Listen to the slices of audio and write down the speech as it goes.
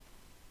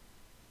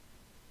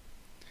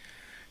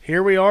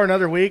Here we are,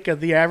 another week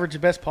of the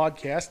Average Best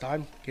Podcast.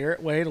 I'm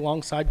Garrett Wade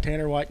alongside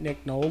Tanner White,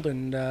 Nick Nold,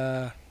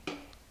 and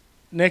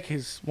Nick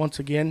has once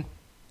again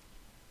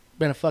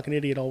been a fucking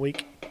idiot all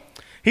week.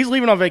 He's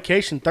leaving on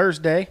vacation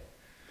Thursday.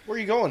 Where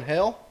are you going,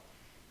 hell?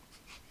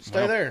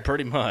 Stay there.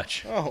 Pretty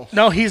much. Oh.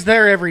 No, he's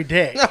there every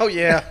day. Oh,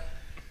 yeah.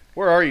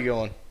 Where are you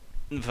going?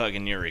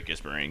 Fucking Eureka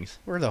Springs.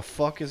 Where the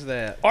fuck is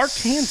that?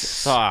 Arkansas.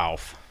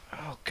 South.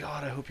 Oh,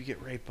 God, I hope you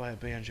get raped by a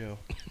banjo.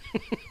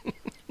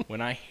 When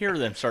I hear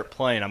them start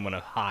playing, I'm going to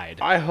hide.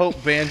 I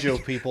hope banjo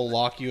people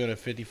lock you in a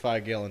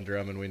 55-gallon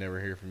drum and we never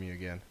hear from you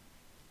again.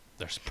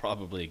 There's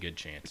probably a good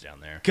chance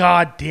down there.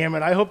 God damn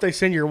it. I hope they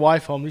send your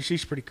wife home.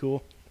 She's pretty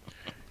cool.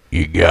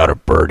 You got a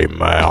pretty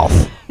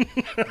mouth.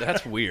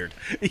 That's weird.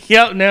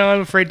 Yep, now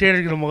I'm afraid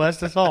Tanner's going to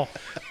molest us all.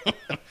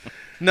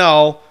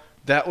 No,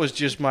 that was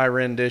just my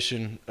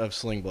rendition of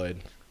Sling Blade.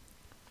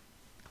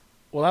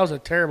 Well, that was a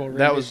terrible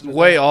That was rendition.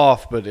 way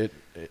off, but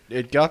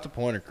it got the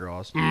point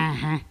across.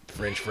 Mm-hmm.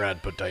 French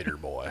fried potato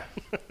boy.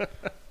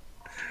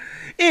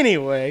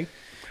 Anyway,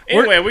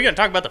 Anyway, are we going to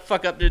talk about the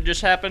fuck up that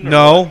just happened? or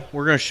No,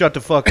 we're going to shut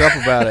the fuck up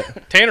about it.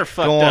 what? Tanner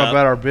fucked Go on up.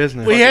 about our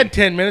business. we had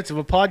 10 minutes of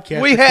a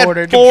podcast We had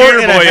recorded. four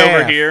Computer and a boy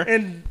half. over here.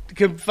 And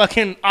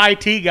fucking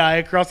IT guy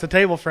across the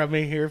table from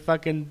me here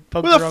fucking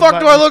Who the fuck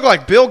do I look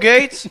like? Bill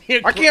Gates? Yeah,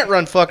 I can't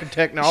run fucking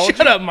technology.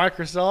 Shut up,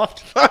 Microsoft.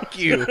 Fuck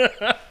you.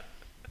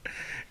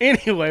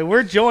 Anyway,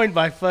 we're joined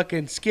by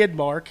fucking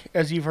Skidmark,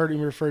 as you've heard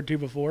him referred to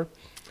before.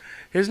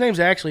 His name's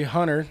actually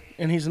Hunter,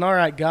 and he's an all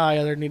right guy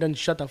other than he doesn't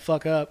shut the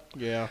fuck up.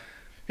 Yeah.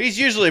 He's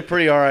usually a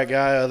pretty all right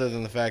guy other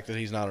than the fact that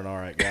he's not an all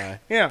right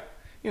guy. Yeah.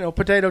 You know,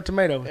 potato,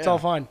 tomato. It's Yeah. all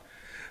fine.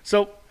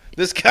 So,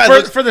 This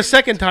guy for the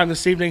second time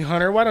this evening,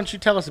 Hunter, why don't you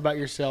tell us about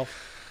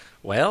yourself?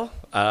 Well,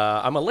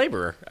 I'm a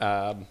laborer,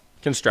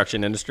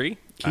 construction industry.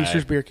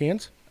 Keisha's beer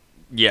cans.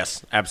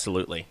 Yes,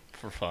 absolutely.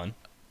 For fun.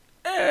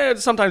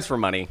 Sometimes for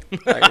money.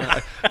 All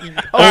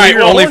right,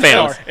 well,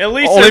 OnlyFans. at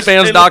least there's-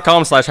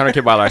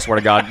 OnlyFans.com/100KWilder. I swear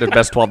to God, the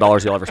best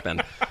 $12 you'll ever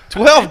spend.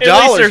 $12.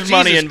 At least there's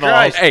money Jesus involved.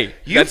 Christ. Hey,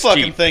 You that's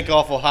fucking cheap. think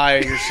awful high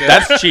of yourself.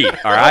 That's cheap,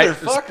 all right?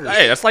 Motherfuckers.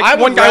 Hey, that's I like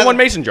would one guy, rather- one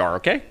mason jar,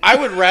 okay? I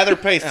would rather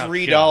pay God.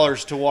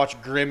 $3 to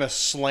watch Grimace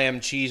slam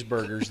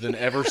cheeseburgers than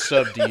ever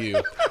sub to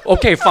you.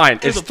 Okay, fine.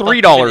 It's the fuck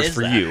 $3 even is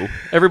for that? you.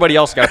 Everybody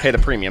else got to pay the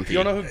premium fee.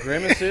 You don't know who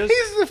Grimace is?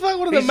 He's the fuck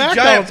one of He's the a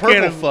giant McDonald's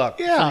purple can. fuck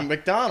Yeah. from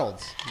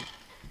McDonald's.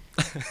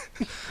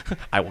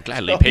 I will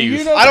gladly pay you.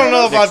 you know- I don't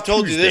know if Next I've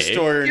told you this Tuesday.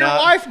 story or Your not.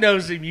 wife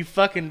knows him, you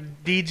fucking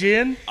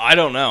degen. I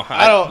don't know.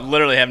 I don't-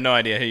 literally have no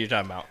idea who you're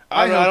talking about.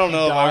 I I hope don't you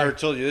know if I die. ever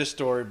told you this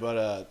story,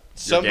 but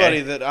somebody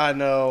gay. that I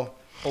know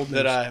Old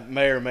that news. I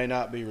may or may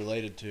not be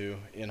related to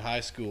in high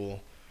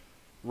school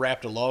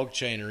wrapped a log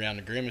chain around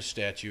the Grimace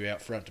statue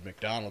out front to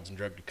McDonald's and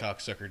drugged a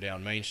cocksucker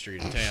down Main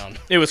Street in town.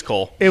 It was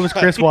Cole. It was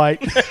Chris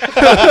White.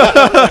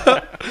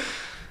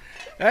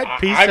 That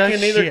piece I of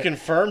can neither shit.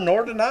 confirm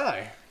nor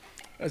deny.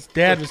 His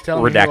dad was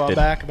telling me a while Redacted.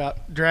 back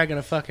about dragging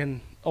a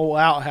fucking old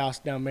outhouse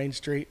down Main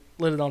Street,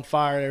 lit it on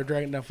fire. They were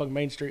dragging it down fucking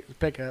Main Street with a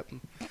pickup.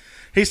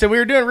 He said, we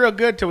were doing real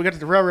good till we got to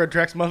the railroad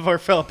tracks. Motherfucker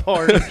fell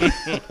apart.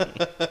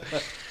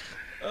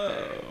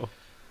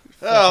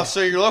 Oh,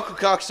 so your local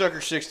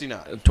cocksucker 69.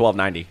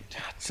 $12.90.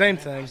 Same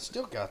thing.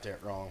 Still got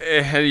that wrong.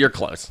 You're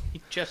close.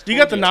 He just You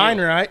got the told 9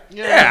 too. right?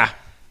 Yeah.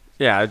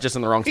 Yeah, just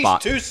in the wrong He's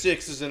spot. 2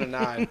 6s and a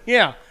 9.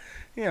 Yeah.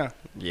 Yeah.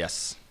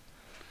 Yes.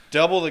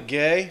 Double the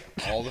gay,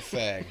 all the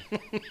fag.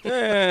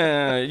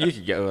 You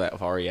could go that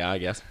far, yeah, I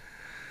guess.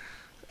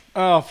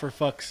 Oh, for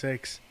fuck's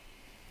sakes.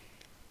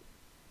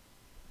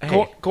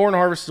 Hey, Corn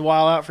harvest is a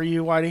while out for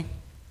you, Whitey.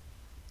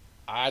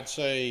 I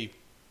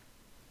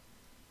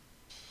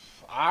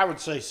would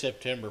say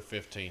September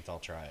 15th. I'll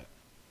try it.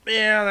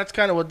 Yeah, that's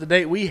kind of what the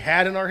date we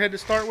had in our head to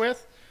start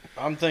with.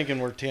 I'm thinking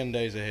we're 10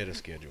 days ahead of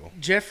schedule.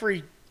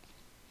 Jeffrey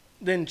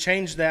then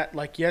changed that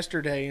like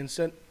yesterday and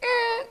said,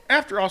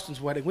 after Austin's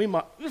wedding, we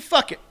might,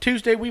 fuck it,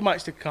 Tuesday we might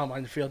stick a combine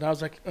in the field. And I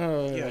was like,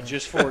 Yeah,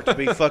 just for it to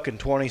be fucking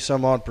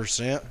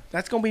 20-some-odd%.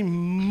 that's going to be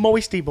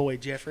moisty boy,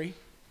 Jeffrey.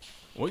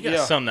 We got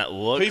Yeah. some that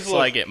looks People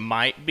like it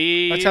might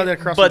be. That's how that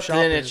custom But shop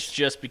then is. it's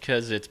just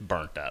because it's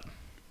burnt up.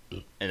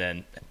 And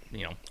then,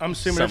 I'm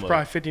assuming some it's of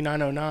probably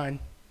 5909.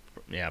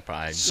 Yeah,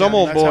 probably. Some Yeah,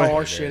 old that's boy. how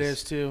our It shit is.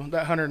 is too.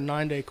 That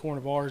 109-day corn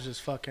of ours is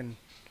fucking,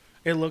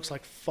 it looks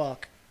like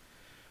fuck.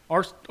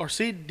 Our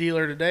seed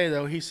dealer today,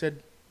 though, he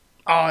said,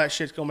 oh, that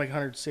shit's going to make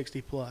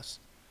 160 plus.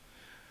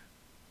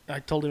 I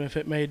told him if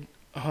it made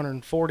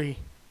 140,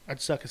 I'd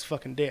suck his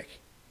fucking dick.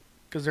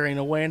 Because there ain't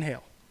no way in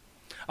hell.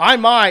 I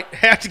might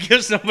have to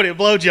give somebody a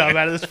blowjob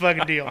out of this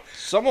fucking deal.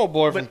 Some old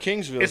boy from But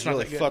Kingsville it's not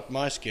really that good. fucked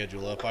my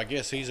schedule up. I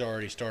guess he's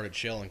already started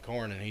shelling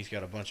corn, and he's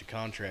got a bunch of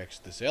contracts.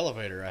 This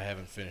elevator I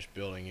haven't finished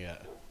building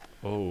yet.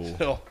 oh,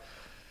 So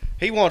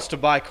he wants to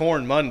buy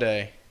corn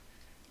Monday.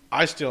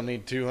 I still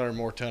need 200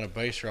 more ton of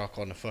base rock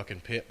on the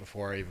fucking pit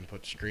before I even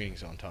put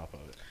screenings on top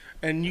of it.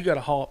 And you got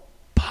to haul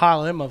a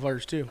pile of them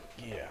motherfuckers, too.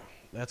 Yeah,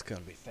 that's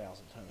going to be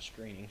 1,000 ton of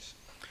screenings.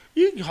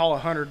 You can haul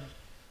 100.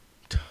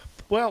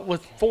 Well,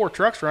 with 4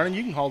 trucks running,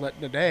 you can haul that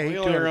in a day. We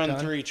only 200 run ton.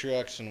 3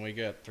 trucks, and we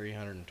got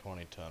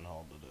 320 ton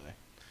hauled today.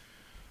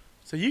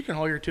 So you can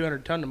haul your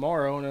 200 ton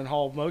tomorrow and then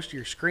haul most of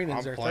your screenings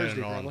I'm there planning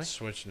Thursday, on probably.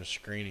 switching to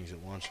screenings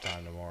at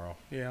lunchtime tomorrow.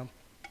 Yeah.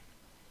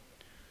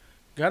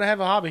 Gotta have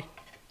a hobby.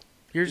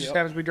 Yours just Yep.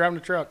 happens to be driving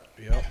the truck.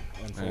 Yep. That's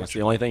Unfortunately.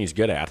 the only thing he's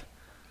good at.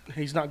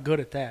 He's not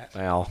good at that.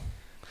 Well,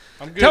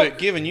 I'm good at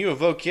giving you a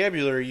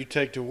vocabulary you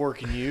take to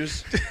work and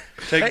use.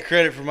 Taking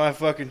credit for my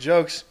fucking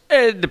jokes.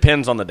 it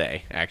depends on the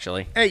day,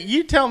 actually. Hey,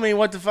 you tell me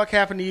what the fuck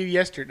happened to you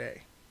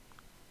yesterday.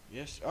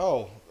 Yes.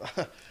 Oh,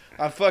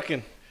 I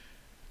fucking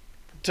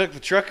took the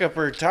truck up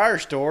to a tire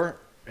store,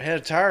 had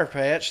a tire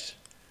patched.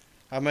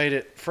 I made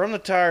it from the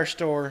tire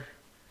store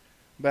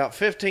about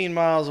 15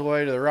 miles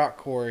away to the rock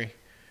quarry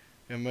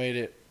and made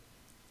it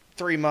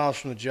 3 miles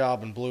from the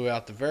job and blew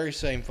out the very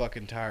same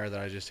fucking tire that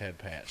I just had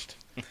patched.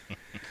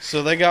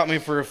 So they got me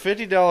for a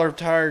 $50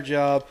 tire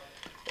job,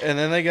 and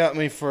then they got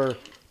me for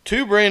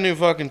 2 brand new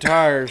fucking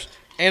tires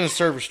and a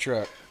service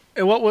truck.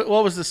 And what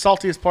was the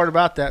saltiest part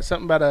about that?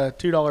 Something about a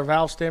 $2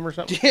 valve stem or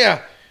something?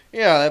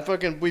 Yeah, that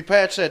fucking, we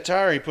patched that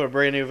tire, he put a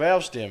brand new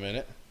valve stem in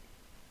it,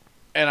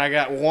 and I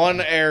got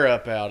one air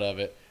up out of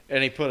it,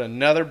 and he put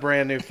another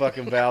brand new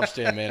fucking valve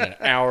stem in an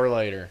hour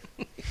later.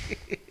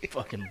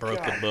 Fucking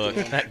broke the book.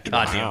 That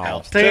goddamn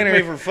house. Tanner.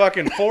 Took me for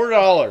fucking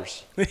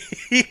 $4.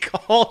 He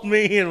called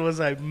me and was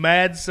a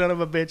mad son of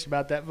a bitch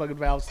about that fucking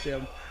valve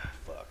stem.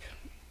 Fuck.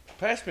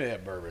 Pass me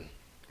that bourbon.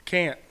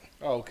 Can't.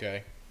 Oh,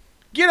 okay.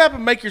 Get up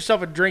and make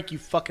yourself a drink, you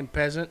fucking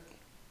peasant.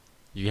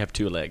 You have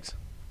 2 legs.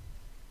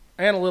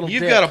 And a little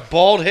You've dick. got a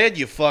bald head,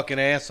 you fucking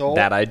asshole.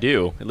 That I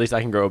do. At least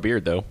I can grow a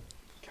beard, though.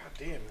 God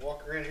damn, you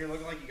walk around here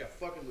looking like you got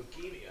fucking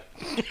leukemia.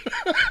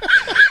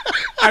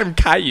 I'm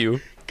Caillou.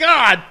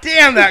 God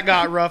damn, that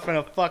got rough in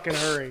a fucking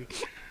hurry.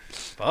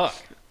 Fuck.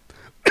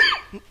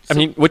 I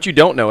mean, what you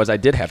don't know is I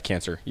did have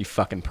cancer, you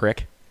fucking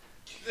prick.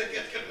 You think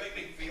that's gonna make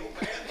me feel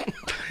bad?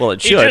 Well,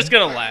 it He's should. just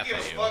gonna laugh Give a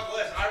at you. fuck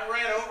less. I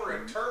ran over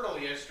a turtle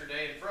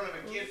yesterday in front of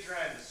a kid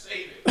trying to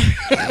save it.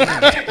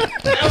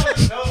 That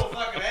was a total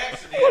fucking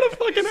accident. What a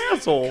fucking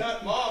asshole.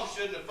 Cut mom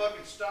shouldn't have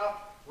fucking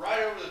stopped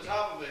right over the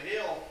top of a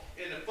hill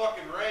in the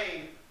fucking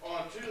rain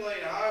on a 2-lane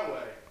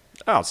highway.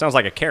 Oh, it sounds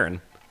like a Karen.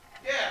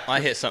 Yeah. I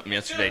hit something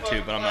yesterday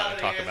too, but I'm not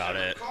gonna talk about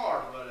it.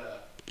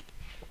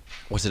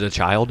 Was it a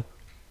child?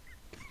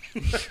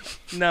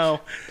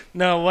 No, it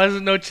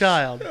wasn't no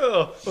child.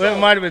 Well, it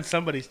might have been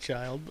somebody's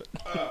child, but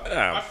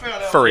I found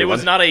out. Furry It one.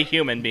 was not a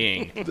human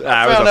being. It was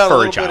I a found out a furry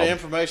little child. bit of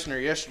information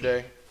there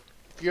yesterday.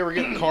 If you ever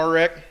get in a car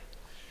wreck,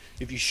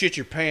 if you shit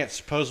your pants,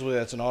 supposedly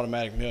that's an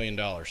automatic $1 million.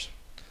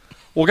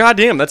 Well,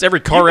 goddamn, that's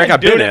every car wreck You've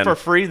I've been been doing in. it for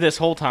free this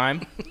whole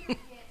time. Yes, it's 3,000.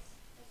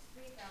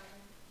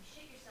 You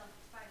shit yourself,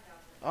 it's 5,000.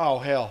 Oh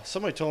hell!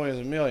 Somebody told me it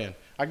was $1 million.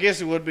 I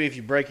guess it would be if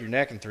you break your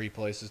neck in 3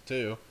 places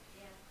too.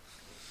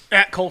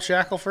 at Cole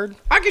Shackelford.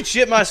 I could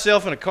shit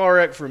myself in a car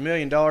wreck for $1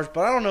 million, but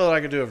I don't know that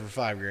I could do it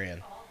for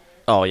 $5,000.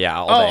 Oh, yeah,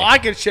 all Oh, day. I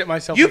could shit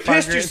myself. You for $5,000.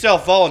 pissed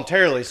yourself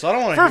voluntarily, so I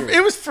don't want to hear It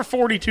it. was for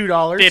 $42.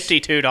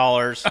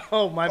 $52.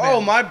 Oh my bad.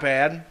 Oh my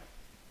bad.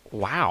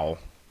 Wow.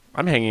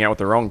 I'm hanging out with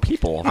the wrong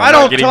people. If I'm I not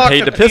don't getting talk paid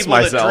to to piss people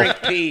that myself. drink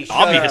pee. Shut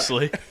up.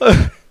 Obviously.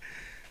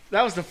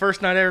 That was the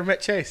first night I ever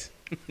met Chase.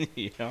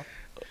 Yeah.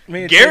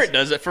 Me and Garrett Chase,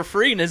 does it for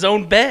free in his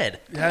own bed.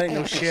 that ain't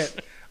no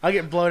shit. I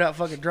get blowed out,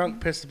 fucking drunk,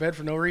 pissed to bed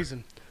for no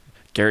reason.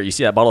 Garrett, you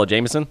see that bottle of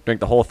Jameson? Drink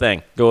the whole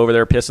thing. Go over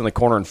there, piss in the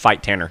corner, and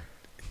fight Tanner.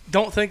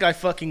 Don't think I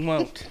fucking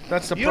won't.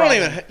 That's the You problem.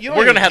 don't even. You don't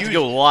We're even gonna have to use-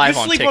 go live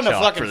you on sleep on the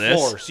TikTok fucking for this.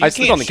 floor, so you I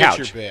sleep can't on the shit couch.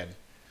 Your bed.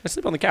 I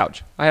sleep on the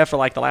couch. I have for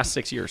like the last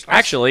 6 years.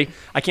 Actually,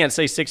 I can't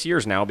say 6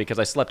 years now because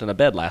I slept in a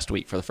bed last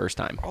week for the first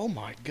time. Oh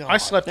my god! I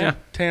slept Yeah. in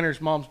Tanner's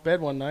mom's bed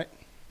one night.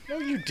 No,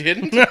 you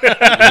didn't.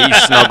 He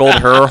snuggled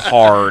her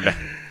hard,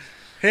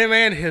 Him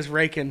and his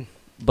raking.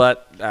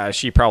 but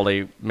she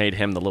probably made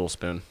him the little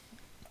spoon.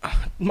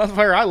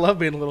 Motherfucker, I love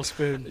being a little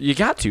spoon. You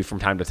got to from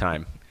time to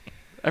time.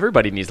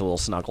 Everybody needs a little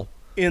snuggle.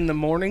 In the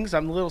mornings,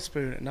 I'm the little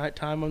spoon. At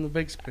nighttime, I'm the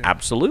big spoon.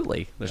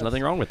 Absolutely. There's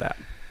nothing wrong with that.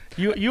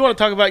 You want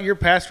to talk about your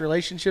past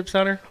relationships,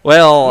 Hunter?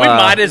 Well, We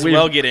might as we've-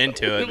 well get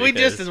into it. We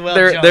because just as well.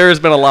 jump. There's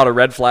been a lot of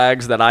red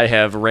flags that I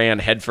have ran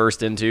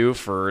headfirst into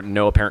for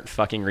no apparent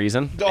fucking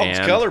reason. Dog's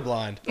And-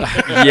 colorblind.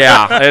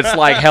 Yeah, it's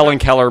like Helen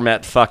Keller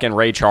met fucking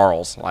Ray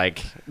Charles,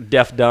 like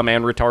deaf, dumb,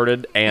 and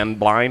retarded, and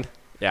blind.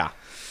 Yeah.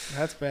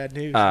 That's bad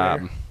news.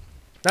 Um, there.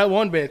 That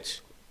one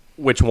bitch.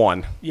 Which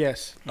one?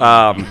 Yes. She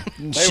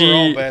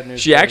all bad news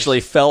she stories.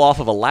 actually fell off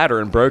of a ladder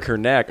and broke her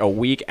neck a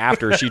week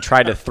after she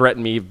tried to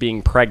threaten me of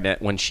being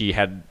pregnant when she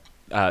had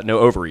no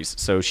ovaries,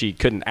 so she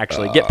couldn't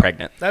actually get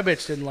pregnant. That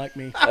bitch didn't like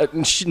me.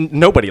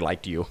 Nobody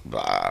liked you.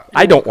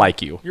 I don't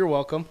like you. You're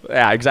welcome.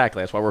 Yeah,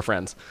 exactly. That's why we're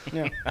friends.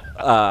 Yeah.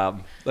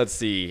 Let's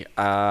see.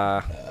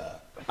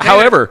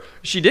 However,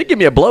 she did give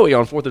me a blowy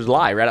on 4th of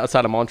July right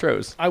outside of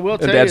Montrose. I will in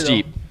tell you, Dad's though,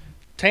 Jeep.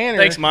 Tanner.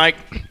 Thanks, Mike.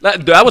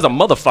 That was a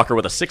motherfucker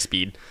with a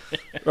 6-speed.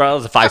 Well, that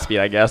was a 5-speed,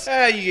 I guess. You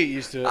get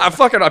used to it.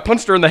 I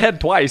punched her in the head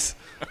twice.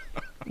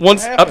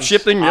 Once happens.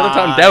 upshifting, the other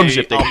time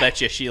downshifting. I'll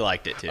bet you she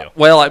liked it too.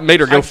 Well, it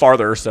made her go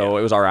farther, so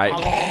it was all right.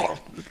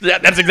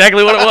 That's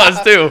exactly what it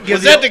was, too.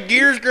 Was that the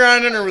gears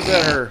grinding or was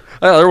that her?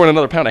 There went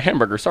another pound of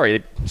hamburger.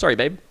 Sorry,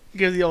 babe.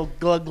 Give the old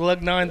glug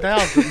glug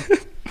 9000.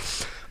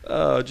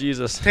 Oh,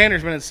 Jesus.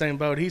 Tanner's been in the same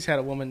boat. He's had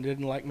a woman that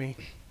didn't like me.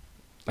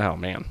 Oh,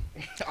 man.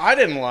 I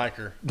didn't like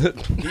her.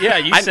 Yeah,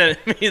 you sent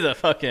me the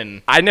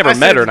fucking. I never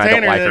met her and I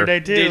don't like her.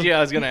 Did you?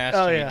 I was gonna ask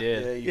Oh, if yeah. you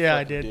did. you Yeah,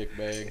 I fucking did.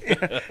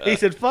 dick bag. He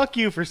said, "Fuck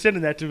you for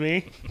sending that to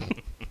me."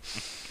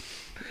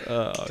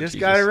 Oh, Just Jesus.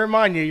 gotta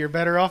remind you, you're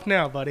better off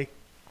now, buddy.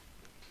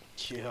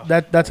 Yeah.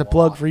 That's a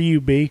plug for you,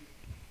 B.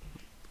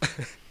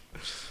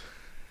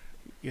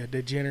 You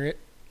degenerate.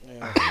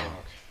 Yeah,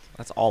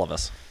 That's all of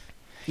us.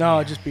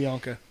 No, just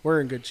Bianca.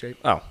 We're in good shape.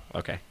 Oh,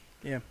 okay.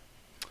 Yeah.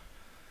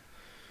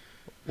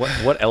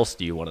 What else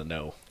do you want to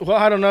know? Well,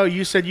 I don't know.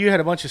 You said you had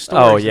a bunch of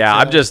stories. Oh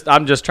yeah, to tell.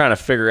 I'm just trying to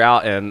figure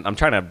out, and I'm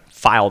trying to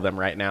file them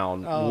right now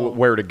on Oh.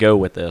 where to go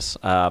with this.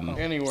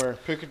 Anywhere.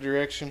 Pick a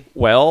direction.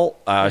 Well,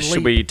 And should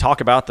leap. we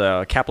talk about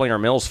the Caplinger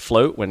Mills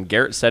float when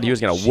Garrett said he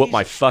was going to whoop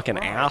my Jesus fucking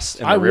Christ. ass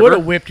in I the would river?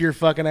 have whipped your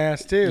fucking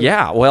ass too.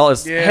 Yeah, well,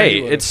 Yeah, hey,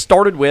 you would've. it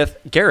started with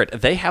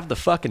Garrett. They have the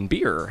fucking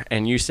beer,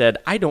 and you said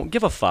I don't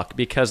give a fuck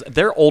because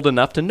they're old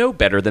enough to know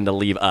better than to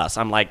leave us.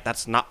 I'm like,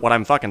 that's not what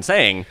I'm fucking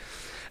saying.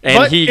 And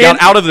But he got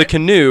in- out of the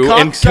canoe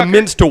and cocksucker.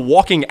 commenced to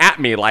walking at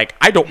me like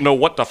I don't know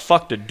what the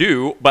fuck to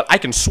do, but I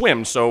can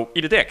swim, so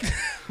eat a dick.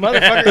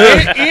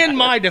 Motherfucker. in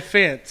my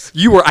defense,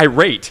 You were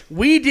irate.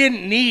 we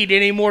didn't need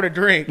any more to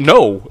drink.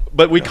 No,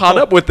 but we caught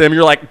up with them.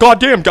 You're like,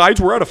 goddamn,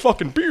 guys, we're out of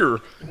fucking beer.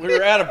 We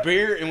were out of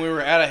beer and we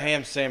were out of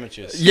ham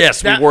sandwiches.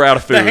 Yes, That- we were out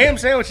of food. The ham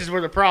sandwiches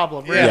were the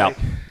problem, really. Yeah.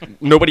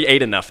 Nobody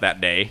ate enough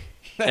that day.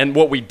 And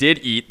what we did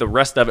eat, the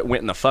rest of it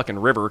went in the fucking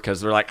river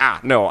because they're like,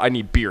 no, I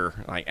need beer.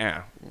 Like,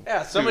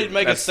 Yeah, somebody'd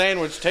make a that's-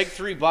 sandwich, take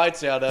 3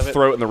 bites out of it,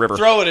 throw it in the river.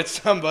 throw it at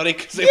somebody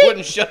because they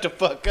wouldn't shut the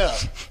fuck up.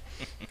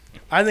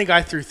 I think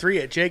I threw 3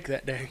 at Jake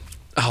that day.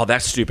 Oh,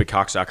 that stupid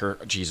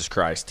cocksucker. Jesus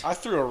Christ. I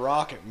threw a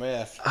rock at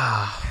meth.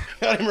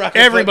 Got him right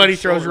Everybody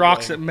fucking throws shoulder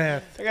rocks blade. at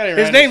meth. I got him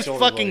His right in name's shoulder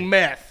fucking blade.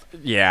 Meth.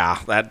 Yeah,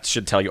 that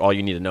should tell you all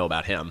you need to know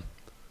about him.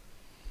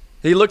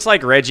 He looks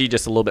like Reggie,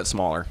 just a little bit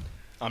smaller.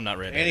 I'm not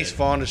ready. And he's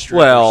fond of strippers.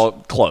 Well,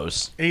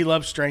 close. He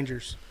loves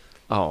strangers.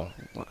 Oh.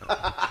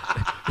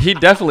 He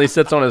definitely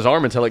sits on his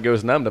arm until it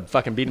goes numb to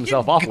fucking beat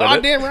himself off with it.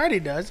 Goddamn right he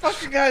does. Fuck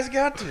you guys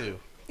got to.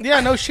 Yeah,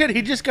 no shit.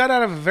 He just got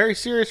out of a very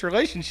serious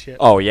relationship.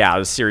 Oh, yeah,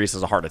 as serious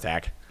as a heart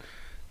attack.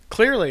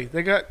 Clearly,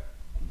 they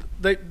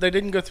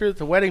didn't go through at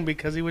the wedding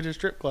because he was a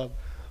strip club.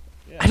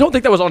 I don't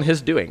think that was on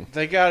his doing.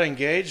 They got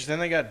engaged, then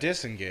they got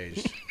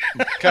disengaged.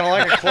 Kind of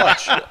like a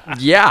clutch.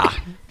 Yeah.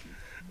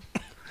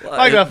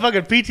 Like a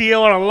fucking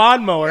PTO on a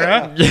lawnmower,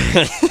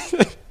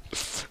 huh?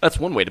 That's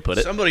one way to put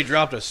it. Somebody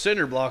dropped a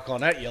cinder block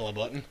on that yellow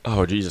button.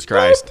 Oh, Jesus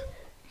Christ.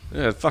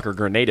 Yeah, fucker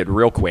grenaded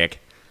real quick.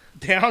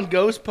 Down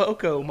goes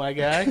Poco, my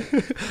guy.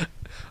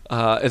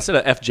 Instead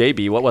of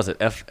FJB, what was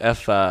it?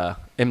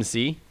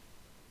 MC,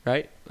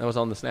 right? That was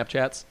on the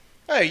Snapchats.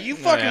 Hey, you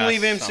fucking Yeah,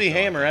 leave MC something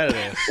Hammer out of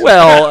this.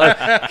 Well,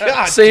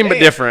 God same but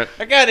damn. different.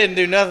 That guy didn't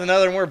do nothing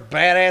other than wear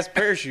badass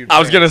parachute I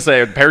was pants.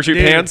 going to say parachute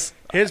Dude, pants.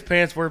 His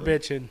pants were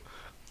bitching.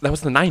 That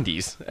was the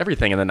 90s.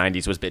 Everything in the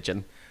 90s was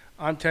bitching.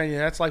 I'm telling you,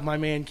 that's like my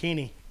man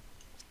Keeney.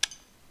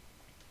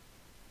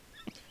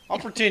 I'll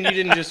pretend you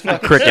didn't just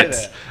fucking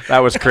Crickets. say that. That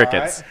was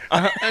crickets.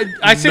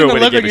 I seen the Nobody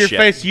look gave on a your shit.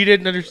 face. You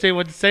didn't understand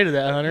what to say to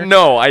that, Hunter.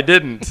 No, I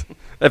didn't.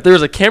 If there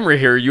was a camera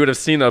here, you would have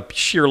seen a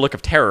sheer look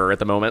of terror at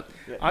the moment.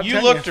 I'm You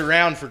telling looked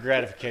around for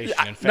gratification.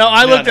 and found No,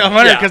 I looked at none.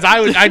 Hunter Yeah.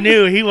 because I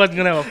knew he wasn't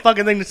gonna have a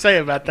fucking thing to say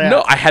about that.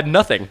 No, I had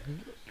nothing.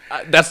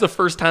 That's the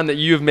first time that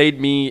you have made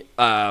me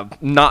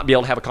not be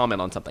able to have a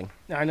comment on something.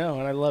 I know,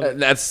 and I love it.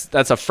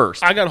 That's a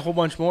first. I got a whole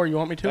bunch more. You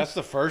want me to? That's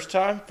the first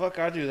time? Fuck,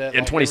 I do that.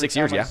 In like 26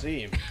 every years, time I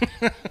yeah.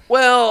 see him.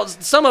 Well,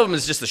 some of them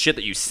is just the shit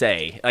that you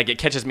say. Like, it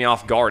catches me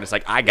off guard. It's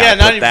like, I Yeah,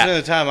 gotta 90% put that. of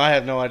the time I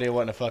have no idea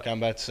what the fuck I'm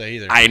about to say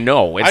either. I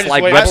know. I It's just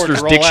like wait for it to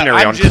Webster's roll out. Dictionary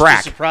I'm on just crack.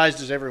 as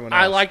surprised as everyone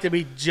else. I like to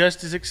be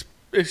just as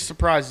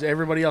surprised as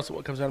everybody else at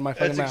what comes out of my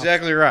fucking That's mouth.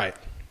 exactly right.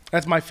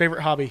 That's my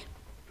favorite hobby.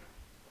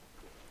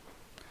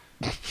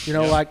 You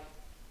know, like,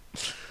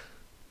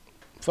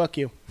 fuck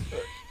you.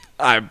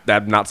 I'm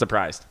not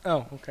surprised.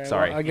 Oh, okay.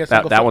 Sorry. Well, I guess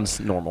I'll that, go fuck- one's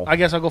normal. I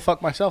guess I'll go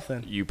fuck myself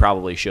then. You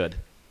probably should.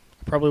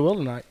 Probably will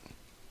tonight.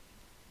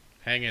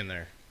 Hang in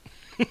there.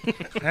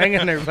 Hang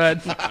in there,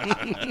 bud.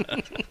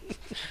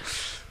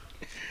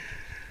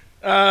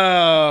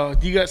 Oh,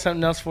 you got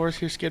something else for us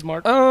here,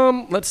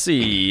 Skidmark? Let's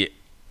see.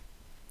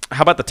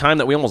 How about the time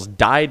that we almost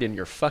died in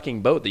your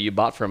fucking boat that you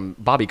bought from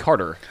Bobby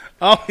Carter?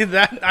 Oh,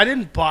 that I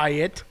didn't buy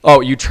it. Oh,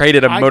 you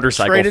traded a I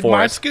motorcycle traded for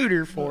my it.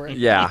 scooter for it.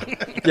 Yeah.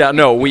 Yeah,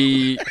 no,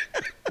 we...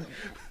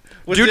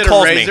 Was Dude it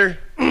calls a me. razor?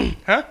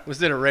 Huh?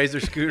 Was it a razor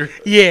scooter?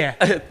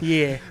 Yeah,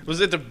 yeah. Was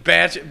it the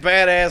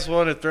badass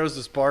one that throws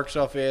the sparks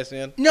off the ass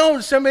end? No,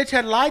 some bitch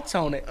had lights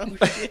on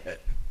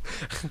it.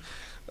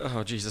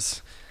 Oh,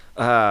 Jesus.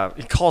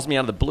 He calls me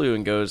out of the blue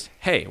and goes,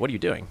 hey, what are you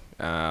doing?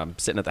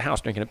 Sitting at the house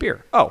drinking a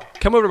beer. Oh,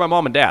 come over to my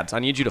mom and dad's. I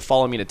need you to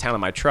follow me to town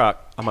in my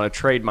truck. I'm going to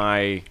trade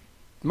my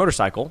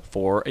motorcycle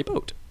for a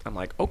boat. I'm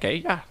like, okay,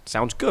 yeah,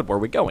 sounds good. Where are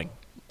we going?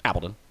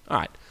 Appleton. All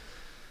right.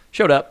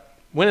 Showed up,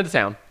 went into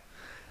town.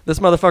 This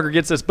motherfucker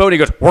gets this boat. He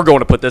goes, we're going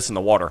to put this in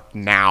the water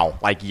now,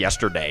 like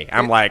yesterday.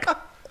 I'm like,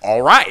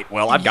 all right,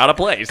 well, I've got a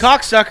place.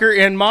 Cocksucker,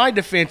 in my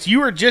defense, you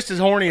were just as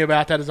horny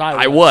about that as I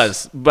was. I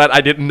was, but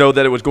I didn't know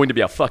that it was going to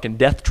be a fucking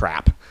death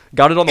trap.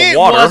 Got it on the It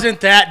water.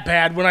 wasn't that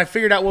bad when I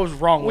figured out what was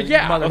wrong with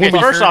yeah. you, Okay, motherfucker.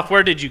 first off,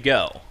 where did you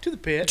go? To the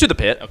pit. To the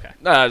pit. Okay.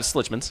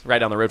 Slitchman's, right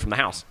down the road from the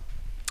house.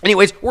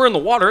 Anyways, we're in the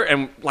water,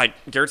 and, like,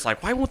 Garrett's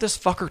like, why won't this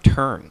fucker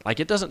turn? Like,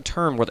 it doesn't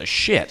turn worth a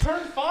shit.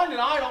 Turn fine and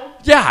idle.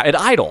 Yeah, at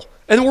idle.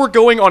 And we're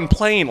going on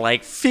plane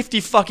like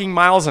 50 fucking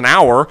miles an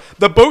hour.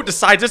 The boat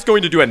decides it's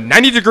going to do a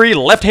 90-degree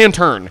left-hand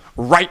turn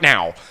right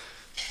now.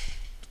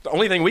 The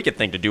only thing we could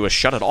think to do is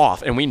shut it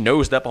off, and we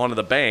nosed up onto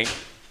the bank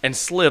and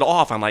slid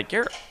off. I'm like,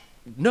 Garrett,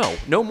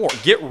 no more.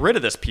 Get rid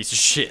of this piece of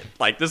shit.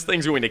 Like, this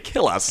thing's going to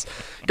kill us.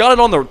 Got it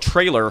on the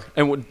trailer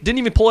and didn't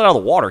even pull it out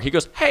of the water. He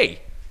goes, hey,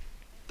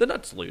 the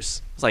nut's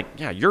loose. It's like,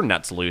 yeah, your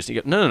nut's loose. He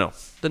goes, no.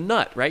 The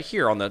nut right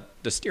here on the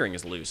steering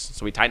is loose.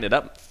 So we tightened it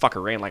up.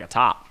 Fucker ran like a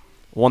top.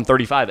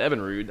 135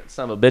 Evinrude. That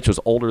son of a bitch was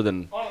older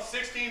than... On a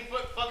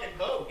 16-foot fucking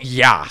boat.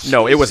 Yeah.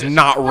 No, it was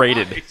not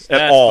rated at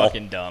That's all.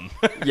 fucking dumb.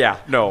 Yeah,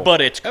 no.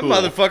 But it's That cool.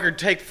 motherfucker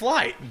take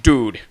flight.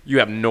 Dude, you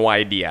have no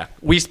idea.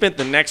 We spent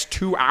the next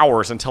 2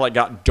 hours until it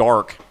got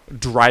dark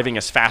driving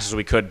as fast as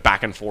we could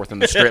back and forth in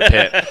the strip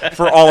pit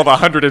for all of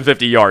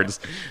 150 yards.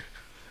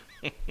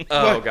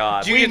 Oh,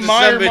 God. Did you get the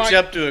Meyer son of a bitch might-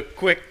 up to a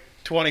quick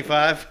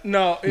 25?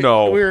 No.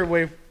 No. We were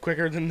way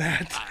quicker than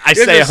that. I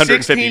It's say a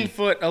 150.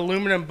 16-foot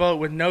aluminum boat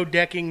with no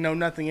decking, no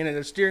nothing in it.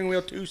 A steering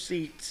wheel, 2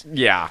 seats.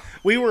 Yeah.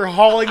 We were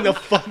hauling the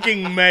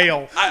fucking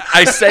mail.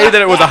 I say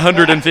that it was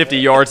 150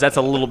 yards. That's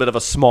a little bit of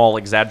a small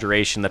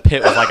exaggeration. The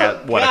pit was like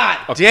a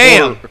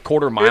damn.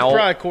 quarter It was mile.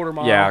 probably a quarter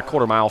mile. Yeah, a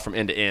quarter mile from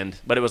end to end.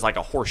 But it was like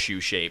a horseshoe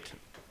shaped.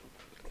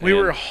 We And-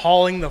 were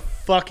hauling the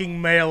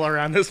fucking mail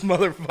around this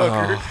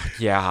motherfucker.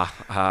 Yeah,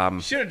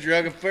 Should have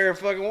drug a pair of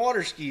fucking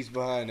water skis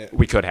behind it.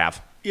 we could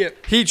have.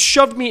 Yep. He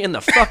shoved me in the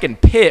fucking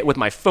pit with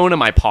my phone in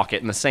my pocket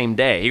in the same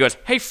day. He goes,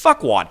 hey,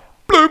 fuckwad.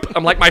 Bloop.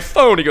 I'm like, my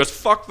phone. He goes,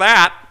 fuck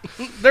that.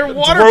 They're Drove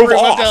waterproof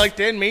off. up to like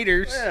 10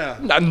 meters. Yeah.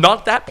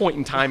 Not that point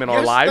in time in our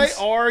Yes, lives.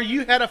 they are.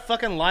 You had a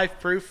fucking life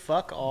proof.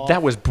 Fuck off.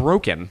 That was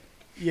broken.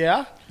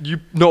 Yeah? It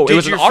Did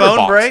was your an otter phone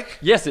box. break?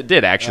 Yes, it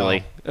did,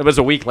 actually. It was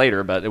a week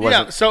later, but it Yeah,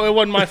 wasn't. so it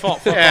wasn't my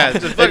fault. Fuck Yeah, off.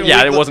 it's a fucking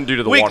Yeah, week it wasn't due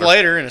to the week water.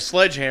 later in a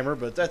sledgehammer,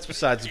 but that's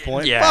besides the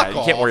point. Yeah, Fuck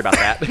you can't off. worry about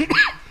that.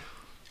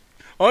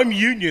 I'm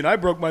union. I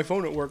broke my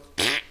phone at work.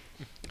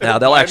 Yeah,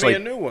 they'll Buy me actually. a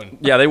new one.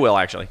 Yeah, they will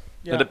actually.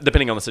 Yeah.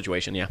 Depending on the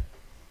situation, yeah.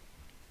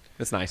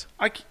 It's nice.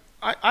 I'm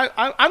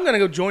going to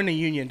go join the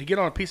union to get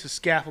on a piece of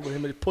scaffold with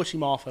him and push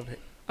him off of it.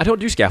 I don't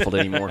do scaffold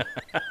anymore.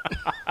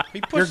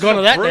 He pushes gonna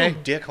a that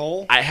broom, day.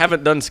 dickhole. I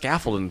haven't done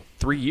scaffold in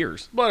 3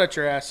 years. Blood at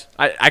your ass.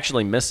 I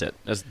actually miss it.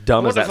 As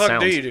dumb What as the that fuck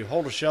sounds. do you do?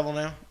 Hold a shovel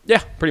now? Yeah,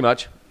 pretty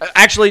much.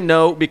 Actually,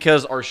 no,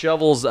 because our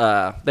shovels, they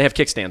have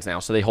kickstands now,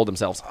 so they hold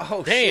themselves.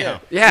 Oh, Damn.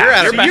 Yeah. You're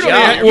out of You a don't,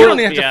 job. even, you don't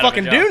even have Be to out of a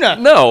fucking job. do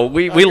nothing. No,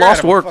 we you're lost out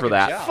of a work for fucking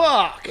that.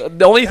 job. Fuck.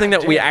 The only thing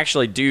that we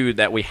actually do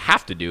that we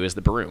have to do is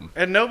the broom.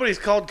 And nobody's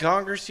called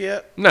Congress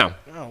yet? No,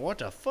 Oh, what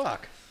the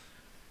fuck?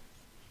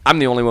 I'm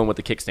the only one with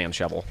the kickstand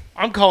shovel.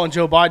 I'm calling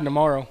Joe Biden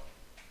tomorrow.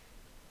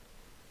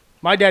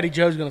 My daddy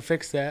Joe's going to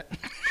fix that.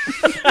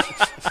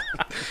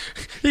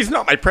 He's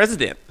not my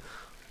president.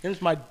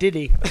 Him's my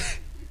Diddy.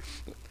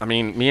 I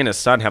mean, me and his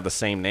son have the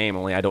same name,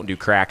 only I don't do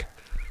crack.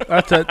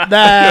 That's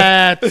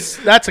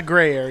a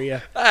gray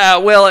area.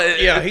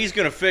 Yeah, he's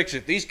going to fix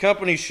it. These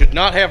companies should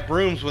not have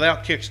brooms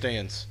without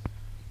kickstands.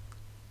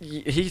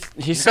 he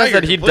Now says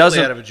you're that he completely out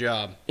doesn't. of a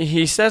job.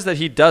 He says that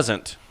he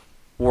doesn't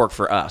work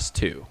for us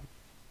too.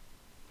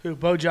 Who,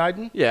 Bo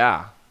Jiden?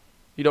 Yeah,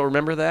 you don't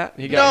remember that?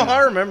 He No, I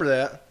remember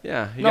that.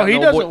 Yeah, No, got he an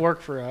old doesn't boy-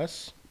 work for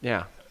us.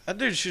 Yeah. That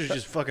dude should have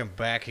just fucking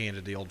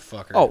backhanded the old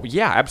fucker. Oh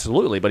yeah,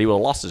 absolutely. But he would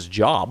have lost his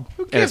job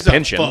and his gives a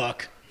pension.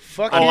 fuck?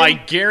 Fuck Oh, him. I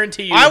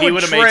guarantee you I he would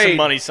would have made some trade-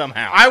 money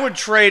somehow. I would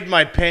trade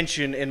my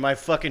pension and my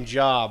fucking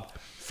job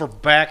for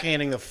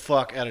backhanding the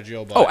fuck out of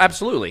Joe Biden. Oh,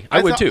 absolutely.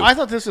 I would thought, too. I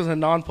thought this was a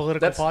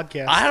non-political That's-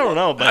 podcast. I don't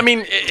know, but I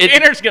mean,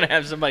 Tanner's going to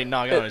have somebody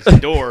knock on his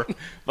door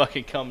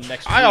fucking come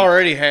next week. I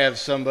already have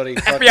somebody.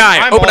 Fucking, FBI,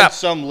 I'm open on up.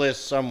 some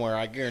list somewhere.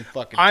 I guarantee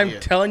fucking. I'm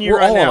it. telling you We're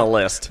right all on now. a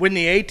list. When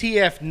the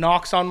ATF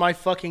knocks on my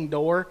fucking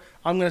door,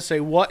 I'm gonna say,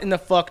 "What in the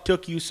fuck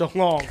took you so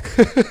long?"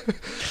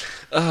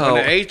 When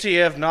the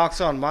ATF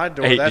knocks on my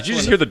door, Hey, that's did you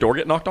just when hear the door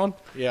get knocked on?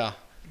 Yeah.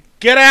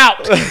 Get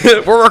out!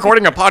 We're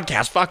recording a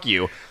podcast. Fuck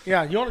you.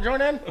 Yeah, you want to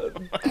join in?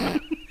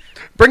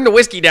 Bring the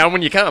whiskey down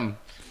when you come.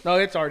 No,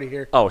 it's already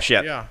here. Oh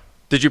shit. Yeah.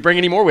 Did you bring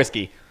any more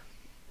whiskey?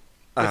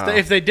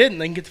 If they didn't,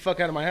 they can get the fuck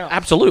out of my house.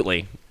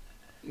 Absolutely.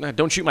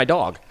 Don't shoot my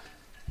dog.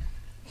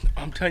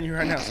 I'm telling you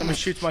right now, somebody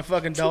shoots my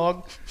fucking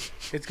dog,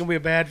 it's gonna be a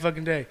bad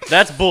fucking day.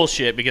 That's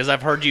bullshit because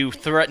I've heard you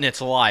threaten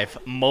its life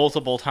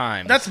multiple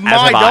times. That's As my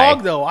have I.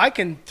 dog, though. I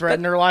can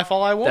threaten her life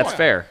all I want. That's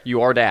fair.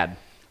 You are dad.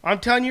 I'm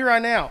telling you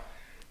right now.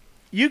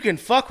 You can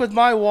fuck with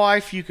my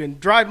wife. You can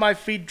drive my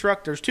feed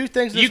truck. There's two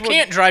things. you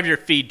can't drive your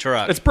feed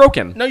truck. It's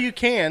broken. No, you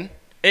can.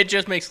 It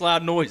just makes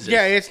loud noises.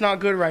 Yeah, it's not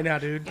good right now,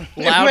 dude.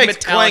 Loud it makes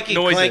metallic clanky,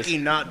 noises.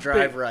 clanky, not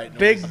drive right.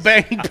 Big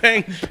bang,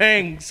 bang,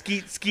 bang,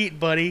 skeet, skeet,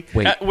 buddy.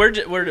 Wait, Where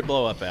did it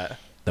blow up at?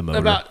 the motor.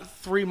 About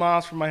 3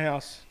 miles from my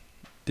house.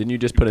 Didn't you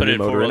just put a Put it new in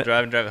motor four-wheel in it?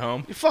 drive and drive it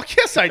home. Fuck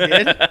yes, I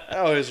did.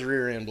 Oh, his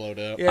rear end blowed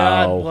up.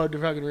 Yeah, Oh. I'd blow the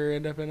fucking rear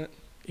end up in it.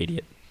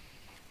 Idiot.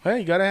 Well,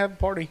 you gotta have a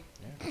party.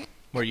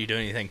 Were you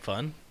doing anything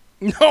fun?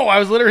 No, I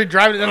was literally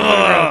driving it down the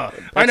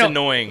road. I That's know.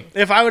 annoying.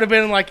 If I would have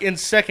been like in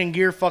second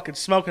gear, fucking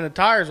smoking the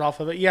tires off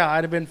of it, yeah,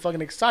 I'd have been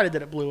fucking excited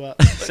that it blew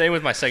up. Same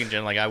with my second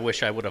gen. Like, I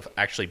wish I would have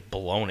actually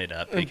blown it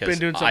up because Been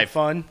doing something I've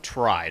fun.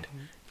 tried.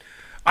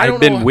 I don't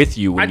I've been know- with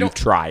you I when don't- you've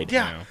tried.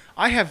 Yeah, Yeah.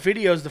 I have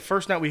videos the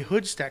first night we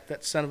hood stacked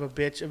that son of a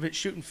bitch of it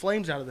shooting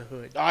flames out of the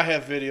hood. I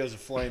have videos of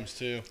flames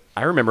too.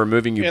 I remember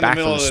moving you In back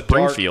the middle from of the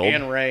dark Springfield,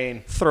 and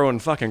rain. throwing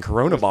fucking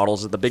Corona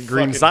bottles at the big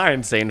green Fucking-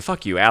 sign saying,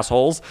 fuck you,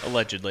 assholes.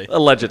 Allegedly.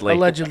 Allegedly.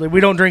 Allegedly, we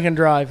don't drink and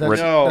drive. That's,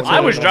 No, that's I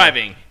what was we-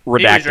 driving. He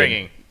Redacted. was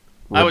drinking.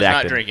 I was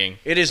not Redacted. drinking.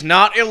 It is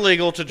not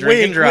illegal to drink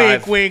Wink, and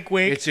drive. wink, wink,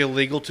 wink. It's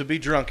illegal to be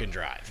drunk and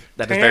drive.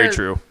 That is very Tanner-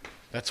 true.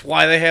 That's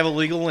why they have a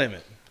legal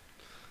limit.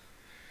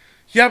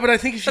 Yeah, but I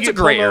think if you That's a get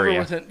gray pulled over area.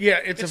 with it, yeah,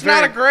 it's It's a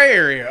very, not a gray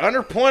area.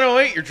 Under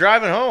 .08, you're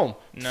driving home.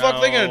 What the fuck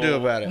are they gonna do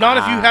No. about it? not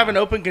if you have an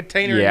open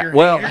container in Yeah. your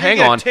Well, hand. You're hang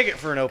gonna get on. a ticket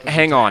for an open.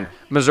 Hang on.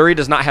 container. Missouri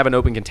does not have an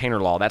open container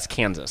law. That's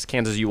Kansas.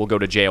 Kansas, you will go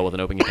to jail with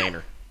an open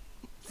container.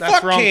 That's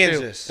Fuck wrong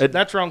Kansas. too.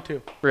 That's wrong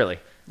too. Really?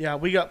 Yeah,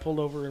 we got pulled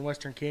over in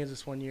western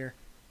Kansas one year,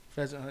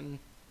 pheasant hunting.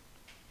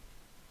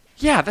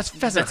 Yeah, that's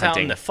pheasant That's out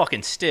hunting. in the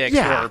fucking sticks.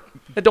 Yeah. Or,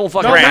 It don't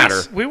fucking No,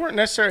 matter. we weren't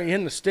necessarily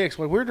in the sticks.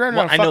 We were driving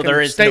Well, on a I know fucking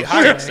there is state no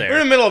highway. sticks there.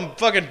 We're in the middle of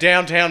fucking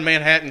downtown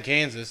Manhattan,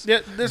 Kansas. Yeah,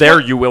 there's There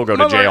no- you will go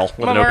to Mama, jail with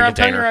an Mama, open I'm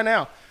telling you container. right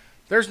now,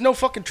 there's no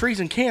fucking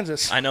trees in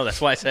Kansas. I know. That's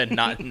why I said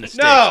not in the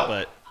sticks. No. But I got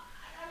an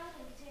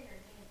open container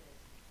in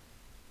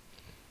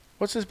Kansas.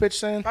 What's this bitch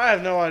saying? I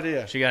have no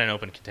idea. she got an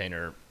open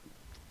container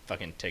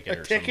fucking ticket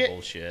A or ticket? some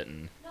bullshit.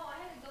 And No, I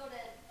had to go to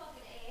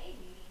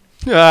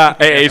fucking AA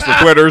meeting. AA's for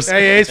quitters.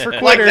 AA's for Like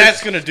quitters.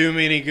 that's gonna do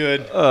me any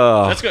good.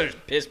 that's going to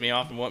piss me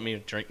off and want me to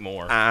drink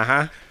more.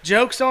 Uh-huh.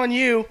 Joke's on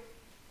you.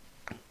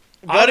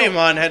 A buddy of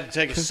mine had to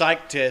take a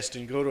psych test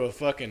and go to a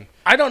fucking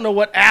I don't know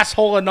what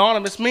asshole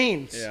anonymous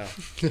means. yeah.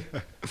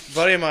 A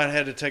buddy of mine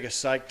had to take a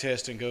psych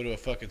test and go to a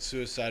fucking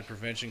suicide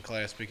prevention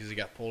class because he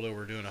got pulled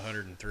over doing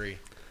 103.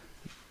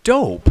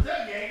 Dope.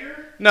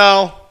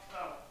 No,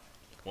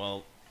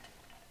 Well,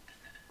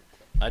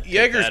 I'd take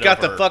Jaeger's that got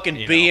the over, fucking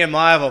you know,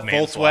 BMI of a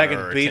manslaughter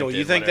Volkswagen or Beetle.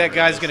 You attempted, think that whatever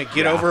guy's it gonna is.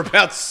 get over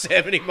about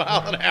 70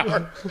 mile an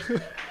hour?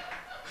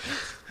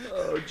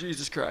 Oh,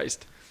 Jesus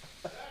Christ.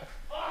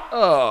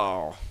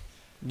 Oh.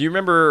 Do you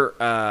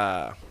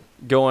remember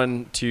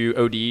going to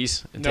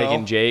OD's and No.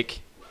 taking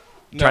Jake,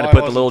 No, trying to I put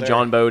the wasn't little there.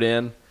 John boat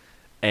in,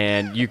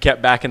 and you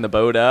kept backing the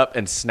boat up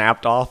and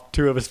snapped off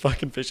 2 of his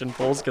fucking fishing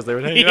poles because they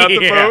were hanging out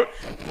the Yeah. boat?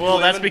 Well,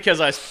 that's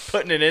because I was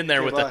putting it in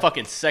there with the Goodbye.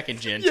 fucking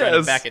second gen, trying to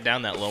Yes. back it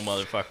down that little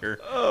motherfucker.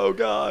 Oh,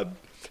 God.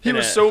 He And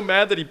was it- so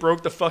mad that he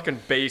broke the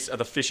fucking base of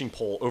the fishing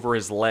pole over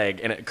his leg,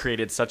 and it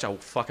created such a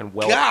fucking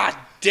well. God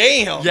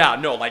damn! Yeah,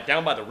 no, like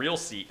down by the real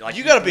seat. Like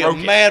You he gotta be a broke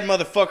it. mad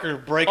motherfucker to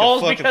break a Oh,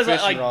 it's fucking because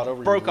fishing I rod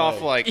over broke your off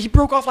leg. like He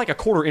broke off like a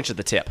 1/4 inch of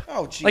the tip.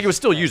 Oh, Jesus like it was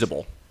still Christ.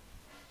 usable.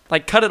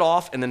 Like cut it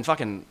off and then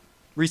fucking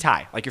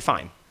retie. Like you're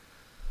fine.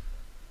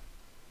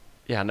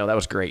 Yeah, no, that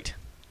was great.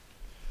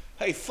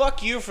 Hey,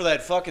 fuck you for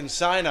that fucking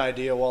sign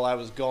idea while I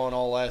was gone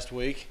all last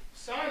week.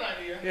 Sign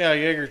idea. Yeah,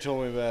 Jaeger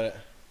told me about it.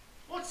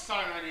 What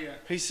sign idea?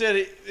 He said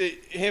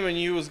him and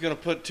you was gonna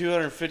put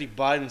 250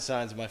 Biden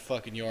signs in my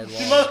fucking yard. While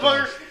I was gone.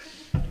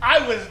 Motherfucker,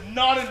 I was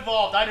not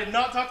involved. I did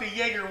not talk to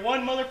Jaeger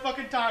one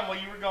motherfucking time while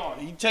you were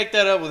gone. You take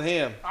that up with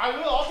him. I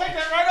will. I'll take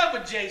that right up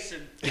with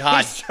Jason. God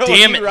He's throwing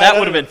damn you it, right that under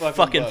would have the been fucking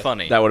fucking bus.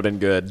 funny. That would have been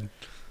good.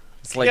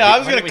 It's like Yeah, I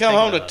was why gonna didn't we come think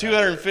home to about that?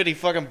 250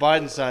 fucking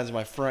Biden signs in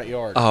my front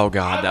yard. oh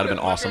god, that'd have been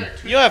awesome.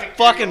 You know how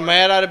fucking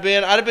mad I'd have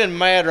been? I'd have been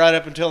mad right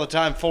up until the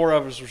time 4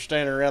 of us were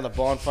standing around the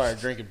bonfire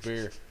drinking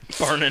beer.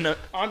 Burning it.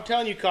 I'm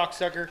telling you,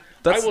 cocksucker.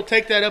 That's- I will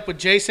take that up with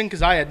Jason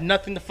because I had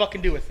nothing to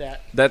fucking do with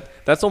that.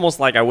 That's almost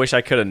like I wish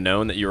I could have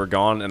known that you were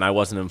gone and I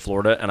wasn't in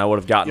Florida and I would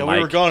have gotten Yeah, like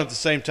we were gone at the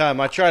same time.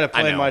 I try to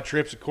plan know. my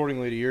trips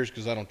accordingly to yours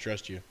because I don't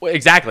trust you. Well,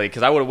 exactly,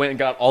 because I would have went and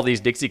got all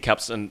these Dixie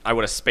cups and I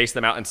would have spaced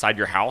them out inside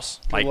your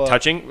house, like luck.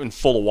 touching and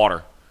full of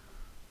water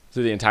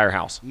through the entire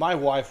house. My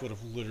wife would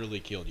have literally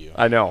killed you.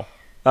 I know.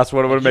 That's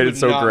what would have You made would it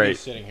so not be great.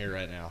 sitting here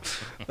right now.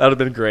 That would have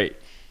been great.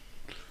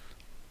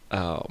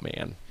 Oh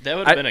man. That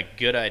would have been a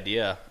good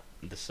idea,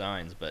 the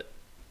signs, but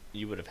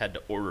you would have had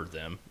to order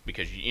them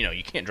because you know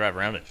you can't drive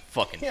around and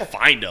fucking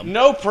find them.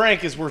 No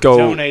prank is worth Go-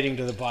 donating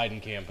to the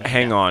Biden campaign.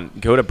 Hang on.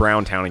 Go to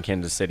Browntown in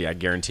Kansas City. I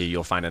guarantee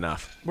you'll find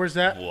enough. Where's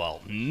that?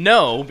 Well,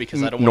 no,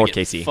 because I don't North want to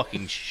get KC.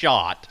 fucking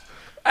shot.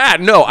 Ah,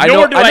 no, I Nor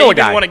know. do I know a even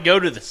guy. want to go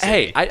to the city.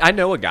 Hey, I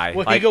know a guy.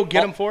 Will he Like, go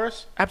get him for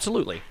us?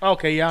 Absolutely.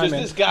 Okay, yeah, Does I'm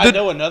in. this guy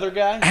know another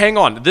guy? Hang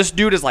on. This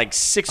dude is like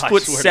 6'7" swear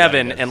to God,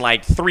 he does. and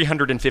like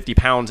 350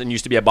 pounds and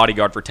used to be a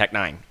bodyguard for Tech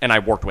 9. And I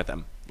worked with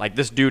him. Like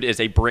this dude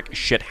is a brick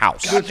shit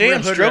house. God damn, real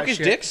hood stroke rat his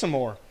shit. dick some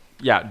more.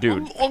 Yeah,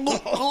 dude. It's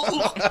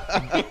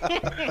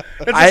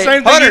the I-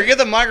 same thing. Hunter, get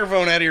the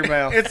microphone out of your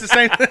mouth. It's the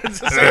same. It's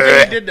the same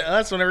thing he did to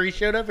us whenever he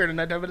showed up here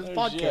tonight having his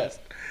podcast. shit.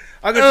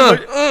 I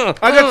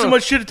got so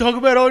much shit to talk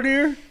about on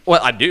here.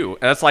 Well, I do.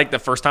 And that's like the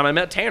first time I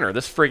met Tanner.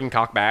 This freaking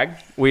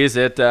cockbag. We was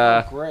at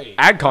Great.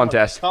 ag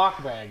contest.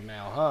 Cock bag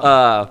now,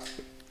 huh?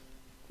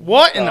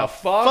 What in the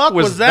fuck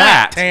was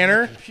that,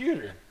 Tanner?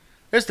 Computer.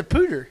 It's the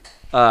pooter.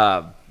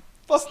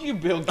 Fuck you,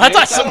 Bill Gates. I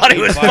thought somebody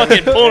was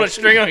fucking pulling a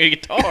string on your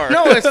guitar.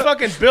 No, it's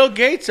fucking Bill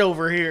Gates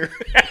over here.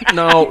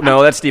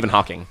 No, that's Stephen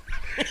Hawking.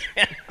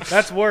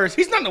 That's worse.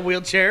 He's not in a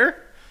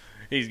wheelchair.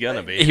 He's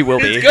gonna be. He will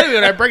He's be. gonna be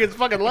when I break his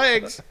fucking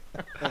legs.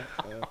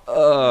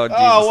 Oh, Jesus.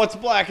 Oh, what's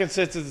black and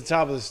sits at the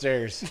top of the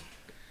stairs?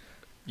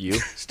 You?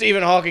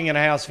 Stephen Hawking in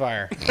a house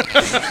fire.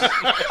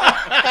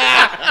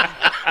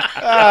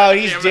 Oh,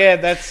 he's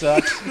dead. That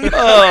sucks.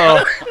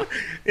 Oh.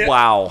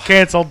 Wow.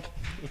 Canceled.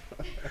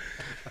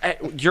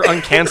 You're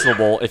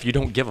uncancelable if you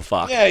don't give a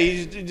fuck. Yeah,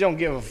 you don't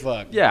give a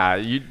fuck. Yeah,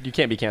 you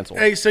can't be canceled.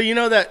 Hey, so you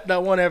know that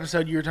one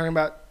episode you were talking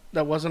about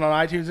that wasn't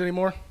on iTunes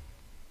anymore?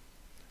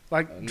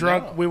 Like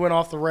drunk, No. we went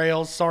off the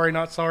rails. Sorry,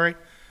 not sorry.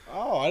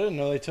 Oh, I didn't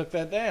know they took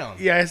that down.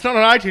 Yeah, it's not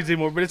on iTunes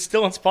anymore, but it's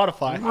still on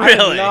Spotify. I did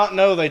Really? not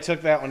know they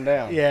took that one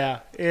down. Yeah,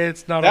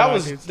 it's not That on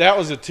was iTunes. that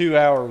was a 2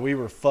 hour. We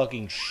were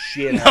fucking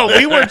shit. No, out.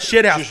 we weren't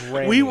shit out. Just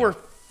randomly. We were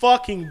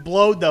fucking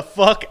blowed the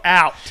fuck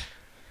out.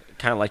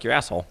 Kind of like your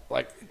asshole.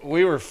 like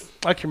we were.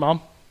 Like your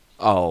mom.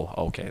 Oh,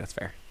 okay, that's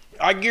fair.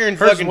 I guarantee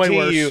Hers is fucking way to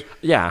worse. you,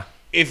 Yeah,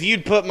 if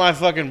you'd put my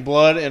fucking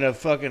blood in a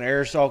fucking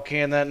aerosol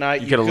can that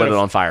night, you could have lit it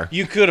on fire.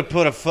 You could have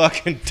put a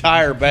fucking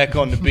tire back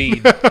on the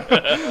bead.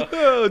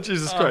 Oh,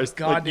 Jesus Oh,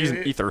 God, like dude,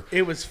 using ether.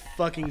 It was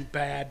fucking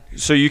bad.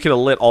 So you could have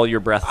lit all your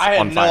breath I had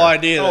on no fire.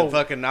 idea Oh, that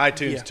fucking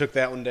iTunes yeah. took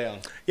that one down.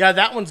 Yeah,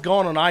 that one's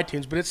gone on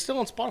iTunes, but it's still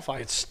on Spotify.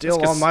 It's still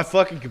That's 'cause- on my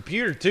fucking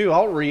computer too.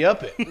 I'll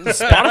re-up it.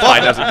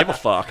 Spotify doesn't give a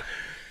fuck.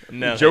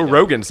 No, Joe they don't.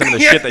 Rogan, some of the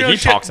Yeah, shit that no he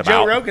shit, talks about.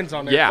 Joe Rogan's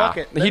on there. Yeah, Fuck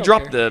it. They he don't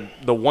dropped care.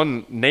 the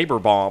one neighbor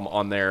bomb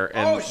on there,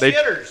 and Oh, they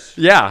shitters.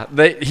 yeah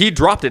he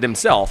dropped it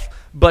himself,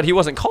 but he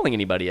wasn't calling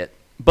anybody it.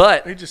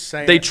 But He just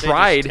saying they it. They just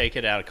tried. take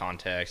it out of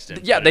context.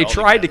 And Yeah, put it they all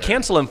tried to together.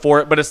 cancel him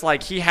for it, but it's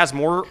like he has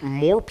more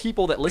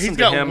people that listen He's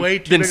to got him way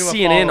too than big of a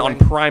CNN on following.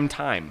 prime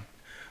time.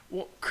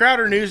 Well,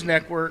 Crowder News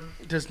Network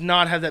does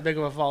not have that big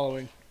of a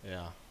following.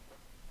 Yeah.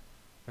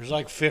 There's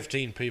like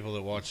 15 people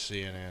that watch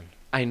CNN.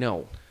 I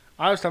know.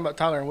 I was talking about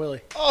Tyler and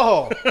Willie.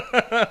 Oh.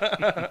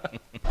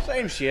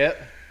 Same shit.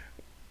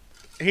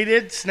 He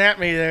did snap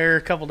me there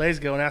a couple days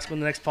ago and asked when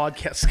the next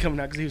podcast is coming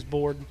out because he was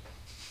bored.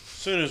 As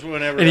soon as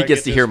whenever. And he I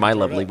gets get to this hear my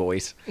recorded lovely up.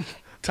 voice.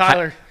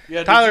 Tyler, Yeah,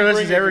 did Tyler you listens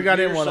bring to your every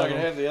goddamn computer one so of I can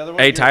them. have the other one?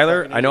 Hey You're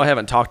Tyler, fucking I know I idiot.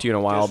 haven't talked to you in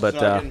a while, This is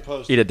but not getting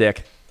posted. eat a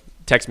dick.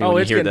 Text me Oh, when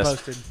you it's hear getting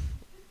this. posted.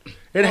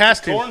 It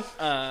has to. Corn?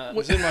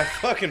 It's in my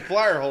fucking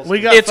flyer hole. We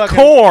got It's fucking,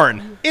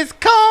 corn. It's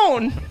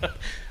corn.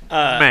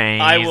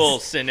 I will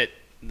send it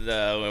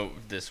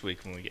this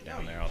week when we get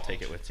down there. I'll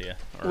take it with you.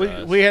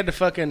 Or, We had to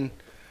fucking.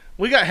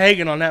 We got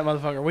Hagen on that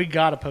motherfucker. We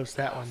gotta post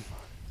that one.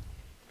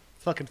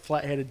 Fucking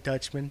flat-headed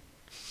Dutchman.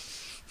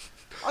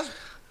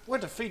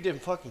 Went to feed them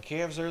fucking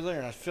calves earlier,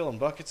 and I was filling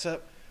buckets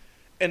up,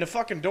 and the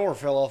fucking door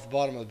fell off the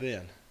bottom of the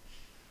bin.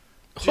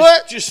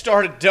 What? Just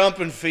started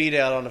dumping feed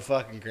out on the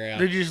fucking ground.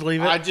 Did you just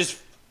leave it?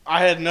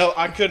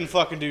 I couldn't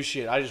fucking do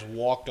shit. I just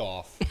walked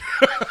off.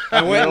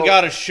 I went and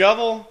got a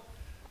shovel.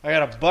 I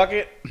got a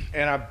bucket,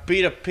 and I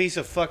beat a piece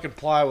of fucking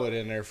plywood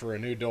in there for a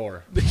new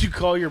door. Did you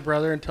call your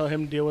brother and tell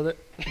him to deal with it?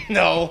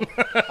 No,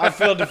 I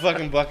filled the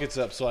fucking buckets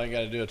up, so I ain't got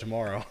to do it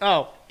tomorrow.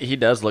 Oh, He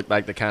does look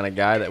like the kind of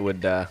guy that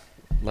would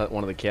let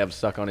one of the calves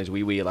suck on his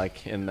wee wee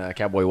like in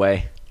Cowboy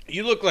Way.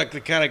 You look like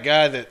the kind of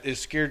guy that is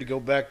scared to go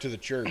back to the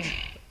church.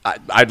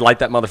 I'd light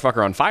that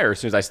motherfucker on fire as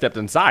soon as I stepped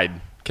inside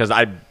because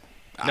I'm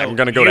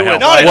gonna go to you hell. would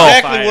Not Well,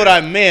 exactly fire. what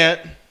I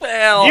meant.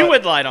 Well, you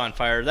would light on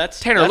fire. That's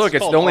Tanner, that's look,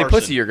 it's called the only arson.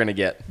 pussy you're gonna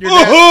get.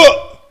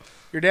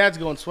 your dad's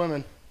going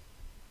swimming.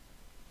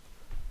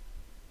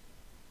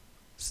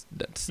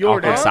 That's Your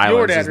awkward dad- silence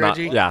your dad, is not.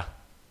 Reggie. Yeah.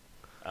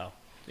 Oh,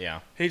 yeah.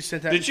 He just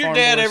sent that. Did to your Farm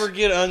dad Boys. ever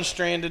get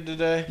unstranded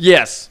today?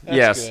 Yes. That's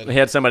yes. good. He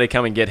had somebody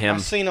come and get him. I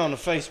seen on the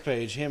face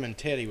page him and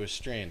Teddy was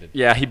stranded.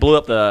 Yeah, he blew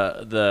up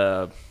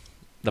the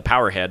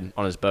power head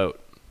on his boat.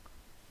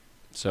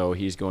 So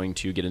he's going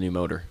to get a new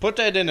motor. Put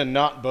that in a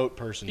not boat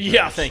person.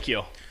 Yeah, phrase. thank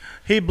you.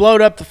 He blowed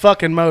up the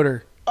fucking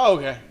motor. Oh,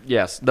 okay.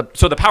 Yes.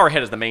 So the power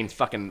head is the main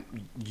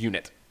fucking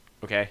unit.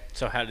 Okay.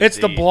 So how did It's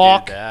the he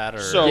block. do that?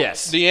 Or So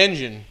Yes. the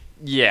engine.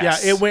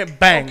 Yes. Yeah, it went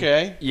bang.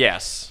 Okay.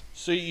 Yes.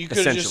 So you could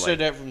have just Essentially. said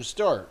that from the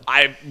start.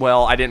 I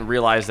didn't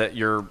realize that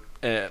you're.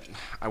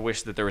 I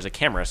wish that there was a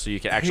camera so you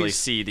could actually He's-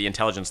 see the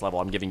intelligence level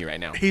I'm giving you right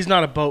now. He's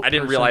not a boat. I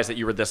didn't person. realize that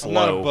you were this I'm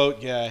not low. a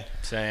boat guy.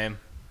 same.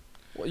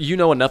 Well, you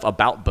know enough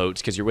about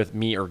boats because you're with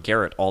me or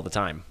Garrett all the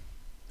time.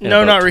 in a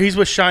No, boat. not really. He's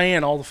with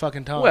Cheyenne all the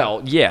fucking time.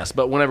 Well, yes,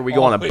 but whenever we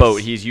go on a Always.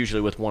 boat, he's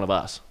usually with one of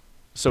us.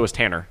 So is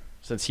Tanner,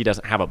 since he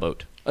doesn't have a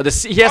boat. He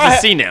has the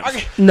sea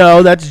nymph.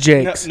 no, that's No,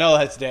 Jake's. no,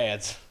 that's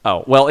Dad's.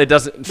 Oh, well, it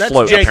doesn't That's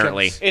float, Jacob's.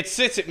 apparently. It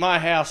sits at my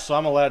house, so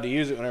I'm allowed to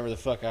use it whenever the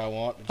fuck I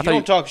want. But thought you you-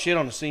 don't talk shit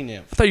on the sea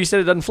nymph. I thought you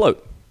said it doesn't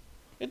float.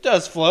 It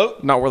does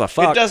float. Not where the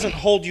fuck. It doesn't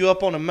hold you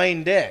up on the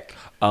main deck.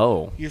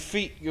 Oh, Your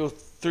feet go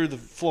through the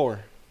floor.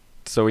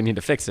 so we need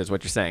to fix it, is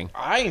what you're saying.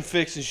 I ain't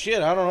fixing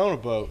shit. I don't own a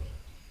boat.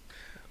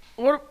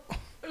 What?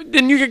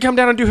 Then you could come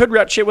down and do hood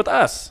rat shit with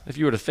us if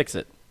you were to fix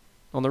it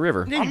on the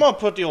river. I'm gonna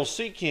put the old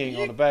Sea King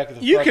on the back of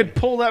the. You fucking, could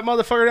pull that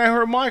motherfucker down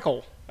here with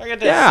Michael. I got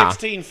that Yeah.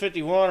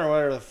 1651 or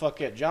whatever the fuck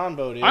that John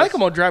boat is. I think I'm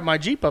gonna drive my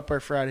Jeep up there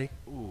Friday.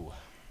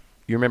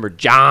 You remember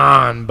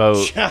John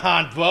Boat?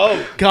 John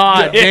boat.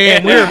 God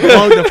damn, we were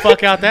blowed the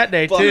fuck out that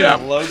day too.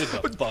 Fucking loaded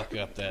the fuck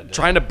up that day.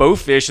 Trying to bow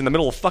fish in the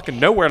middle of fucking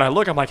nowhere, and I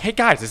look, I'm like, hey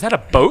guys, is that a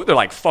boat? They're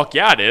like, fuck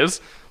yeah, it is.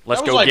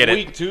 Let's that was go like get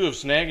week it. 2 of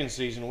snagging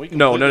season. We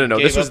No.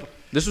 completely This gave was up.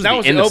 this was That the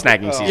was end the of open-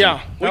 snagging season. Yeah,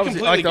 We that was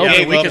completely like the gave open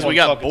up week. because we on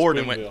got fucking bored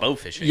and went Springville. bow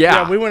fishing.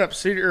 Yeah. We went up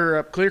Cedar or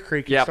up Clear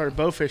Creek and Yep. started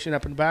bow fishing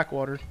up in the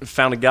backwater.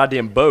 Found a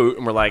goddamn boat,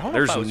 and we're like, don't know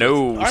there's if I was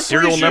no I'm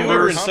serial pretty sure we were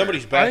numbers. in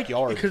somebody's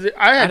backyard. Because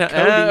I had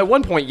Cody, At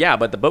one point, yeah,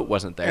 but the boat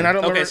wasn't there. and I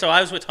don't Okay, remember. so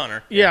I was with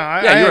Hunter. Yeah,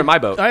 I Yeah, you were had- in my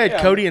boat. I had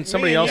Yeah, Cody and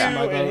somebody me else and in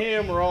my you and boat.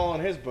 him were all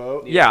on his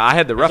boat. Yeah, I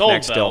had the His old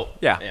roughneck still. boat.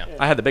 Yeah, Yeah.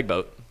 I had the big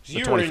boat, the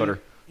You were in 20-footer.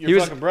 Your He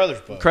was fucking brother's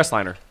boat.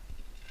 Crestliner.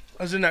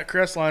 I was in that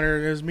Crestliner,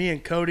 and it was me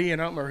and Cody,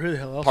 and I don't remember who the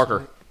hell else.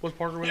 Parker. Was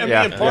Parker with Yeah, me? Yeah.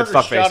 me and Parker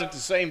fuckface. shot at the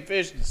same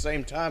fish at the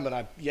same time, and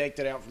I yanked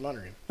it out from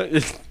under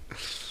him.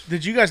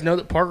 Did you guys know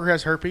that Parker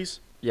has herpes?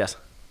 Yes,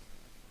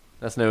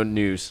 that's no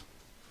news.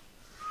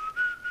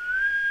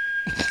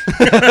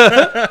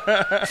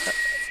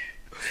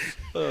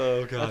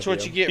 Oh god. That's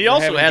what you get He for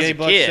also having has gay a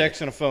butt kid.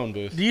 sex in a phone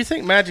booth. Do you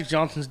think Magic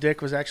Johnson's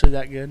dick was actually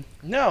that good?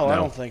 No, I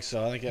No. don't think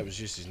so. I think that was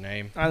just his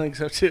name. I think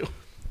so too.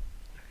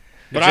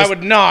 But I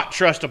would not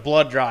trust a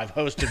blood drive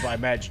hosted by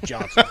Magic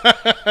Johnson.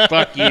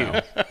 Fuck you.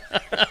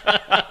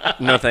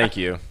 No, thank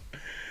you.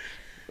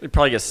 You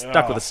probably get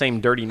stuck Oh. with the same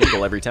dirty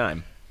needle every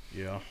time.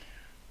 Yeah.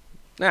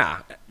 Nah,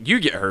 you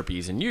get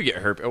herpes and you get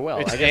herpes. Oh, well,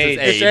 It's I guess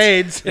AIDS. it's It's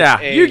AIDS. AIDS. Yeah,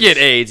 It's you AIDS. get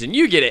AIDS and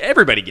you get it.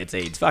 Everybody gets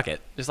AIDS. Fuck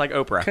it. Just like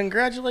Oprah.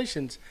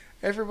 Congratulations.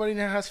 Everybody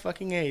now has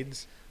fucking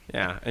AIDS.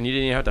 Yeah, and you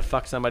didn't even have to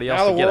fuck somebody else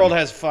Now to the get world them.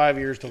 has 5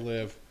 years to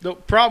live. The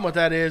problem with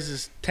that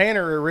is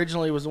Tanner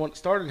originally was the one that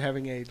started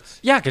having AIDS.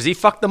 Yeah, because he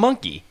fucked the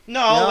monkey. No,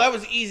 Yeah. that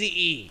was Easy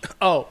E.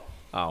 Oh.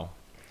 Oh.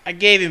 I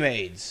gave him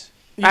AIDS.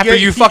 After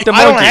you fucked the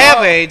I monkey. don't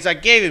have AIDS. I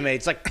gave him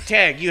AIDS. Like,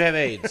 Tag, you have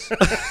AIDS.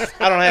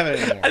 I don't have it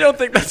anymore. I don't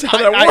think that's how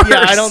that works.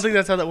 Yeah, I don't think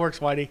that's how that works,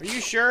 Whitey. Are you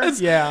sure?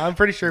 Yeah, I'm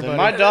pretty sure, Then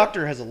buddy. my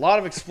doctor has a lot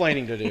of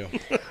explaining to do.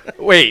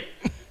 Wait.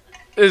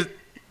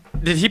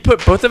 Did he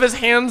put both of his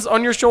hands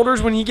on your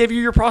shoulders when he gave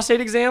you your prostate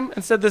exam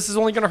and said this is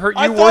only going to hurt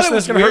you I worse thought it than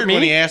was it's going to weird hurt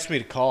when he me? asked me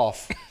to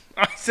cough.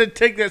 I said,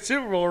 take that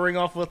Super Bowl ring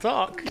off, we'll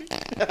talk.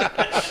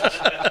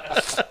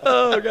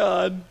 Oh,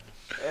 God.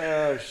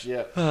 Oh,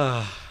 shit.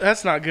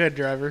 That's not good,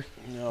 driver.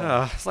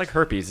 It's like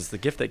herpes. It's the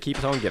gift that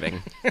keeps on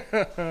giving.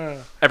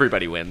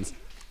 Everybody wins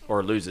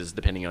or loses,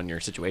 depending on your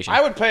situation.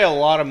 I would pay a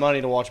lot of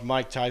money to watch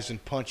Mike Tyson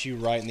punch you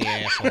right in the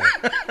asshole.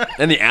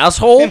 And the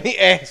asshole? In the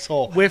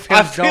asshole. With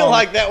I his feel dong.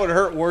 like that would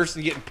hurt worse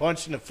than getting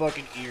punched in the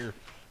fucking ear.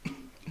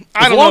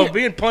 I don't long- know.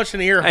 Being punched in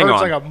the ear Hang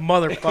hurts on. like a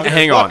motherfucker.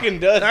 Hang on. Fucking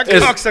does. That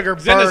It's- cocksucker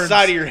Then the burns.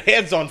 side of your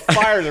head's on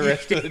fire the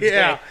rest of the day.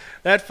 Yeah,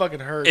 that fucking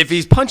hurts. If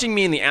he's punching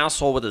me in the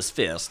asshole with his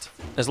fist,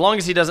 as long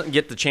as he doesn't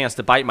get the chance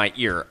to bite my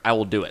ear, I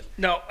will do it.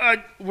 No,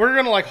 we're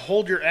gonna like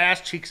hold your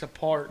ass cheeks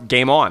apart.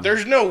 Game on.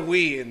 There's no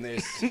we in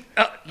this. You're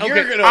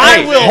Okay, gonna. I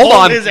Hey, will hold hold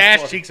on. his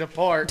ass cheeks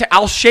apart.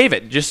 I'll shave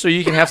it just so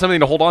you can have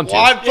something to hold on to.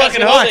 Well, I'm fucking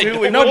we'll hoping do-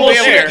 we No won't be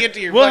able bullshit. to get to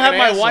your We'll have fucking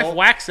my asshole. wife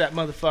wax that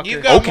motherfucker.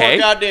 You've got Okay. more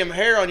goddamn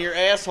hair on your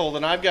asshole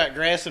than I've got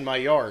grass in my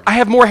yard. I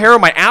have more hair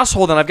on my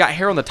asshole than I've got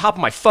hair on the top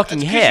of my fucking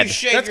That's 'cause head. You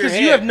shave That's your because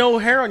you head. have no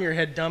hair on your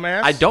head,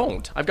 dumbass. I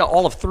don't. I've got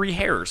all of 3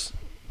 hairs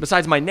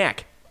besides my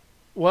neck.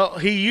 Well,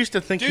 he used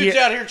to think Dude's he.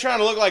 out here trying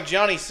to look like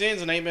Johnny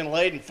Sins and ain't been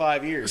laid in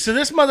 5 years. So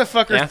this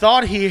motherfucker Yeah.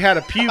 thought he had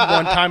a pube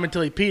one time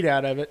until he peed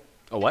out of it.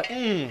 A what?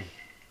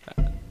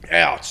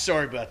 Ouch,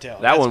 sorry about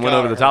that. That one went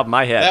over the top of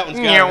my head. That one's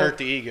gotta Meow. hurt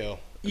the ego.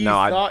 You No,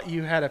 I- thought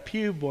you had a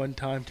pube one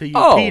time till you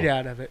Oh. peed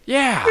out of it.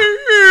 Yeah.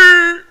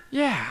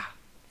 Yeah.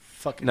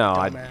 Fucking No,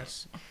 I-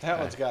 dumbass. That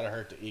one's gotta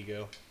hurt the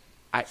ego.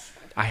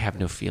 I have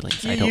no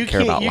feelings. I You don't care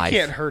can't- about you life.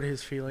 can't hurt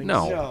his feelings.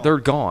 No, No. they're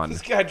gone.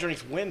 This guy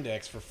drinks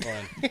Windex for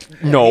fun.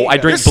 No, I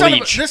drink This son, of a,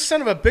 bleach. this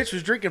son of a bitch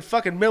was drinking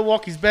fucking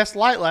Milwaukee's Best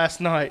Light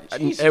last night.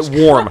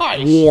 Warm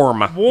Christ.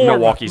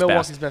 Milwaukee's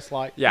best. Best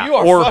Light. Yeah, You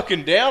are or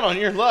fucking down on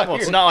your luck. Well,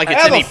 it's Here, not like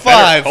it's have any a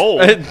 5. better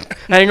cold.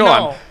 hang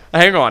on, No.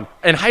 hang on.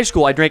 In high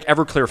school, I drank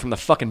Everclear from the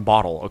fucking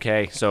bottle.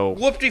 Okay, so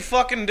Whoop-de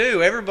fucking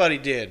do. Everybody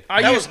did.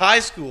 I That used- was high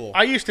school.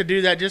 I used to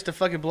do that just to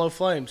fucking blow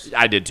flames.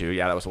 I did too.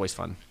 Yeah, that was always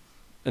fun.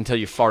 Until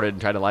you farted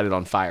and tried to light it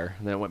on fire,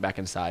 and then it went back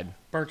inside.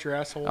 Burnt your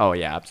asshole. Oh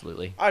yeah,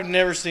 absolutely. I've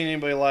never seen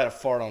anybody light a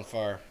fart on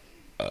fire.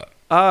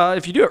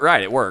 If you do it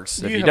right, it works.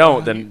 If you haven't don't,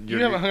 hung- then you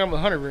haven't hung out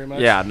with Hunter very much.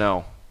 yeah,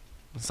 no.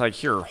 It's like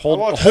here, I hold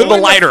watched- hold Who the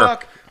in lighter.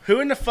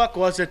 Who in the fuck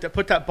was it that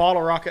put that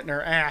bottle rocket in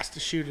her ass to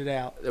shoot it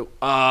out?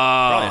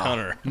 Probably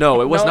Hunter. No,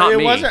 it was no, not it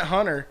me. wasn't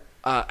Hunter.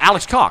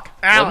 Alex Cock.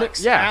 wasn't Alex.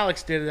 it? Yeah,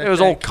 Alex did it. it was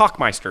old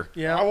Cockmeister.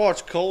 Yeah. I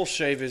watched Cole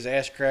shave his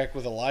ass crack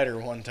with a lighter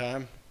one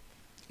time.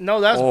 No,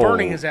 that was Oh.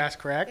 burning his ass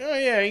crack. Oh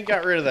yeah, he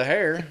got rid of the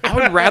hair. I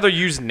would rather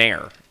use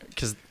Nair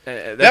because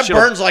That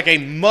burns like a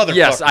motherfucker.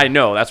 Yes, I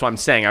know. That's what I'm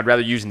saying. I'd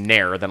rather use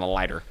Nair than a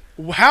lighter.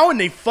 How in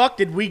the fuck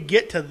did we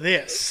get to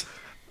this?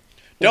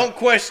 Don't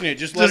question it.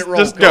 Just let it roll.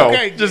 just go.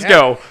 Okay, Just have-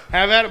 go.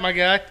 Have at it, my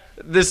guy.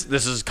 This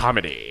is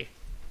comedy.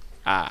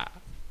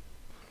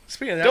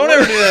 Speaking of that, Don't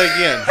ever do that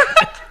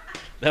again.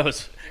 That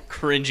was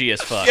cringy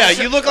as fuck. Yeah,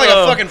 you look like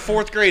a fucking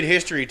 4th grade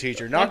history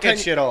teacher. Knock that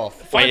shit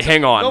off. Wait,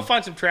 hang on. Go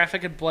find some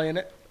traffic and play in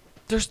it.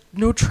 There's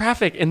no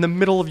traffic in the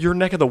middle of your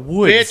neck of the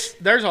woods. Bitch,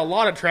 there's a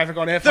lot of traffic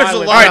on F. There's a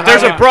Highway. lot. All right,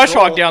 there's a Alright, brush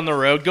roll. hog down the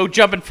road. Go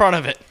jump in front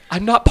of it.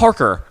 I'm not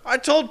Parker. I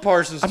told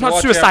Parsons I'm to not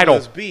watch suicidal.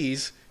 out for those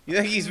bees. You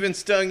think he's been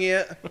stung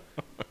yet?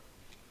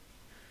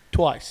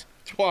 Twice.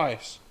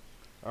 Twice.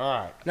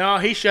 All right. No,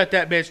 he shut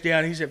that bitch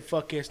down. He said,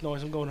 fuck this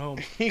noise. I'm going home.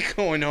 He's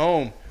going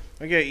home.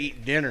 I gotta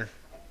eat dinner.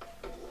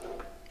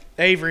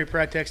 Avery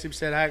probably texted him,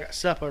 said, I got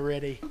supper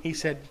ready. He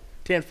said,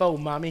 10-4,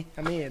 mommy.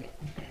 I'm in.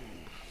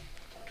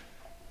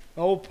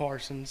 Old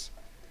Parsons.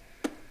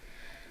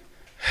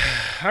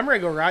 I'm ready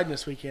to go riding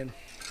this weekend.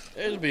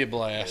 It'll be a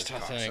blast, I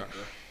think.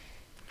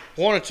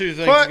 One of two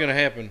things What? is gonna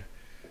happen.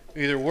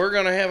 Either we're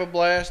gonna have a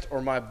blast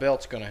or my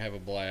belt's gonna have a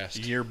blast.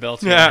 Your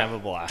belt's gonna Yeah. have a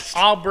blast.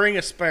 I'll bring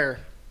a spare.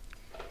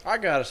 I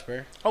got a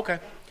spare. Okay.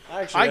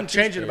 Actually I got can 2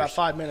 change it in spares. about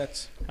 5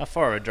 minutes. How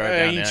far of a drive Yeah,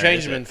 down you there can change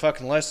is them it? in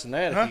fucking less than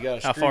that Huh? if you got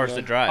a How screw far is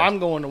the gun. drive? I'm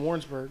going to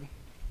Warrensburg.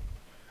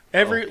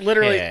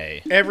 Literally,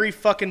 Okay. every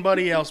fucking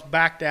buddy else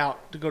backed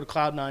out to go to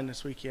Cloud9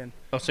 this weekend.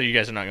 Oh, so you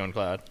guys are not going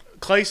Cloud?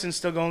 Clayson's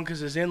still going because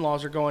his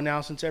in-laws are going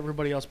now since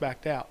everybody else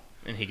backed out.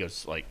 And he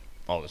goes like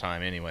all the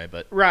time anyway.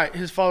 But Right.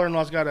 His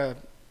father-in-law's got a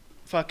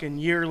fucking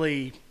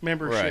yearly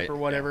membership Right, or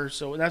whatever,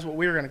 so that's what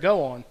we were going to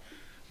go on.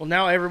 Well,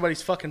 now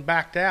everybody's fucking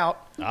backed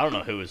out. I don't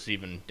know who was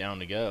even down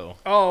to go.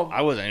 Oh,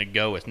 I wasn't gonna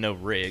go with no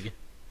rig.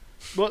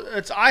 well,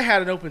 I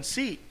had an open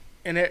seat,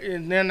 and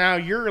then now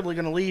you're really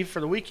going to leave for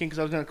the weekend because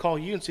I was going to call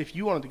you and see if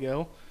you wanted to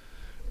go,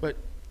 but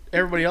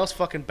everybody else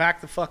fucking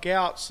backed the fuck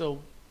out.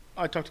 So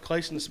I talked to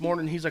Clayson this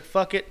morning. He's like,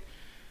 "Fuck it."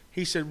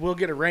 He said, "We'll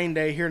get a rain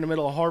day here in the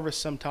middle of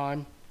harvest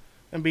sometime,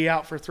 and be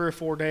out for 3 or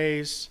 4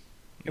 days,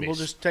 and Be we'll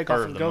just take off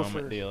spur and of the go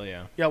moment for deal,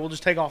 yeah. yeah, we'll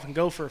just take off and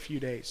go for a few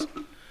days."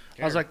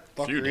 I was like,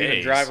 Fuck, Few we're gonna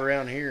days. drive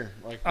around here.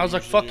 Like I was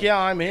like, "Fuck yeah,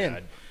 I'm in."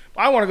 God.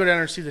 I want to go down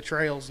there and see the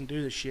trails and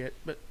do the shit,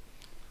 but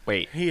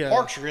Wait, he.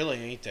 Parks really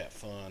ain't that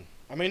fun.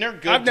 I mean, they're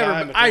good I've never,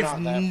 time, but they're I've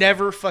not that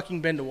never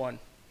fucking been to one.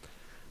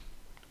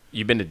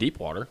 you've been to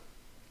Deepwater? fun.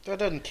 That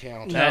doesn't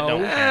count. That No,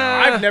 don't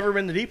count. I've never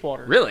been to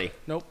Deepwater. Really?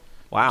 Nope.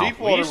 Wow.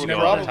 Deepwater used to would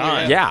go all the probably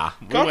time. have, Yeah.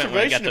 We went when we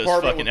Conservation got those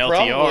Department fucking would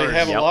probably LTRs.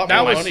 have a Yep. lot That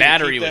more was- money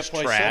battery to keep was that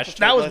place trashed. up.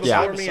 That was Let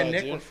before the me and sides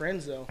Nick in. were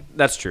friends, though.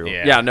 That's true.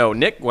 Yeah. Yeah. No,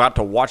 Nick got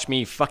to watch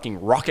me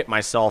fucking rocket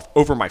myself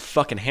over my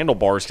fucking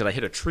handlebars because I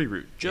hit a tree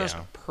root. Just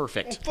Yeah.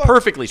 perfect. Well, fuck.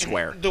 Perfectly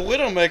square. The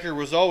Widowmaker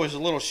was always a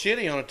little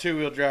shitty on a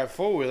 2-wheel drive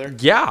 4-wheeler.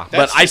 Yeah, but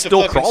That's I just a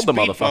still fucking crawled the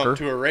speed bump motherfucker.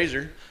 to a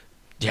razor.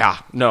 Yeah,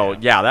 no,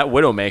 yeah, that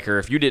Widowmaker,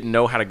 if you didn't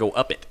know how to go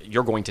up it,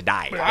 you're going to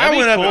die. I That'd be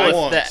went up cool it if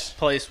once. that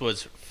place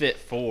was fit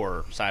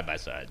for side by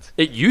sides.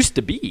 It used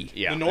to be.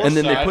 Yeah. The north And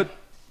then they side- put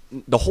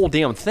the whole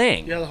damn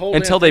thing. Yeah, the whole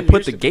until damn they thing put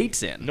used the to be.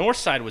 gates in. North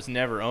side was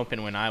never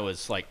open when I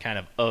was like kind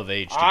of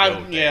age to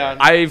go there. Yeah.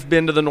 I've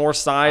been to the north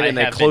side I and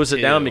they have closed been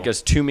it down too.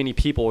 because too many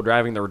people were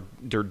driving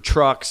their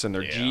trucks and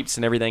their Yeah. Jeeps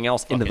and everything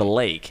else into the Fucking-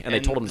 lake, and they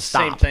told them to the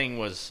stop. Same thing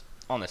was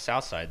on the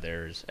south side.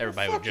 There's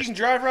everybody Fuck, would you just can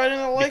drive right in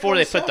the lake before on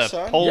they the put the south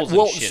side. poles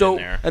well, and shit so in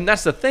there. and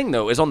that's the thing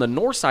though is on the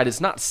north side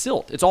it's not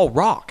silt, it's all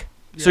rock.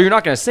 So you're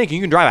not going to sink. You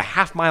can drive a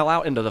half mile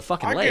out into the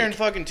fucking I lake.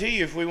 guarantee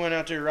you, if we went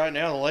out there right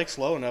now, the lake's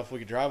low enough, we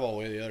could drive all the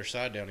way to the other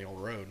side down the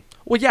old road.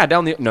 Well, yeah,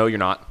 down the no, you're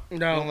not. You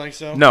don't No. think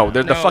so? No,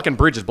 the No. fucking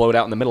bridge is blowed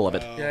out in the middle of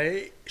it.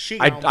 Yeah, she.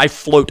 I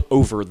float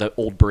over the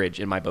old bridge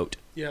in my boat,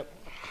 Yep.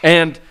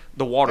 and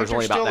the Ain't water's there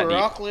only still about a that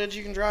rock ledge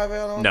you can drive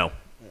out on? deep. No,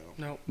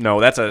 No. no,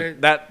 that's They, a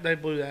that. they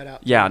blew that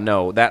out. Yeah,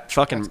 no, that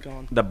fucking That's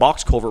gone. the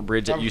box culvert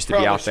bridge that I'm used to be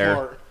probably out there.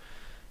 smart.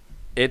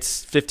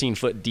 It's 15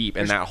 foot deep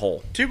in that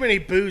hole. Too many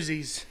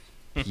boozies.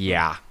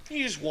 Yeah.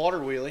 You just water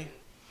wheelie.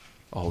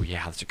 Oh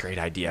yeah, that's a great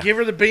idea. Give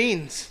her the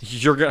beans.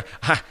 You're gonna.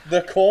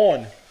 The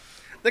corn.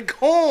 The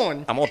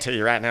corn. I'm gonna tell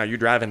you right now. You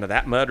drive into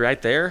that mud right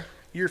there.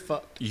 You're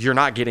fucked. You're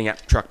not getting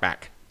that truck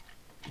back.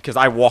 Because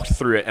I walked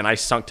through it and I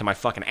sunk to my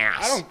fucking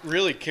ass. I don't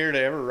really care to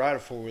ever ride a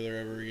 4-wheeler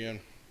ever again.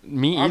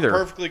 Me I'm either.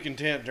 perfectly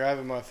content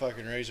driving my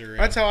fucking Razor around.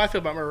 That's how I feel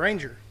about my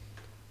Ranger.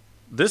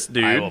 This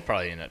dude, I will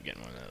probably end up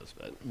getting one of those,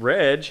 but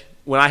Reg,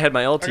 when I had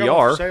my I got one for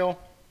LTR, sale.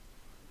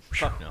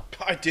 fuck no.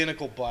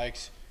 Identical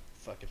bikes.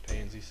 Fucking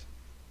pansies.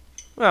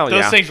 well, Those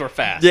yeah, things were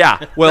fast.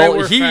 yeah. Well, They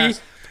were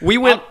fast. we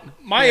went,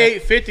 My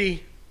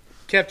 850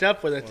 kept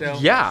up with it though.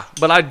 yeah,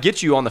 but I'd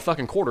get you on the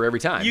fucking quarter every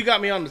time. You got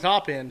me on the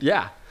top end.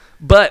 yeah,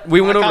 but we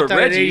went I over topped to out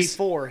at Reggie's.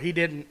 84. He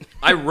didn't.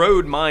 I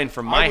rode mine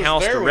from I my was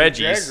house there to when the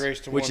Reggie's, drag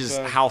raced to which one is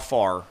time. how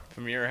far?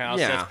 From your house,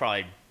 Yeah. that's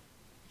probably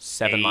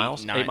 7 8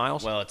 miles? 9 8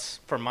 miles? Well, it's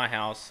from my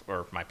house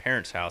or my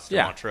parents' house to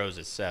Yeah. Montrose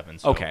is 7.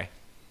 So Okay,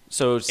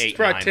 so it's 8,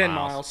 Probably 9 10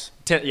 miles. miles.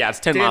 10, yeah, it's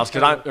 10 10 miles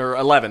because total. or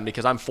 11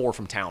 because I'm 4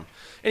 from town.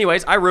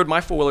 Anyways, I rode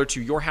my 4-wheeler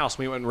to your house.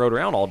 We went and rode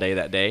around all day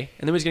that day,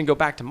 and then we was gonna go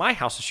back to my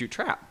house to shoot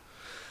trap.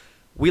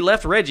 We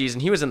left Reggie's,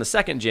 and he was in the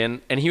second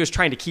gen, and he was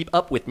trying to keep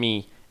up with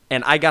me.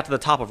 And I got to the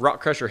top of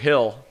Rock Crusher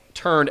Hill,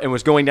 turned, and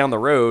was going down the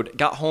road.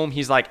 Got home,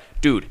 he's like,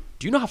 "Dude,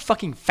 do you know how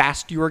fucking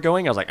fast you were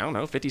going?" I was like, "I don't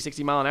know, 50,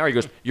 60 mile an hour." He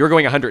goes, "You're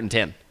going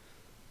 110."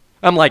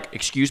 I'm like,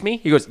 "Excuse me?"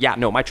 He goes, "Yeah,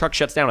 no, my truck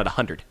shuts down at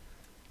 100."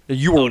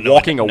 You were Oh, no,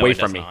 walking no, away it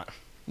does from me. not.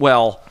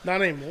 Well,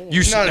 Not anymore.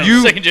 you No.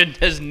 you Second gen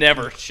has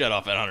never shut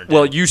off at 100.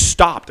 well you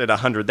stopped at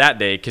 100 that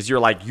day because you're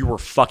like you were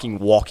fucking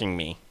walking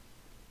me.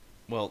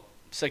 Well,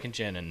 second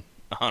gen and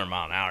 100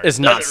 mile an hour It's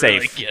not doesn't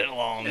really safe. get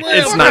along.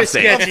 It's not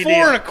safe. A Sketchy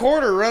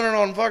 4.25 running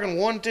on fucking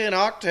 110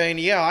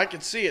 octane. Yeah, I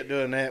could see it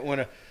doing that. When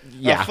a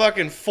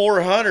fucking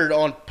 400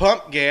 on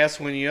pump gas,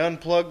 when you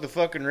unplug the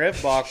fucking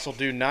rev box, will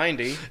do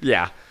 90.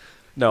 Yeah.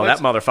 No, What's-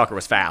 that motherfucker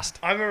was fast.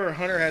 I remember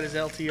Hunter had his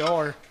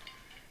LTR.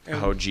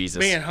 And Oh, Jesus.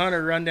 Me and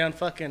Hunter run down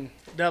fucking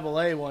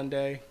AA one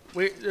day.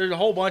 There's a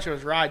whole bunch of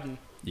us riding.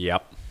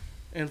 Yep.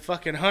 And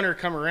fucking Hunter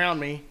come around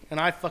me, and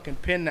I fucking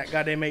pinned that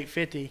goddamn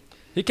 850.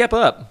 He kept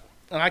up.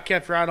 And I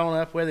kept right on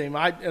up with him.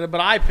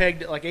 But I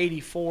pegged it like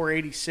 84,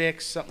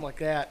 86, something like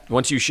that.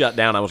 Once you shut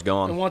down, I was And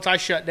gone. once I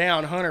shut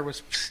down, Hunter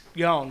was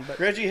gone. But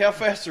Reggie, how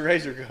fast the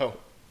Razor go?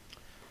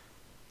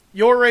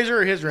 your razor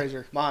or his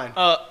razor? Mine.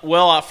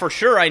 Well, for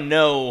sure I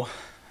know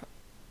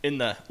in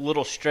the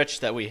little stretch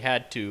that we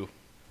had to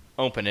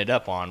open it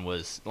up on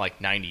was like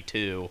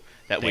 92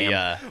 that we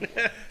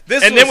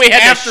This and then was we had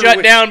to after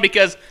shut down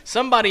because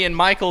somebody and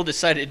Michael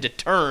decided to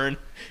turn.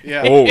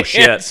 Yeah. Oh, And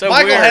shit. so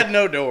Michael we're- had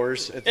no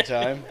doors at the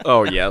time.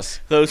 Oh, yes.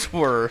 those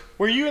were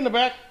Were you in the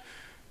back?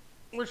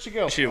 Where'd she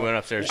go? she went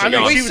upstairs. I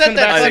mean, We she was set in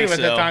the that back thing seat at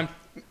so. that time.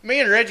 Me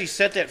and Reggie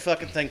set that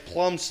fucking thing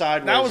plumb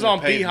sideways. That was in the on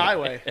B pavement.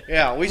 Highway.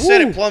 Yeah, we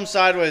set it plumb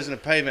sideways in the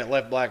pavement,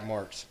 left black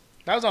marks.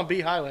 That was on B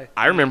Highway.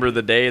 I remember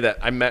the day that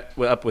I met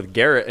up with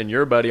Garrett and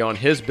your buddy on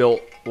his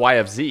built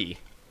YFZ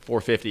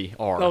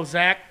 450R. Oh,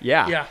 Zach?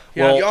 Yeah. Yeah.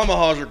 Well,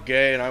 Yamahas are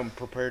gay, and I'm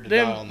prepared to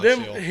die on this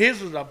hill.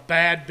 His was a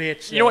bad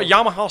bitch. You know what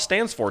Yamaha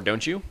stands for,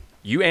 don't you?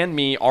 You and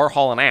me are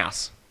hauling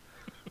ass.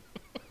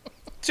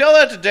 Tell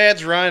that to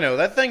Dad's Rhino.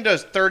 That thing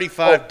does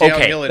 35 downhill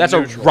Okay, in that's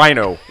neutral. a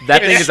Rhino.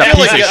 That thing It's is a still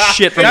piece of a-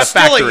 shit from the That's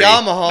still a factory.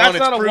 Yamaha, That's and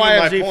not it's a proving my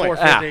YFZ point.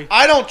 450.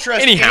 I don't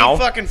trust Anyhow. any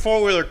fucking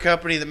four-wheeler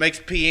company that makes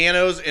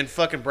pianos and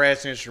fucking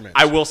brass instruments.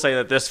 I will say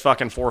that this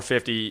fucking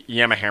 450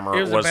 Yamaha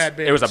It was a bad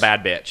bitch. it was a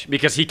bad bitch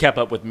because he kept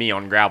up with me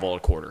on gravel a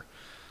quarter.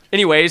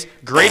 Anyways,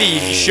 Grady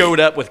showed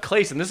up with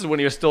Clayson. This is when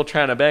he was still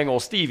trying to bang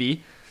old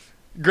Stevie.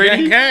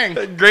 Grady,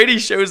 Gang. Grady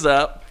shows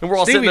up, and we're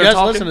all Stevie sitting there does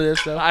talking. listen to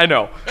this, though. I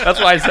know. That's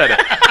why I said it.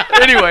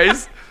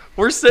 Anyways,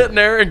 we're sitting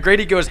there, and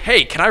Grady goes,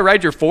 "Hey, can I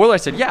ride your four-wheeler?" I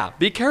said, "Yeah.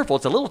 Be careful.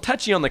 It's a little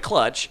touchy on the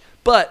clutch,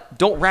 but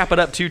don't wrap it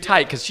up too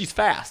tight because she's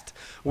fast."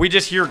 We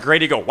just hear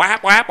Grady go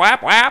whap, whap,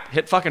 whap, whap,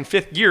 hit fucking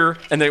fifth gear,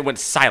 and then it went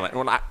silent.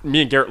 And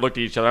me and Garrett looked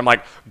at each other. I'm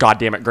like, God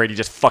damn it, Grady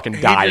just fucking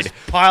He died. just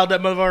piled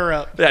that motherfucker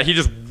up. Yeah, he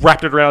just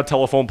wrapped it around a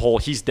telephone pole.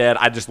 He's dead.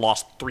 I just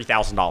lost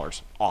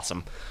 $3,000.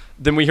 Awesome.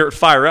 Then we hear it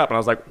fire up, and I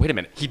was like, wait a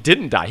minute. He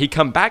didn't die. He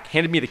come back,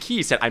 handed me the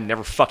key, said, I'm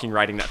never fucking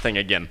riding that thing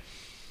again.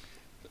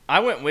 I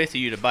went with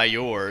you to buy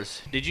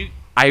yours. Did you?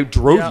 I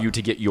drove Yeah. you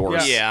to get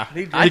yours. Yeah.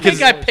 He did. I Because-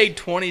 think I paid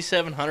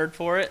 $2,700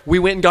 for it. We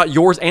went and got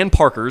yours and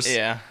Parker's.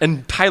 Yeah.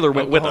 And Tyler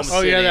went with Oklahoma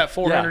us. Oh, yeah, City. that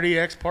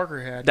 400EX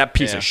Parker had. That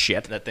piece Yeah. of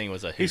shit. That thing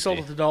was a He sold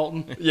it hoopty. to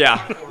Dalton.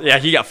 Yeah. Yeah,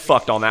 he got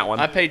fucked on that one.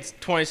 I paid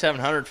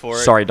 $2,700 for it.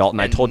 Sorry, Dalton,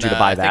 I and, told you to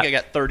buy I that. think I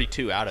got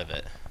 32 out of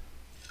it.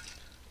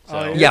 So,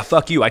 Oh, Yeah,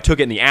 fuck you. I took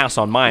it in the ass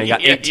on mine. I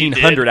got Yeah, you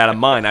 $1,800 did. out of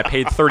mine. I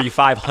paid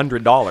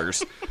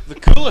 $3,500. The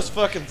coolest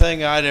fucking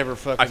thing I'd ever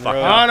fucking I fucked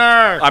rode. up.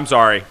 Hunter! I'm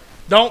sorry.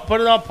 Don't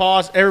put it on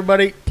pause.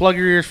 Everybody, plug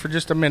your ears for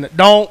just a minute.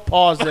 Don't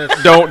pause this.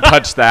 Don't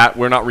touch that.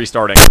 We're not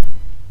restarting.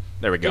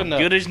 There we go. Good enough.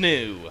 good as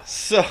new.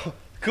 So,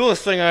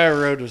 coolest thing I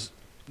ever rode was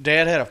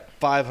Dad had a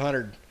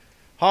 500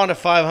 Honda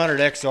 500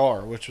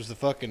 XR, which was the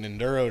fucking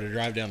enduro to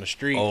drive down the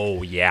street.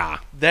 Oh, yeah.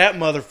 That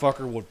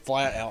motherfucker would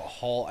flat out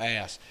haul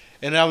ass,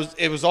 and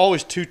it was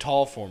always too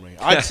tall for me.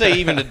 I'd say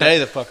even today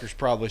the fucker's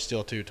probably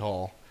still too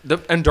tall. The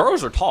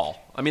Enduros are tall.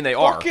 I mean, they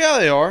are. Fuck yeah,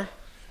 they are.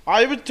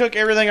 I would took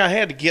everything I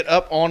had to get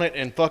up on it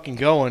and fucking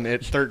going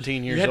at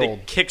 13 You years had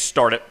old. to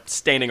kickstart it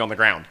standing on the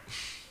ground.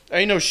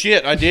 Ain't no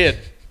shit, I did.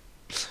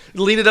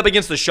 Lean it up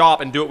against the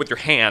shop and do it with your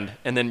hand,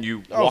 and then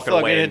you Oh walk it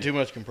fuck, away. it had and- too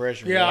much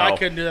compression. Yeah, No. I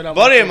couldn't do that on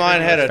Buddy my of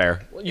mine had a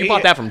Fair. You he-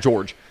 bought that from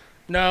George.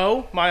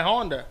 No, my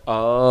Honda.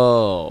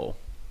 Oh.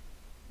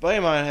 buddy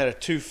of mine had a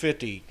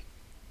 250.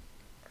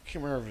 I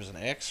can't remember if it was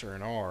an X or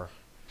an R.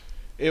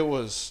 It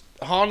was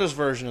Honda's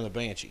version of the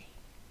Banshee.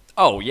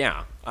 Oh,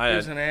 yeah. It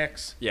was an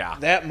X. Yeah.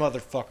 That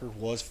motherfucker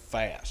was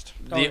fast.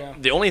 Oh, The, yeah.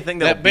 the only thing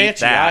That that beat Banshee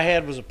that, I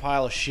had was a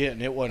pile of shit,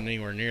 and it wasn't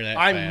anywhere near that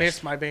I fast.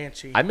 miss my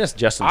Banshee. I miss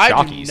Justin I do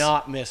Shockey's.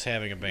 not miss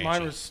having a Banshee.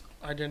 Mine was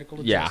identical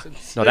to Yeah.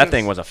 Justin's. No, that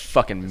thing was a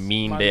fucking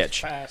mean Mine was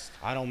bitch. fast.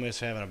 I don't miss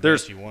having a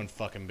There's- Banshee one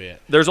fucking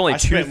bit. There's only I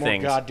two spent more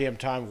things. goddamn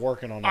time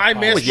working on that. I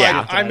pile miss of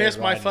yeah. shit than I did miss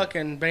my riding it.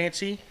 fucking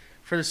Banshee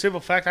for the simple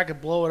fact I could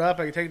blow it up,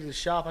 I could take it to the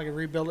shop, I could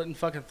rebuild it in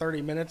fucking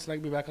 30 minutes, and I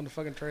could be back on the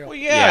fucking trail. Well,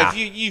 Yeah. if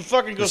you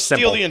fucking go It's steal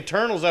simple. the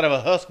internals out of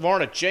a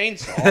Husqvarna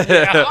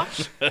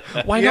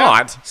chainsaw. Why Yeah.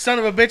 not? Son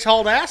of a bitch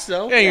hauled ass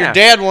though. Yeah, your Yeah.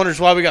 dad wonders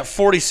why we got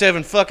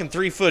 47 fucking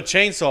 3-foot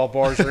chainsaw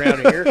bars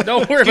around here.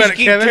 Don't worry Just about it,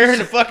 keep Kevin. tearing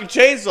the fucking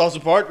chainsaws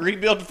apart and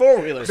rebuild the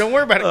four-wheelers. Don't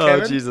worry about it, Oh,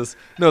 Kevin. Jesus.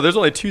 No, there's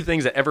only two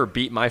things that ever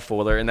beat my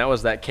foiler, and that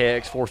was that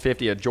KX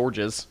 450 at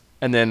George's,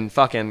 and then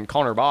fucking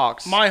Connor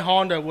Box. My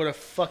Honda would have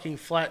fucking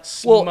flat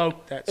well,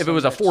 smoked that. if it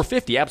was a son of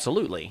 450,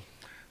 absolutely.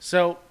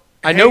 So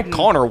I know Hayden-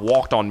 Connor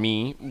walked on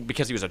me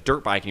because he was a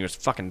dirt bike and he was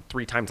fucking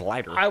 3 times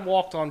lighter. I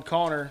walked on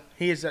Connor.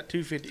 He is that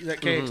 250, that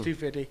KX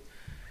 250.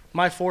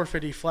 My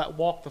 450 flat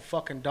walked the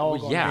fucking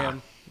dog on yeah,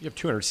 him. you have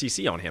 200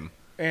 cc on him.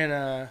 And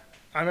I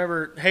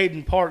remember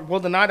Hayden parked. Well,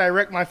 the night I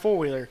wrecked my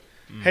 4-wheeler,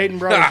 Hayden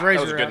brought his Razor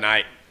That was a good up.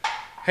 night.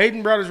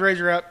 Hayden brought his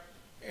Razor up,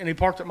 and he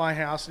parked at my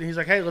house. And he's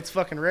like, "Hey, let's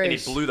fucking And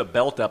race." he blew the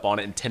belt up on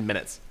it in 10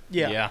 minutes.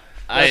 Yeah.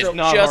 I So-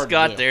 not just hard to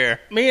got do. there.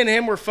 Me and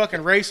him were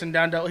fucking racing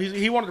down.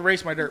 He wanted to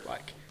race my dirt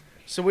bike,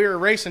 so we were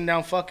racing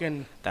down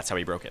fucking That's how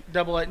he broke it.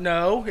 double A.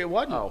 No, it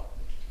wasn't. Oh.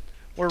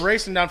 We're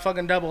racing down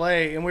fucking double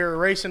A, and we were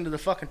racing to the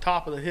fucking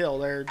top of the hill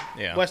there,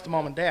 Yeah. west of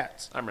Mom and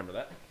Dad's. I remember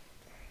that.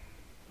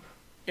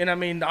 And I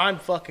mean, I'm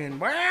fucking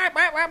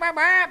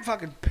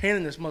fucking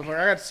pinning this motherfucker.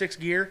 I got 6th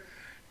gear,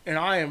 and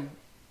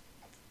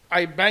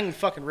I banged the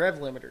fucking rev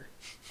limiter.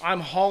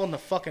 I'm hauling the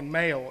fucking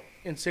mail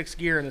in 6th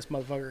gear in this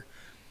motherfucker.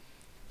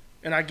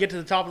 And I get to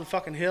the top of the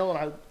fucking hill, and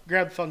I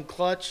grab the fucking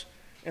clutch,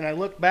 and I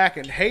look back,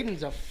 and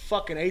Hayden's a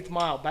fucking 1/8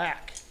 mile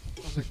back.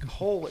 I was like,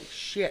 holy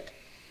shit.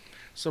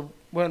 So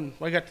when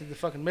I got to the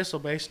fucking missile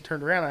base and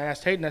turned around, I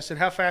asked Hayden, I said,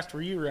 how fast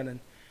were you running?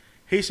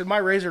 He said, my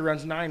Razor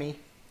runs 90. I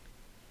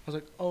was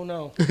like, oh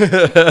no.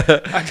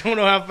 I don't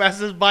know how fast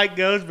this bike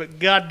goes, but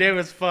goddamn,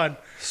 it's fun.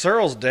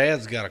 Searle's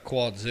dad's got a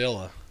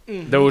Quadzilla.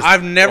 Those.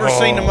 I've never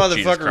seen the Oh,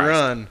 Jesus motherfucker Christ.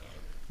 run,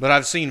 but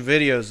I've seen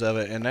videos of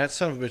it, and that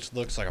son of a bitch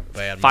looks like a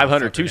bad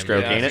 500 motherfucker.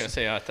 two-stroke, Yeah, I ain't was it? gonna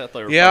say, I thought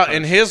they were Yeah, 500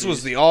 and his cc's.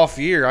 was the off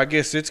year. I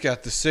guess it's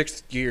got the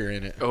 6th gear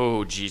in it.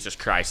 Oh, Jesus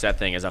Christ. That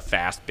thing is a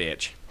fast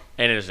bitch.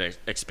 And it is an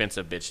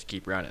expensive bitch to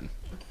keep running.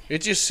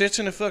 It just sits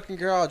in the fucking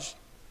garage.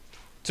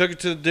 Took it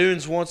to the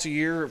dunes once a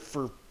year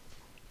for a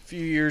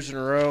few years in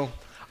a row.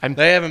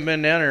 They haven't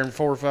been down there in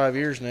 4 or 5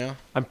 years now.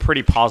 I'm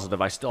pretty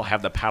positive I still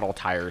have the paddle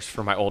tires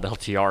for my old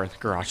LTR in the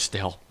garage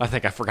still. I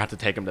think I forgot to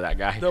take them to that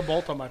guy. They'll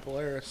bolt on my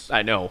Polaris.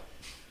 I know.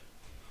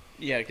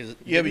 Yeah, because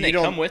Yeah, but they you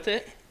don't- come with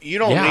it. You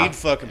don't Yeah. need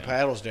fucking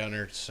paddles down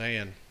there. It's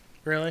sand.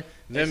 Really?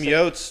 Them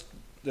Yotes,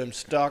 them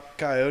stock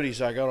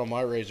Coyotes I got on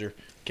my Razor,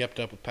 kept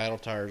up with paddle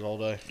tires all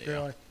day.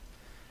 Really?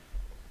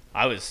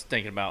 I was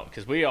thinking about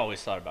because we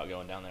always thought about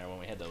going down there when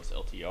we had those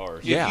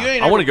LTRs. You Yeah.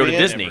 ain't I want to ever go to been,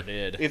 Disney. Never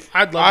did. If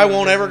I'd love I to go to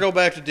won't ever Disney. go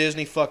back to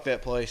Disney, fuck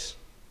that place.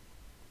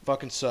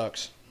 Fucking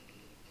sucks.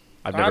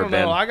 I've I never don't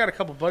been. know. I got a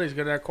couple buddies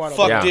go there quite a Fuck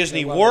lot. Yeah.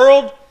 Disney They love it.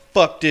 World.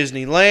 Fuck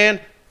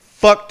Disneyland.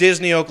 Fuck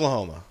Disney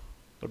Oklahoma.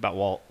 What about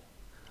Walt?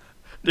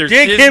 There's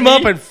Dig Disney, him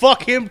up and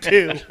fuck him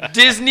too.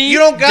 Disney. You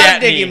don't gotta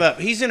dig Datney. him up.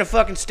 He's in a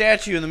fucking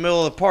statue in the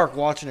middle of the park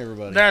watching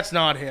everybody. That's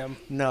not him.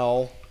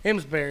 No.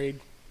 Him's buried.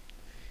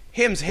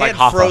 Him's Like head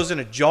Hoffa. froze in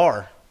a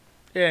jar.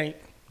 It ain't.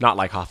 Not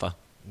like Hoffa.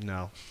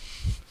 No.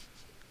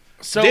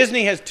 So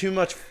Disney has too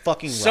much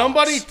fucking rocks.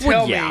 somebody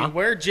tell yeah. me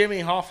where Jimmy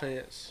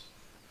Hoffa is.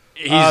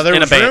 He's There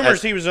in was a band.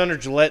 rumors he was under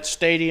Gillette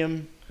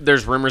Stadium.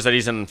 There's rumors that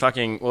he's in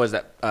fucking. What was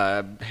that?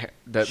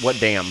 What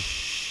dam?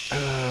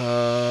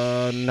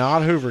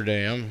 Not Hoover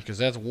Dam, because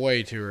that's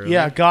way too early.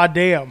 Yeah,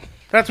 goddamn.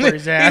 That's where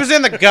he's at. He was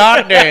in the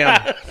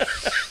goddamn.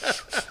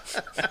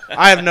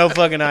 I have no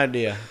fucking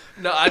idea.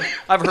 No,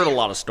 I've heard a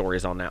lot of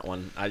stories on that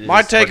one.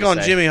 My take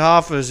on Jimmy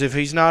Hoffa is if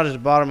he's not at the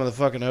bottom of the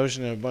fucking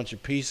ocean in a bunch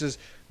of pieces,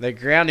 they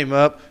ground him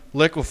up,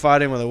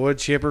 liquefied him with a wood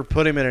chipper,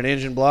 put him in an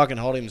engine block, and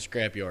hold him in the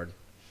scrapyard.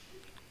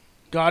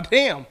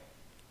 Goddamn.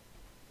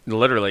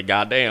 Literally,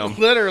 goddamn.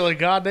 Literally,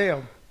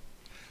 goddamn.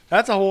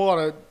 That's a whole lot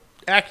of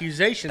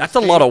accusations. That's a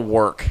lot of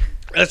work.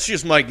 That's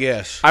just my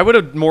guess. I would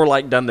have more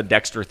like done the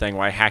Dexter thing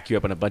where I hack you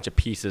up in a bunch of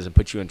pieces and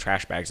put you in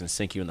trash bags and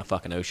sink you in the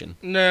fucking ocean.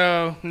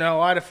 No,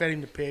 I'd have fed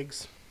him to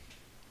pigs.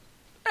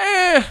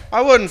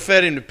 I wouldn't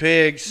fed him to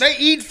pigs. They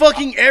eat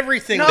fucking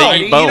everything. No,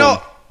 buddy. eat bone. you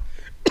know,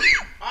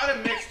 I'd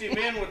have mixed him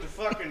in with the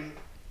fucking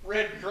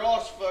Red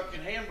Cross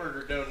fucking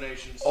hamburger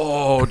donations.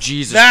 Oh,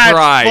 Jesus That's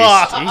Christ.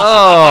 fucked.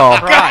 Oh,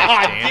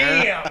 God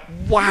damn.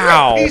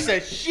 wow. Piece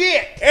of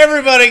shit.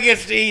 Everybody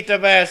gets to eat the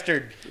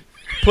bastard.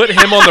 Put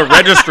him on the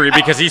registry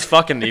because he's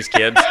fucking these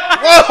kids.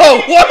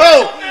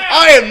 Whoa!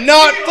 I am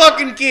not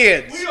fucking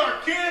kids. We are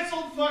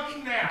canceled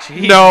fucking now.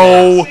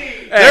 No.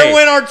 There Hey,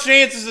 went our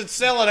chances at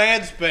selling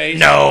ad space.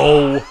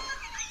 no.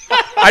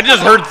 I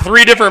just heard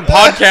 3 different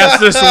podcasts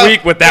this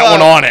week with that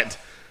one on it.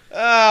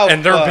 Oh,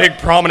 And they're fuck. big,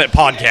 prominent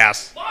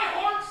podcasts. My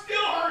heart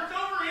still hurts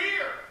over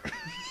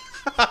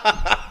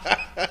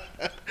here.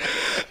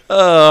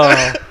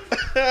 Oh.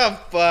 Oh,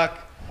 fuck.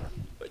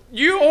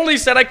 You only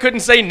said I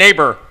couldn't say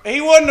neighbor. He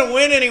wasn't to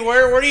win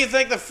anywhere. Where do you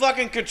think the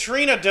fucking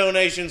Katrina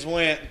donations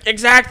went?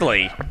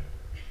 Exactly.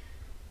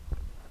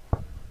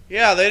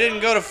 Yeah, they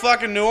didn't go to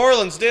fucking New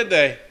Orleans, did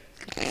they?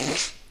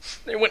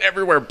 They went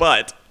everywhere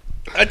but.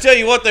 I tell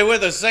you what, they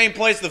went the same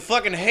place the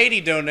fucking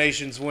Haiti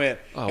donations went.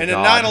 Oh, and the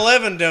God.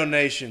 9/11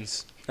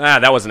 donations. Ah,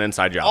 that was an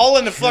inside job. All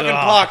in the fucking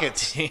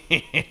pockets.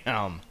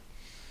 Damn.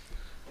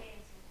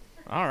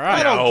 All I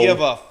right. don't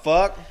give a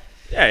fuck.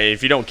 Yeah,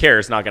 if you don't care,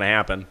 it's not going to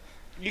happen.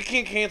 You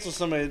can't cancel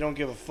somebody that don't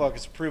give a fuck.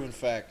 It's a proven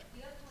fact.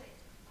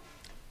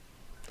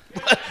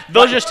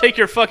 They'll just take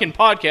your fucking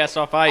podcast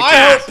off iTunes.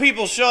 I hope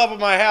people show up at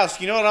my house.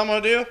 You know what I'm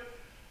going to do?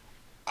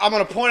 I'm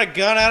going to point a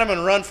gun at them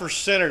and run for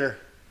senator.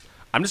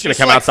 I'm just going to Just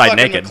come like outside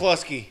fucking naked.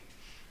 McCluskey.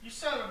 You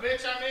son of a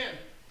bitch, I'm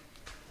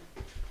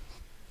in.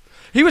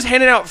 He was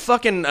handing out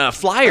fucking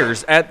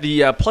flyers at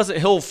the Pleasant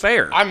Hill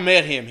Fair. I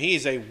met him. He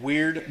is a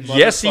weird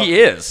Yes, he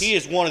motherfucker. is. He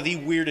is one of the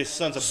weirdest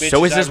sons of bitches.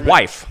 So is I've his ever met.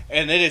 wife.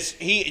 And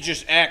he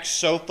just acts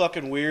so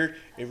fucking weird.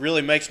 It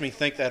really makes me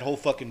think that whole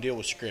fucking deal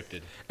was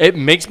scripted. It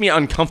makes me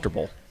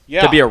uncomfortable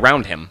Yeah. to be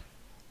around him.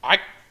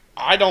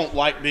 I don't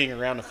like being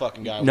around the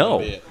fucking guy No.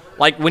 one bit.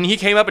 Like, when he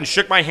came up and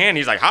shook my hand,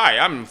 he's like, hi,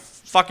 I'm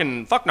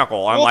fucking fuck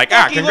knuckle. I'm Well, like,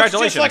 fuck, he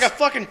congratulations. looks just like a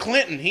fucking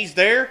Clinton. He's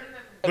there,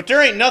 but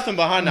there ain't nothing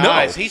behind the No.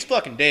 eyes. He's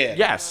fucking dead.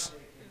 Yes.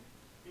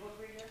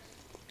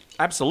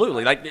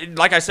 Absolutely.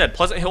 Like I said,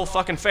 Pleasant Hill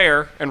fucking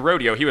Fair and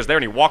rodeo. He was there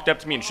and he walked up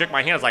to me and shook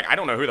my hand. I was like, I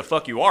don't know who the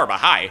fuck you are, but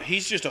hi.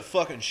 He's just a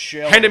fucking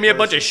shell. Handed of me a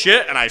bunch of person.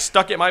 shit and I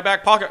stuck it in my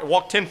back pocket,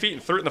 walked 10 feet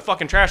and threw it in the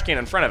fucking trash can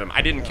in front of him.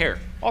 I didn't care.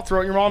 I'll throw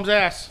it in your mom's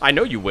ass. I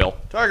know you will.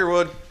 Tiger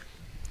Wood.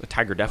 The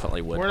tiger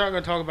definitely would. We're not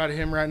going to talk about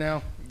him right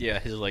now. Yeah,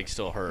 his legs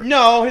still hurt.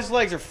 No, his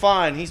legs are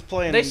fine. He's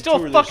playing. They in still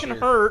tour this fucking year.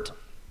 hurt.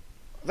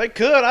 They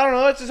could. I don't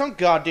know. It's his own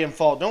goddamn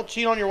fault. Don't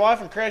cheat on your wife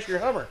and crash your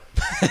Hummer.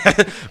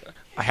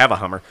 I have a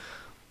Hummer.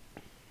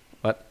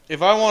 What?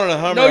 If I wanted a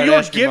Hummer, No, I'd you're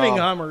ask your giving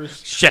mom.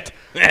 Hummers. Shit.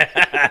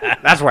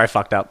 That's where I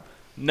fucked up.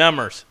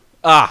 Numbers.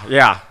 Ah,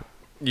 yeah.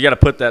 You got to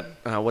put that.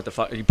 What the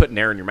fuck? You put an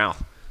air in your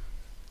mouth.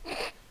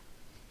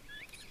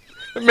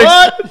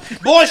 What?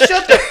 Boy,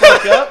 shut the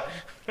fuck up.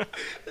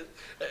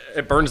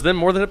 It burns them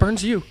more than it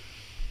burns you.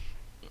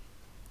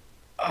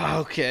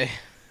 Okay.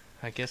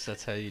 I guess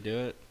that's how you do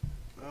it.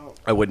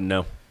 I wouldn't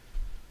know.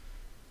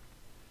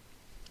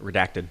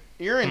 Redacted.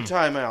 You're in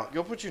timeout.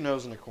 Go put your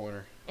nose in the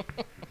corner.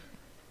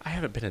 I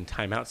haven't been in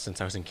timeout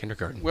since I was in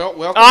kindergarten. Well,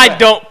 welcome I back.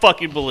 don't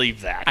fucking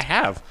believe that. I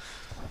have.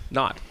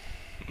 Not.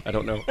 I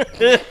don't know.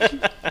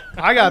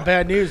 I got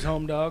bad news,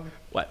 home dog.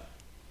 What?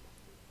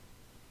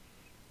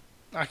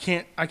 I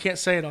can't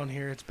say it on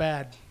here. It's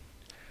bad.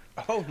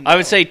 Oh, no. I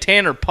would say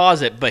Tanner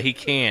pause it, but he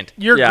can't.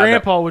 Your Yeah,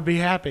 grandpa would be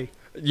happy.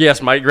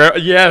 Yes, my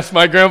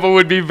grandpa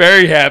would be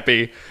very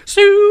happy.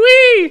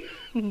 Suey,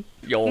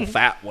 you old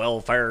fat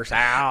welfare sow.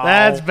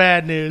 That's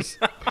bad news.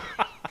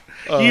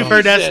 You've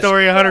heard that Jesus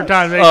story 100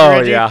 times, ain't you, Oh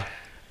Reggie? yeah.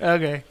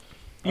 Okay.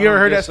 You ever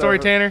heard that guess story,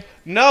 so. Tanner?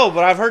 No,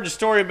 but I've heard the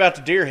story about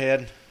the deer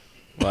head.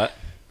 What?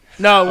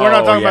 No, we're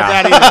not Oh, talking yeah.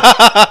 about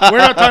that either. We're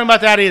not talking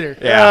about that either.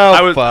 Yeah.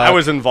 Oh, fuck. I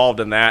was involved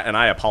in that, and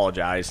I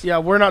apologize. Yeah,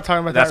 we're not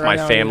talking about That's that right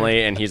my now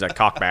family, and he's a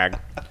cockbag.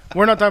 either.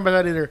 We're not talking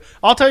about that either.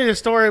 I'll tell you the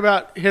story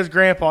about his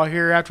grandpa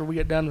here after we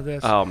get done with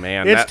this. Oh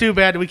man, It's that- too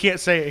bad that we can't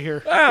say it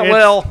here.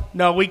 well,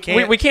 no, we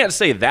can't. we can't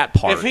say that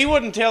part. If he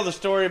wouldn't tell the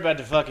story about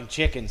the fucking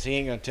chickens, he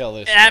ain't gonna tell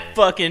this. That story.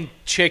 fucking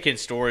chicken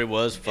story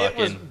was It fucking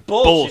was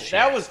bullshit.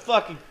 That was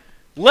fucking.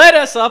 Let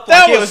us up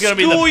That like it was was going to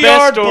be the best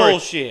schoolyard story.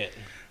 bullshit.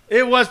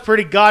 It was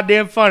pretty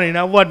goddamn funny,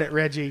 now wasn't it,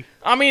 Reggie?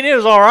 I mean, it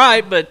was all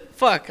right, but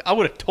fuck, I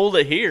would have told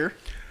it here.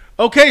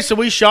 Okay, so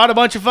we shot a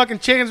bunch of fucking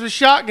chickens with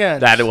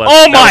shotguns. that was. Oh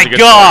that was my a good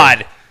god!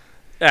 story.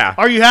 Yeah.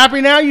 Are you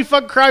happy now, you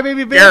fucking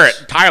crybaby bitch?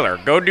 Garrett, Tyler,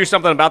 go do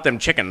something about them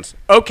chickens.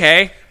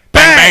 Okay.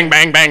 Bang, bang,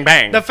 bang, bang,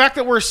 bang. The fact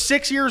that we're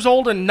 6 years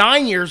old and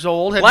 9 years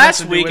old had Last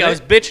nothing to do week with I was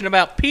it. bitching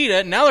about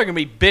PETA, now they're going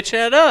to be bitching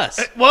at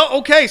us. Well,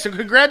 okay, so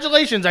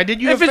congratulations. I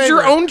did you if a it's favor.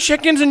 your own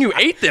chickens and you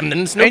ate them, then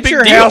it's no Ain't big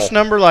your deal. house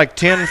number like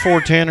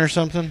 10410 or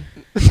something?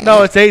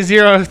 No, it's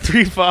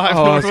 8035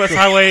 Northwest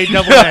Highway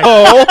double A.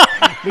 Oh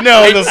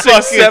no, the fuck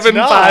it's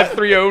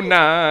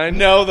 75309.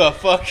 No, the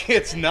fuck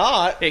it's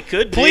not. It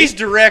could be. Please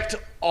direct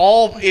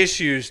all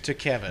issues to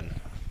Kevin.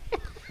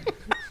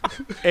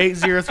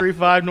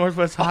 8035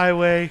 Northwest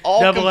Highway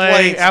All double A,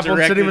 complaints Appleton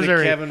directed City, to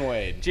Missouri. Kevin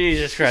Wade.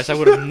 Jesus Christ, I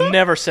would have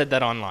never said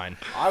that online.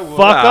 I will.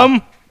 Fuck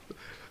them.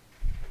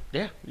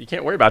 Yeah, you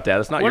can't worry about that.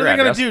 That's not What your are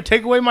they address. gonna do?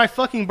 Take away my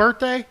fucking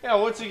birthday? Yeah,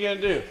 what's he gonna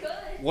do?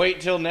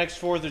 Wait till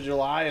next 4th of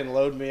July and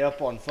load me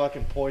up on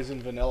fucking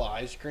poison vanilla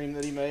ice cream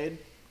that he made?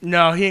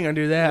 No, he ain't gonna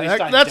do that. At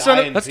least I That's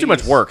die in That's too much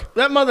peace. work.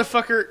 that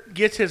motherfucker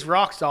gets his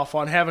rocks off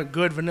on having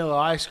good vanilla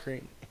ice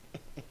cream.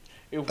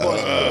 It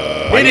was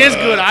It is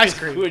good ice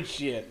cream. good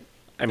shit.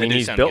 I mean, do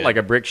he's sound built good. like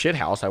a brick shit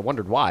house. I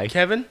wondered why.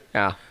 Kevin?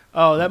 Yeah.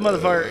 Oh, that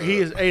motherfucker, he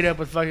is ate up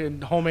with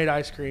fucking homemade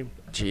ice cream.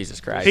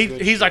 Jesus Christ.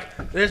 He's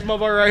like, this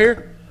motherfucker right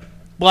here,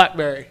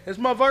 blackberry. This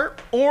motherfucker,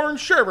 orange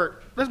sherbet.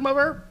 This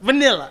motherfucker,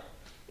 vanilla.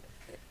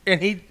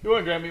 And he, You want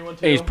to grab me one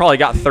too? And he's probably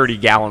got 30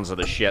 gallons of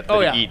the shit that Oh,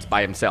 yeah. he eats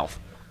by himself.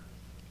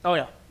 oh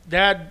yeah,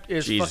 Dad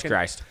is Jesus fucking.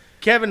 Christ.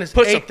 Kevin has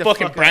Put some ate the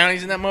fucking fuck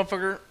brownies in that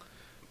motherfucker.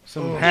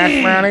 some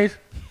hash brownies.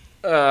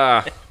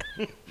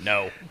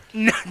 No.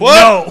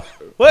 No,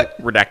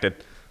 Redacted.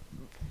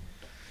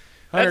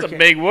 That's Hunter a can't-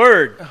 big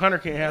word. Hunter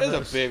can't have That's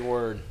those. a big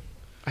word.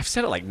 I've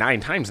said it like 9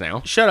 times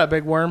now. Shut up,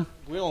 big worm.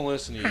 We don't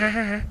listen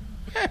to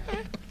you.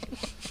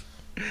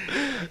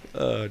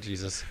 Oh,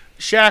 Jesus.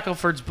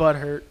 Shackelford's butt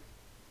hurt.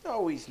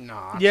 No, he's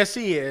not. Yes,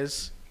 he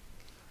is.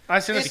 I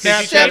sent a It's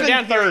Snapchat.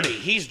 7:30.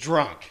 He's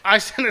drunk. I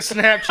sent a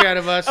Snapchat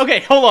of us. Okay,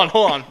 hold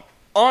on.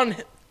 On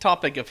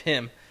topic of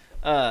him,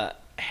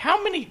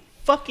 how many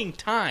fucking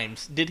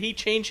times did he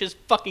change his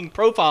fucking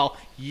profile got a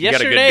good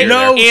yesterday beard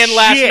No there. and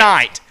last shit.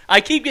 night? I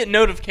keep getting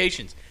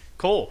notifications.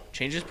 Cole,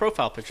 change his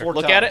profile picture. 4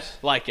 Look at it, times.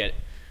 like it.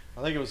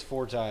 I think it was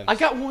 4 times. I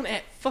got one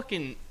at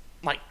fucking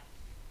like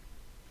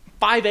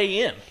 5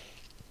 a.m.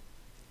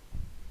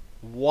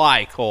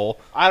 Why, Cole?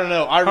 I don't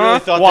know. I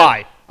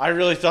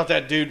really thought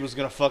that dude was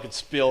gonna fucking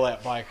spill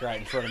that bike right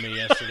in front of me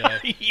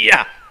yesterday.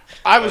 Yeah.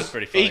 was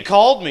pretty funny. He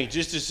called me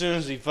just as soon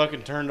as he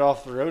fucking turned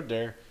off the road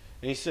there,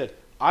 and he said,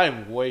 "I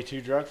am way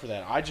too drunk for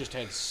that. I just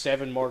had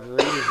 7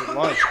 margaritas at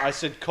lunch." I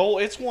said, "Cole,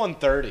 it's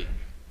 1:30."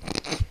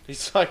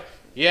 He's like,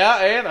 "Yeah,"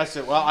 and I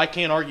said, "Well, I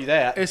can't argue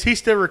that." Is he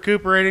still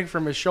recuperating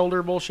from his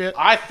shoulder bullshit?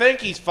 I think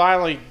he's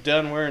finally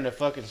done wearing the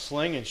fucking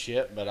sling and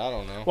shit, but I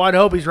don't know. Well, I'd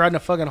hope he's riding a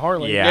fucking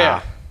Harley.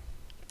 Yeah.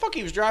 Fuck,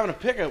 he was driving a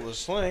pickup with a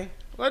sling.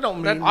 Well, I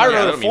don't mean. I Yeah, rode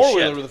that a don't mean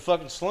 4-wheeler shit. with a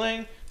fucking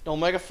sling. Don't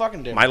make a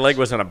fucking difference. My leg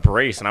was in a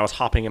brace, and I was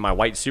hopping in my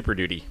white Super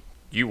Duty.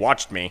 You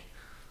watched me.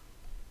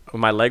 When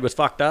my leg was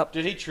fucked up,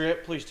 Did he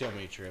trip? Please tell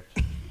me he tripped.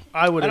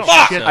 I would have. I don't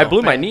think shit so. I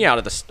blew my bad. knee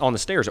out on the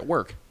stairs at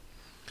work.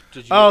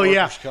 Did you Oh get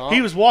yeah, workers' comp?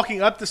 he was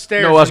walking up the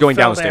stairs. No, I was and going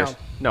fell down the stairs.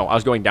 No, I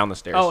was going down the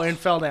stairs. Oh, and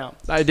fell down.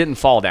 I didn't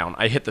fall down.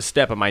 I hit the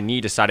step, and my knee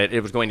decided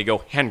it was going to go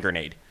hand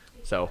grenade.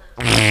 So,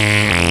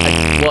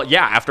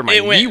 after my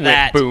It went knee went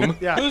that. boom.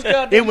 Yeah. Whose It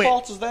goddamn went-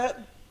 fault is that?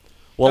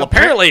 Well,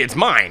 apparently it's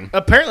mine.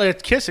 Apparently,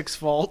 it's Kissick's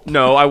fault.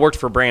 No, I worked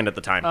for Brand at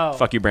the time. Oh.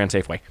 Fuck you, Brand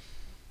Safeway.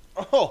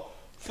 Oh,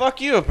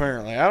 fuck you,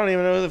 apparently. I don't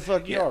even know who the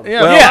fuck you are.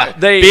 Yeah, Well, yeah.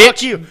 they-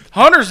 Fuck you.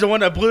 Hunter's the one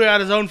that blew out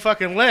his own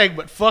fucking leg,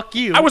 but fuck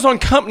you. I was on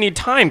company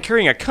time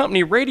carrying a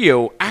company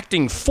radio,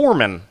 acting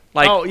foreman.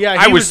 Like, Oh, yeah,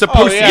 I he was was- supposed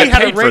oh, to yeah, get he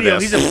had a paid for radio.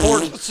 this. He's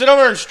important. Sit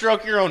over and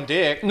stroke your own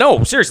dick.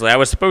 No, seriously, I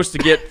was supposed to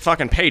get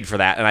fucking paid for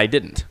that, and I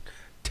didn't.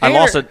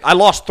 Tanner- I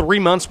lost 3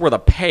 months worth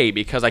of pay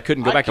because I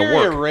couldn't go I back to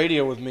carry a work.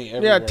 radio with me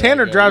everywhere. Yeah,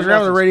 Tanner I go. drives You're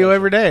around with the nothing radio special.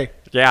 every day.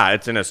 Yeah,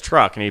 it's in his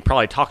truck, and he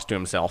probably talks to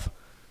himself.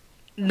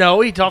 No,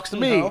 he talks to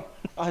me. No,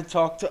 I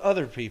talk to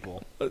other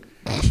people.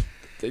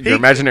 Your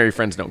imaginary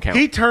friends don't count.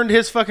 He turned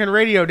his fucking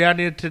radio down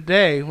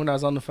today when I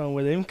was on the phone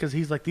with him because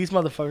he's like, these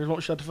motherfuckers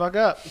won't shut the fuck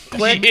up.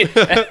 Click.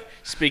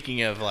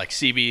 Speaking of like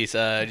CB's,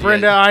 do you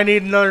Brenda, guys- I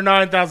need another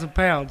 9,000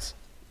 pounds.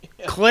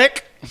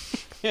 Click.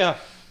 Yeah,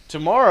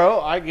 tomorrow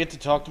I get to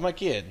talk to my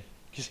kid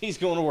because he's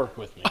going to work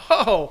with me.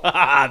 Oh,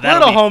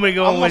 that'll little be- homie I'm going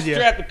gonna with you.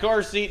 strap the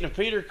car seat in a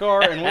Peter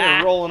car and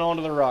we're rolling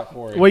onto the rock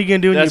quarry. What are you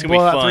going to do when That's you gonna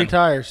be blow out fun. 3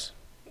 tires?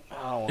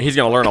 Oh, He's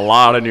going to learn a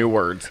lot of new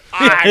words.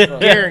 I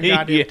guarantee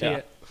Yeah.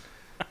 it.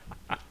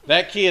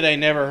 that kid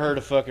ain't never heard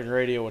a fucking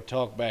radio with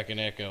talk back and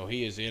echo.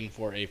 He is in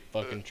for a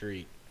fucking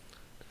treat.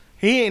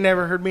 He ain't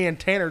never heard me and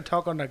Tanner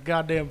talk on the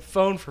goddamn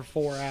phone for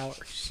 4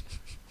 hours.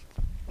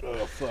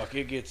 Oh fuck,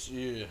 it gets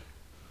yeah.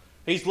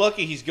 He's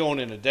lucky he's going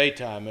in the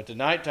daytime. At the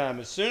nighttime,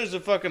 as soon as the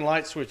fucking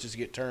light switches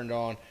get turned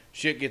on,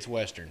 shit gets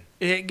western.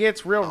 It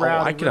gets real Oh,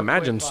 rowdy. I can real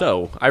imagine quick.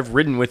 so. I've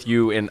ridden with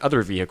you in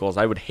other vehicles.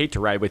 I would hate to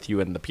ride with you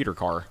in the Peter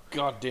car.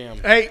 God damn.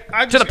 Hey,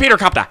 To the Peter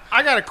copter.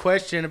 I got a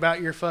question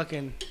about your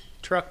fucking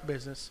truck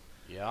business.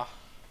 Yeah.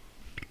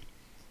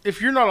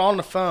 If you're not on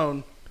the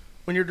phone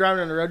when you're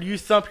driving on the road, do you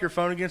thump your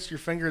phone against your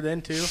finger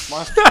then too?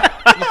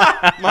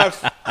 My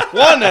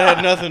one, that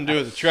had nothing to do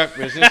with the truck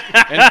business,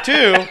 and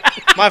 2,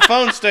 my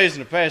phone stays in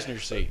the passenger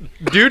seat.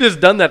 Dude has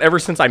done that ever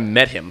since I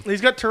met him.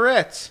 He's got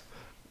Tourette's.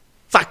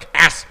 Fuck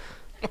ass.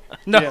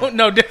 No, Yeah.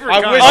 no, different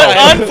I kind. wish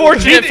I-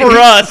 Unfortunate for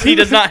us, he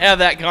does not have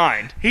that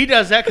kind. He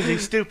does that because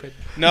he's stupid.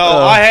 No,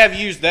 I have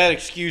used that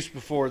excuse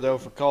before though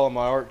for calling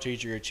my art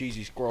teacher a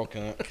cheesy squirrel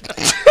cunt.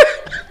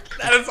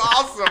 That is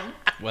awesome.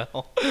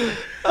 Well,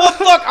 Well,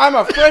 fuck, I'm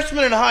a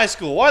freshman in high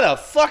school. Why the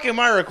fuck am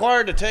I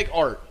required to take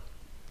art?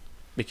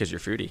 Because you're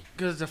foodie.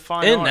 Because it's a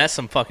fine isn't art. that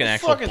some fucking It's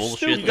actual fucking bullshit?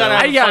 stupid. You though? gotta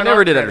have I fine never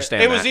art did credit.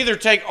 understand It that. was either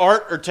take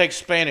art or take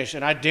Spanish,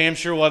 and I damn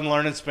sure wasn't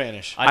learning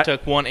Spanish. I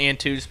took 1 and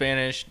 2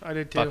 Spanish. I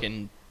did too.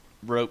 Fucking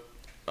wrote.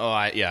 Oh,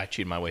 I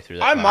cheated my way through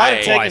that. I might have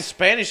taken twice.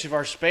 Spanish if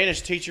our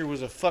Spanish teacher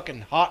was a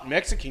fucking hot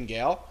Mexican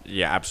gal.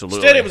 Yeah,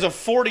 absolutely. Instead, it was a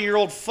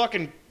 40-year-old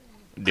fucking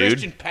Dude.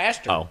 Christian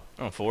pastor. Oh.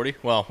 Oh, 40?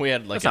 Well, we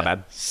had like That's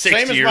not bad.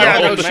 60-year-old. Same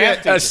as my no fucking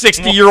shit. math A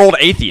teacher. 60-year-old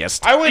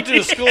atheist. I went to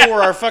the school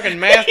where our fucking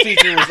math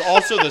teacher was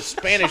also the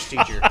Spanish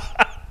teacher.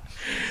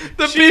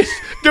 The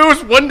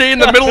dude one day in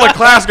the middle of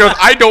class goes,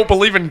 I don't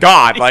believe in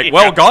God. Like,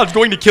 well, God's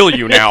going to kill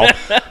you now.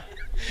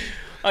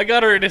 I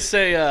got her to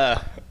say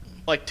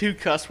like 2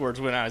 cuss words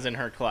when I was in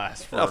her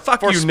class for, fuck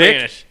for you, Nick.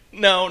 Spanish.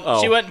 No,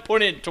 Oh. she wasn't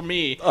pointing it to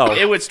me. Oh.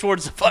 It was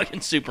towards the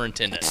fucking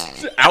superintendent.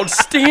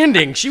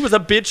 Outstanding. She was a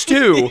bitch,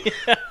 too.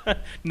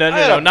 No, I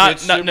had no, a not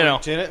bitch no, no.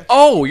 superintendent.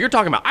 Oh, you're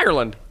talking about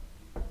Ireland.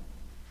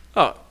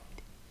 Oh.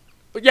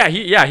 Yeah,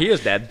 he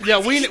is dead. Yeah,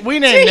 we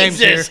named names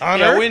here. Jesus,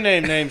 Hunter. Yeah, we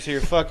named names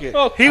here. Fuck it.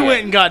 He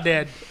went and got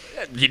dead.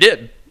 He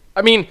did.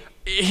 I mean,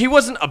 he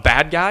wasn't a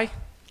bad guy,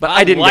 but I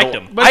I didn't liked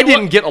get, him. But I he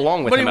didn't wa- get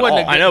along with but him he at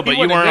wasn't all. a I know, He but you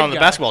wasn't a weren't good on the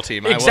guy. basketball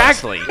team. I was.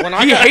 Exactly.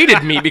 He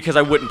hated me because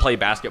I wouldn't play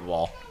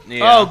basketball.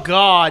 Yeah. Oh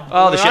God.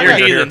 Oh, the Well, shit I You're got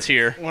here. heathens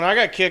here. When I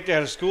got kicked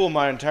out of school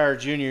my entire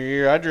junior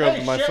year, I drove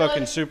to my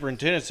fucking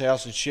superintendent's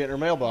house and shit in her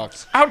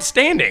mailbox.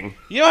 Outstanding.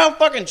 You know how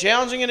fucking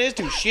challenging it is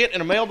to shit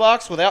in a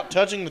mailbox without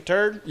touching the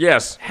turd?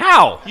 Yes.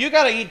 How? You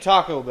gotta eat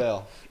Taco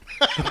Bell.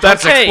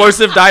 That's Okay.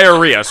 explosive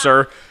diarrhea,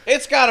 sir.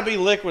 It's gotta be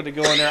liquid to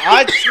go in there.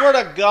 I swear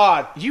to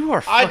God, You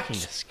are I fucking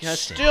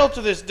disgusting. still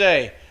to this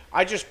day,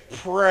 I just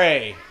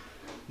pray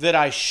that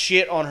I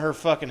shit on her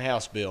fucking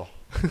house bill.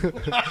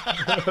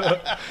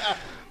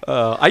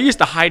 I used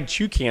to hide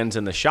chew cans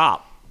in the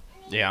shop.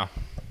 Yeah.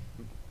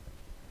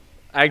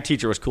 Ag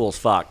teacher was cool as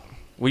fuck.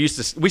 We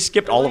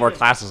skipped all of our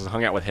classes and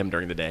hung out with him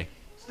during the day,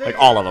 like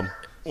all of them.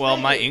 Well,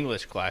 my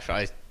English class,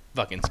 I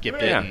fucking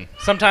skipped it. Yeah. And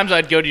sometimes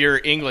I'd go to your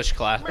English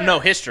class, no,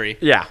 history,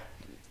 Yeah,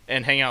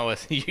 and hang out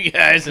with you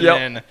guys, and Yep.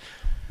 then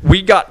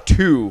we got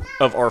 2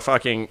 of our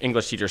fucking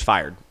English teachers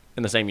fired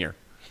in the same year.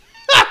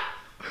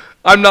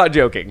 I'm not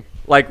joking.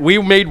 Like, we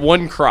made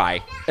one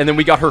cry, and then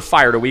we got her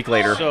fired a week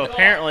later. so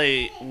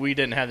apparently we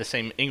didn't have the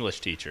same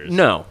English teachers.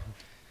 No,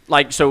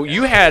 like, so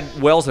you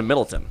had Wells and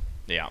Middleton.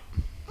 Yeah.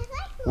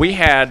 We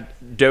had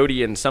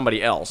Doty and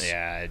somebody else.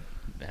 Yeah,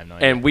 I have no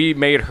idea. And we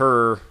made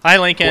her. Hi,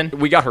 Lincoln.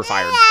 We got her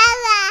fired.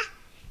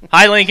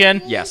 Hi,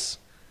 Lincoln. Yes.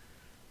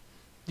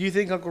 Do you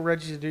think Uncle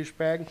Reggie's a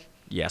douchebag?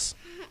 Yes.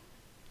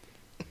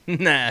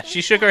 Nah,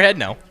 she shook her head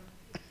no.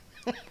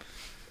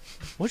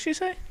 What'd she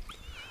say?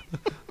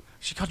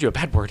 She called you a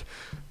bad word.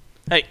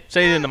 Hey,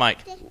 say it in the mic.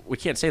 We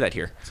can't say that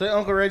here. Say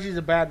Uncle Reggie's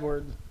a bad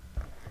word.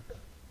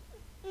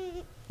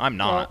 I'm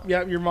not. Well,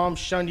 yeah, your mom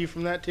shunned you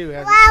from that too,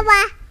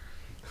 hasn't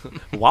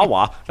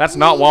Wawa. That's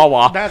not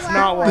Wawa. she? That's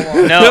not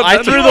Wawa. No,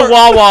 I threw the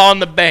Wawa on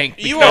the bank.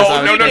 You because are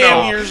I was no, pissed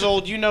off. years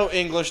old. You know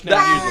English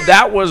now. Use it.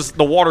 That was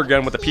the water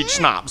gun with the peach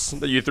schnapps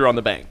that you threw on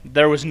the bank.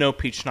 There was no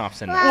peach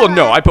schnapps in there. Well,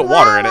 no, I put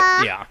water in it.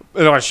 Yeah.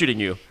 And I was shooting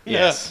you.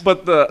 Yes.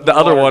 But the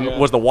other water one gun.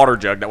 was the water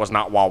jug that was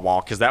not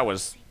Wawa because that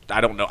was,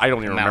 I don't know. I don't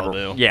even remember.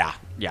 Malibu. Yeah.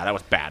 Yeah, that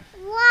was bad.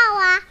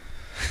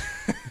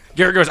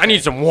 Garrett goes, I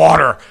need some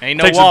water. Ain't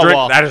no Takes a drink.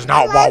 Wawa. That is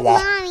not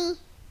Wawa. Mommy.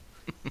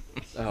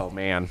 Oh,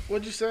 man.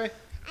 What'd you say?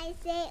 I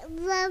say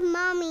love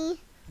mommy.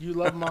 You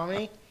love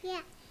mommy? Yeah.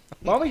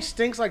 Mommy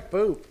stinks like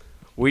poop.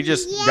 We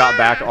just got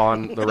back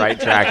on the right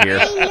track here.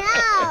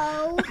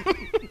 I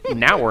know.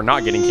 Now we're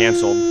not getting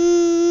canceled.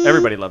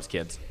 Everybody loves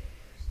kids.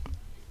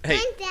 Hey,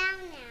 I'm down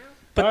now.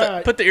 put the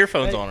Alright. put the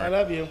earphones Hey, on I her.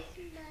 love you.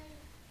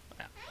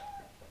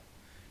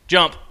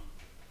 Jump.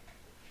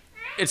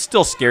 It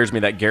still scares me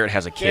that Garrett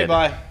has a Okay, kid.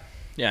 bye.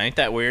 Yeah, ain't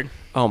that weird?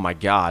 Oh, my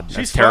God. That's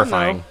She's fun,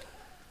 terrifying.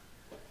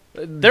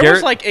 There Garrett-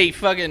 was like a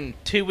fucking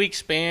 2-week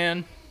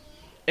span.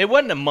 It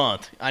wasn't a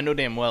month. I know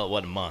damn well it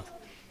wasn't a month.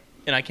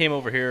 And I came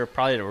over here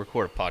probably to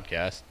record a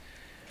podcast.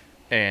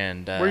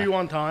 And Were you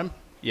on time?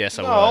 yes,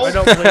 I No. I was.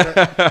 don't believe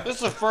it. This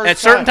is the first At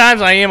certain time.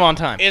 times, I am on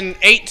time. In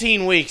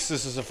 18 weeks,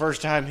 this is the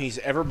first time he's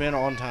ever been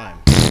on time.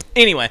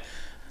 Anyway,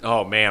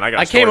 Oh, man. I got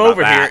a I story came about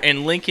over here that.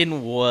 and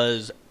Lincoln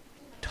was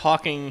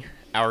talking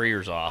our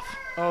ears off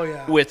Oh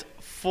yeah. with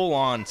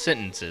full-on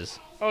sentences.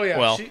 Oh yeah.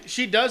 well,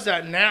 she does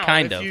that now.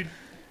 kind if of. You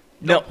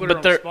No, don't put her but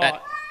on the there.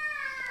 spot.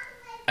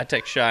 I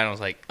text Shy and I was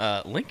like,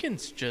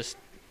 Lincoln's just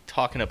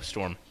talking up a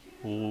storm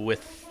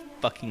with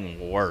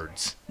fucking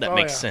words that Oh,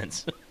 makes yeah.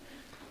 sense.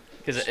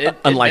 Because it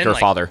Unlike been her like-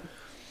 father.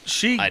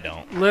 She I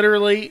don't.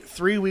 literally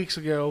 3 weeks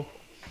ago.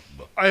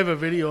 I have a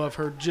video of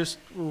her just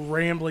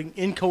rambling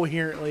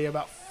incoherently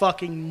about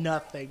fucking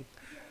nothing.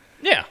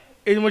 Yeah.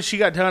 And when she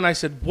got done, I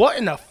said, "What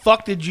in the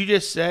fuck did you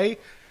just say?"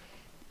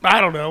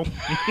 I don't know.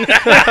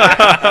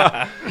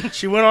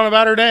 She went on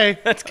about her day.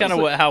 That's kind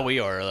of how we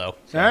are, though.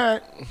 All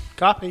right,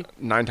 copy.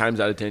 9 times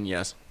out of 10,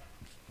 yes.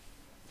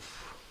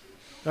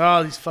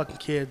 Oh, these fucking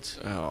kids.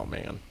 Oh,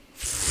 man.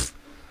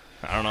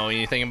 I don't know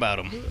anything about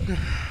them.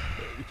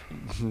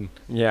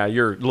 Yeah,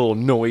 your little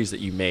noise that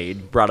you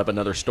made brought up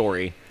another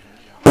story.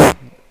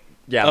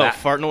 Yeah, Oh, that,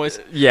 fart noise?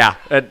 yeah,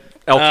 at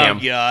Oh,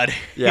 Elcam. God.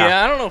 Yeah.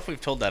 Yeah, I don't know if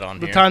we've told that on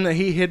The here. time that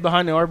he hid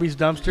behind the Arby's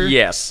dumpster.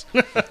 Yes.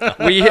 But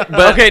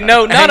Okay,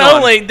 no, not hang on.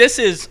 only. This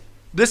is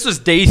This was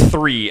day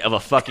 3 of a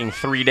fucking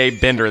 3-day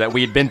bender that we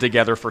had been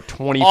together for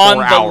 24 on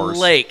the hours.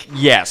 lake.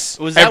 Yes.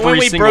 Was that when Every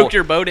we single- broke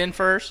your boat in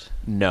first?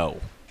 No.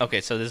 Okay,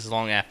 so this is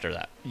long after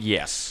that.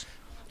 Yes.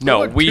 No,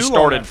 wasn't we too long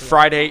started after that.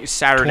 Friday,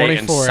 Saturday,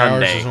 and 24 hours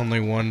Sunday. is only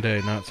one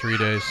day, not 3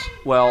 days.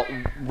 Well,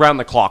 round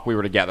the clock we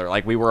were together.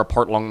 Like, we were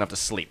apart long enough to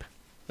sleep.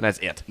 And that's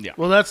it. Yeah.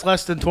 Well, that's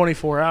less than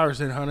 24 hours,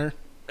 then, Hunter.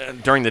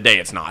 During the day,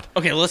 it's not.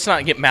 Okay, let's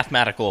not get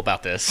mathematical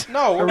about this.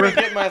 No, we're going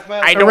to get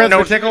mathematics. I don't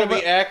know. You're going to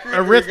be accurate.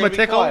 Or you're gonna be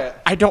Arithmetical. quiet.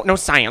 I don't know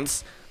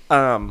science.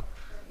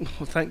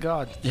 Well, thank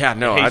God. Yeah,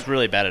 no. He's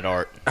really bad at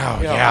art. Oh,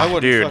 Yeah, yeah, I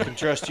wouldn't dude. fucking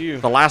trust you.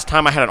 The last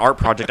time I had an art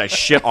project, I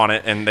shit on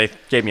it, and they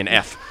gave me an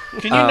F.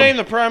 Can you name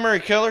the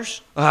primary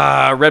colors?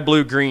 Red,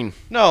 blue, green.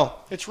 No,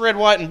 it's red,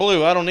 white, and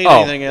blue. I don't need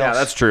Oh, anything else. yeah,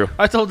 that's true.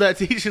 I told that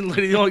teaching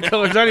lady the only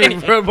colors I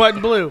need were red, white,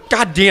 and blue.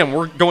 God damn,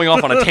 we're going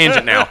off on a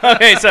tangent now.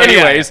 Okay, so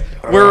Anyways,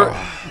 we're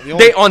the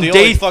only, on the day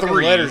only fucking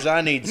 3. letters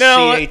I need.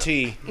 No,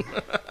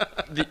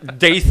 CAT.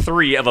 Day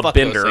 3 of a Fuck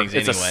those bender. things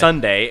It's a anyway.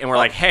 Sunday, and we're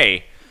like,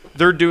 hey,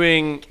 they're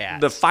doing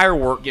Cats. the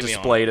firework Give me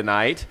display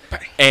tonight,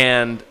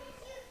 and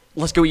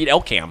let's go eat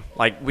Elcam.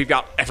 Like, we've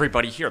got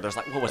everybody here. There's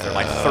like, what was there,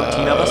 like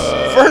 13 of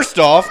us? First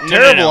off, no,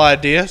 terrible no.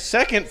 idea.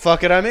 Second,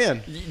 fuck it, I'm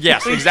in.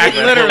 Yes,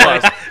 exactly. That's what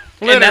it was.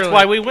 And that's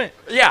why we went.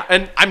 Yeah,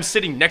 and I'm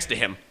sitting next to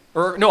him.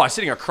 Or, no, I was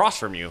sitting across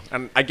from you.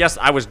 And I guess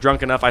I was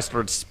drunk enough, I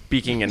started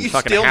speaking in You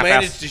fucking still managed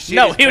half-ass, to shit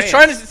No, his he was pants.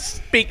 trying to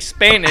speak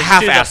Spanish to the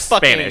half-ass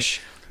fucking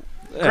Spanish.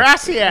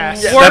 Grassy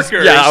ass.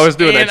 workers. yeah, I was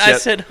doing that and I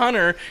shit. said,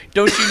 Hunter,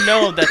 don't you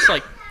know that's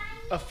like,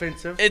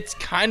 Offensive. it's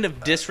kind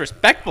of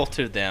disrespectful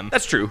to them.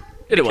 That's true.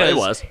 It because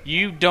was.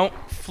 You don't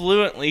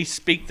fluently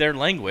speak their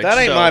language. That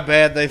ain't so- my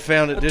bad. They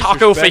found it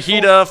Taco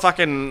disrespectful. fajita,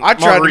 fucking I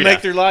tried margarita. to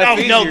make their life Oh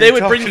easier. no, they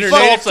would bring talking you their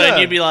native salsa, and tongue.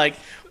 you'd be like,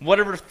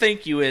 whatever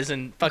thank you is,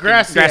 and fucking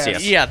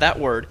Gracias. Yeah, that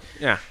word.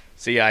 Yeah.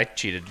 See, I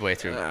cheated way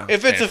through.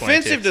 If it's Spanish 22,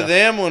 offensive to so-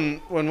 them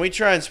when we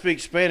try and speak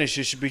Spanish,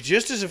 it should be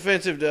just as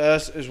offensive to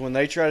us as when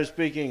they try to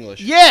speak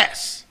English.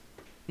 Yes.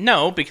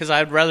 No, because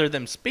I'd rather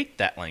them speak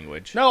that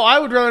language. No, I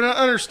would rather not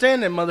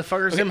understand them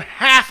motherfuckers. Them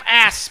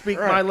half-ass speak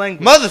my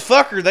language.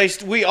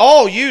 Motherfucker, we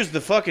all use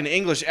the fucking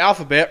English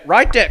alphabet.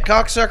 Write that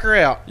cocksucker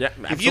out. Yeah, If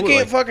you absolutely.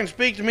 can't fucking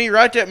speak to me,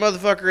 write that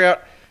motherfucker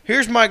out.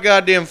 Here's my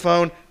goddamn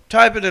phone.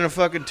 Type it in a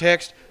fucking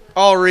text.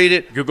 I'll read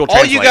it. Google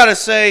All you Translate. gotta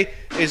say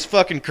is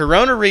fucking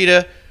Corona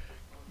Rita,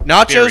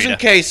 nachos Birrita. and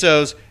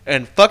quesos,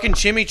 and fucking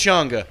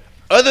chimichanga.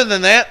 Other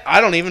than that, I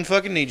don't even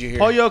fucking need you here.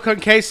 Pollo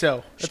con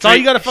queso. That's all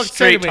you got to fucking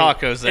say straight to me.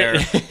 tacos there.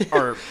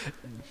 Or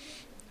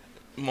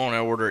won't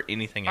order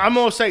anything else. I'm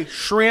going to say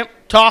shrimp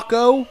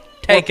taco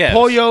Tacos. or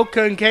pollo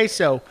con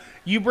queso.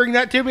 You bring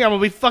that to me, I'm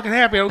going to be fucking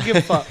happy. I don't give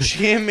a fuck.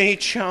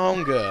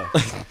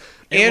 Chimichanga.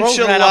 It rolls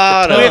right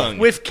off the Enchilada. tongue.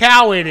 With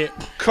cow in it.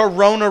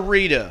 Corona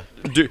Rita.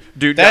 Dude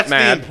That's got the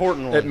mad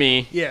important one. at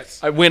me. Yes.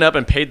 I went up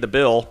and paid the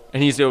bill,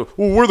 and he's like,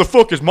 well, where the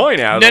fuck is mine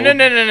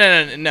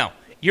at? No.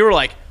 You were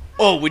like,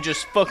 oh, we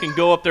just fucking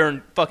go up there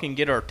and fucking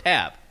get our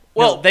tab.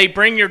 Well, No. they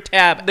bring your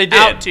tab They did.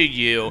 out to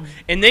you,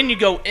 and then you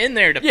go in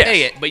there to Yes.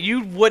 pay it, but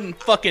you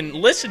wouldn't fucking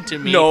listen to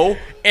me. No.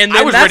 And I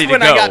then was that's ready to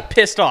when I go. got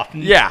pissed off.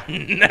 Yeah.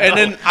 No. And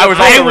then I was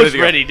I also was ready to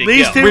go. ready to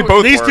These go. two, We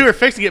both these were. two are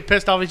fixing to get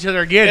pissed off each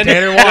other again.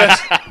 Tanner, watch.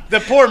 the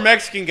poor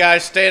Mexican guy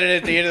standing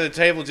at the end of the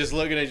table just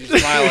looking at you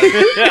smiling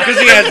because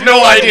he has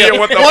no idea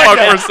what the fuck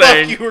we're fuck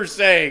saying. you were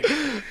saying.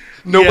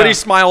 Nobody Yeah.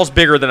 smiles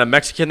bigger than a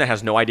Mexican that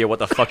has no idea what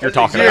the fuck you're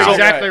talking You're about.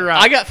 exactly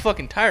right. I got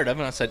fucking tired of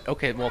it, and I said,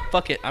 okay, well,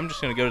 fuck it. I'm just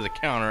going to go to the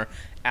counter,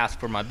 ask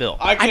for my bill.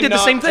 I did the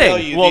cannot same tell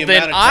thing. you Well, the then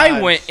amount of I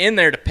times- went in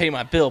there to pay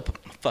my bill,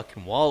 but my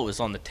fucking wallet was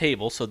on the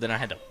table, so then I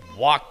had to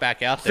walk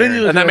back out there. Then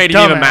you And that look made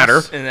like it a even dumbass. matter.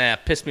 And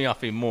that pissed me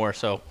off even more.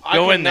 So I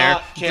go in there.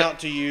 cannot count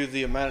to you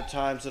the amount of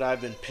times that I've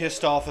been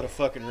pissed off at a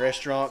fucking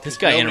restaurant. This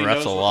 'cause guy nobody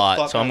interrupts knows a what the lot,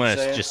 fuck so I'm going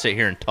to saying. just sit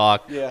here and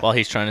talk Yeah. while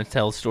he's trying to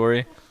tell the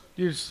story.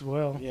 You're just,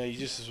 well. Yeah, you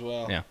just as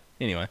well. Yeah.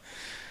 Anyway.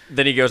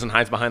 Then he goes and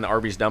hides behind the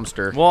Arby's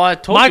dumpster. Well, I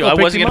told Michael you I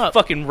picked wasn't him going to up.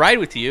 fucking ride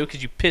with you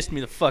because you pissed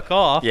me the fuck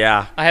off.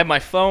 Yeah. I had my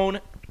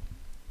phone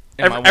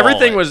and my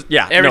Everything wallet. was,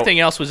 yeah. Everything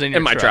else was in your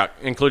in my truck,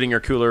 including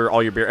your cooler,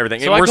 all your beer, everything.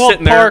 So and I we're called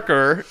sitting there.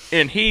 Parker,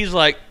 and he's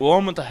like, well,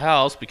 I'm at the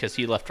house because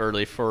he left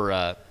early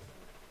for,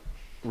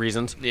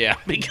 Reasons. yeah,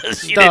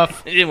 because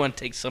Stuff. he didn't want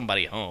to take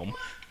somebody home.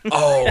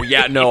 Oh,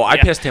 yeah, no, I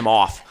Yeah. pissed him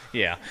off.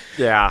 Yeah.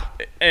 Yeah.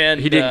 And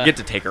He didn't get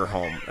to take her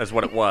home, is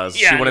what it was.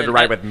 yeah, she wanted and to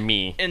ride that- with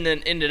me. And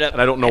then ended up.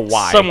 And I don't know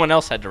why. Someone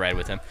else had to ride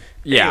with him.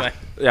 Yeah. Anyway,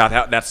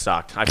 Yeah, that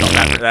sucked. I felt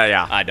that.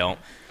 Yeah. I don't.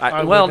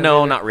 I Well, wouldn't no,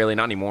 either. not really.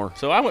 Not anymore.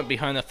 So I went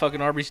behind that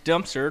fucking Arby's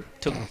dumpster,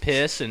 took a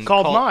piss, and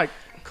Called Mike.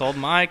 Called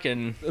Mike,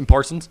 and And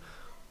Parsons.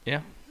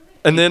 yeah.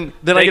 And then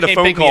I They get a came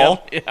phone pick me call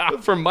up. Yeah.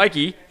 from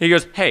Mikey. He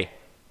goes, "Hey,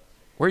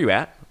 where you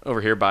at? Over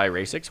here by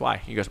Ray 6. Why?"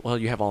 He goes, "Well,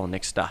 you have all of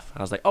Nick's stuff."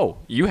 I was like, "Oh,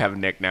 you have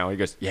Nick now?" He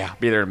goes, "Yeah,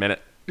 be there in a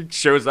minute." He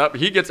shows up.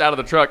 He gets out of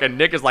the truck, and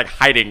Nick is like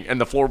hiding in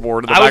the floorboard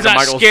of the I back was of not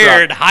Michael's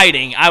scared, truck.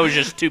 hiding. I was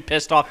just too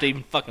pissed off to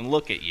even fucking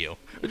look at you.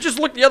 Just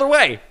look the other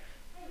way.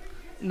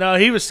 No,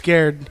 he was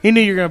scared. He knew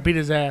you were going to beat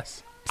his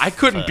ass. I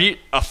couldn't beat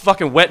a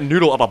fucking wet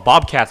noodle of a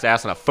bobcat's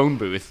ass in a phone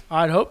booth.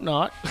 I'd hope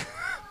not.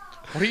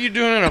 What are you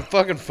doing in a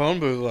fucking phone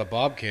booth with a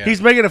bobcat?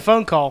 He's making a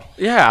phone call.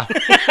 Yeah,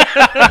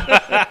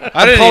 I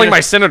I'm didn't calling even,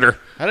 my senator.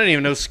 I didn't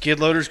even know skid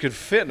loaders could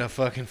fit in a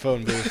fucking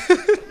phone booth.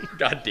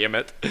 God damn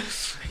it.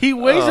 He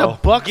weighs Oh. a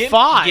buck Get,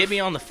 five. Get me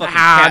on the fucking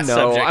Ah, cat no,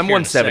 subject I'm here in a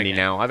 170 second.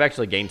 now. I've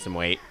actually gained some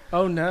weight.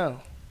 Oh, no.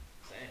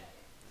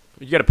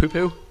 You got a poo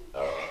poo?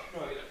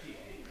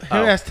 He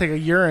has to take a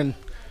urine.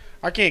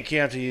 I can't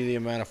count to you the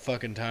amount of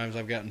fucking times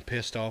I've gotten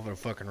pissed off at a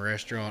fucking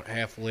restaurant,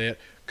 half lit,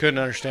 couldn't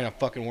understand a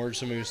fucking word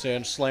somebody was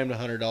saying, slammed a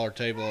 $100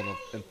 table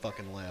and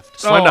fucking left.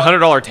 Slammed Oh. a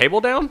 $100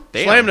 table down?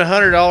 Damn. Slammed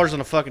 $100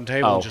 on a fucking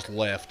table Oh. and just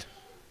left.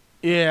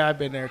 Yeah, I've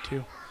been there,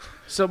 too.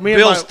 So me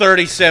Bill's and, my,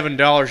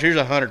 $37. Here's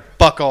 $100.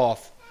 Fuck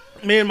off.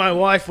 me and my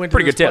wife went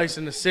Pretty to good this tip. place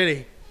in the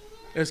city.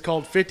 It's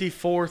called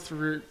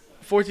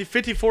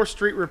 54th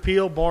Street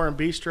Repeal Bar and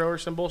Bistro or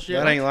some bullshit.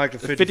 That ain't like the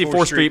The 54th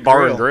 54th Street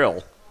Bar and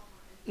Grill.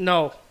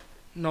 No,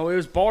 it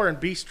was Bar and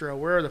Bistro.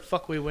 Where the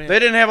fuck we went? They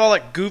didn't have all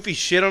that goofy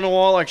shit on the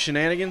wall like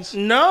shenanigans.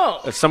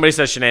 No. If somebody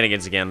says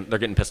shenanigans again, they're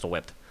getting pistol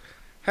whipped.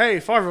 Hey,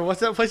 Farver, what's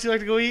that place you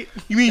like to go eat?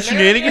 You mean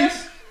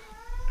shenanigans?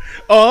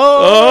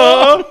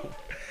 Oh.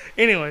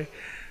 Anyway,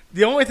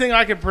 the only thing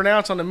I could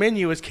pronounce on the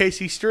menu is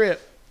KC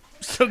Strip.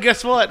 So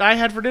guess what? I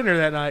had for dinner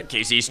that night.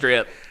 KC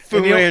Strip. Fu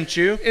And the-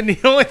 Manchu. And the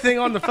only thing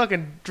on the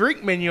fucking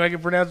drink menu I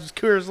could pronounce was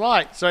Coors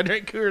Light. So I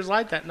drank Coors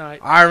Light that night.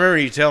 I remember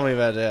you telling me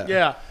about that.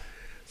 Yeah.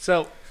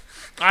 So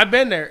I've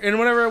been there. And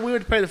whenever we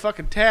would pay the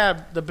fucking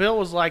tab, the bill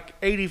was like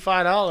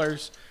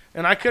 $85.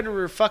 And I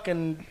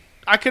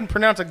couldn't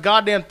pronounce a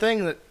goddamn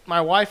thing that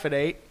my wife had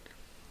ate.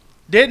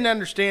 Didn't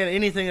understand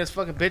anything this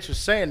fucking bitch was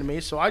saying to me.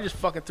 So I just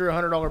fucking threw a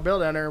 $100 bill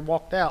down there and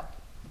walked out.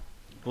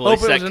 Well, at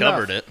least Hope it that was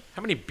covered enough. it.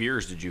 How many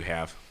beers did you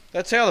have?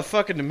 That's how the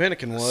fucking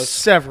Dominican was.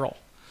 Several.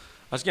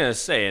 I was gonna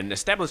say, in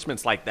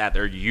establishments like that,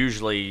 they're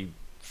usually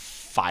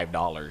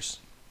 $5.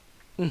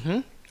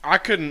 I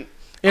couldn't.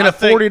 In I a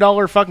think-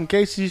 $40 fucking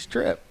Casey's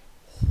strip.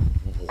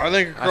 I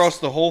think across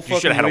the whole fucking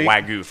You should have had week,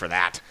 a Wagyu for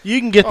that. You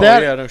can get Oh,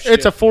 that. yeah, no it's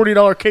shit. a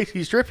 $40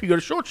 Casey's strip. You go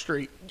to Short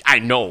Street. I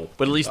know,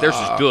 but at least theirs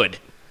is good.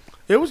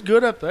 It was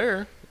good up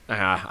there.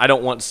 I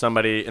don't want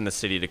somebody in the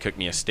city to cook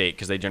me a steak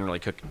because they generally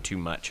cook too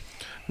much.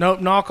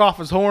 Nope, knock off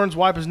his horns,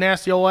 wipe his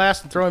nasty old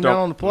ass, and throw him down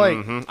on the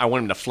plate. I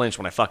want him to flinch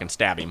when I fucking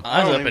stab him. I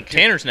was don't up even at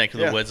care. Tanner's neck of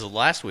the Yeah. woods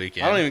last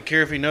weekend. I don't even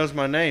care if he knows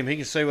my name. He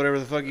can say whatever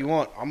the fuck you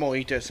want. I'm gonna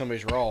eat that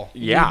somebody's raw.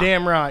 Yeah, You're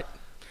damn right.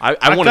 I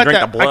want to cut drink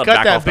that, the blood I cut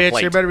back that off the bitch.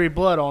 plate. There better be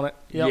blood on it.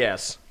 Yep.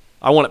 Yes,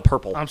 I want it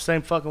purple. I'm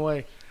same fucking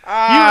way.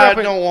 I up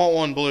in- don't want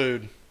one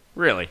blued.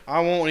 Really?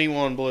 I won't eat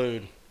one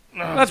blued.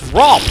 That's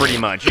raw, pretty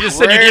much. You just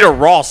said you'd Rare. eat a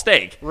raw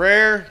steak.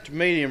 Rare to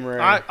medium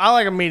rare. I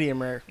like a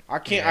medium rare. I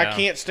Yeah.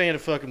 can't stand a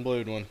fucking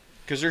blued one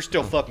because they're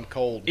still fucking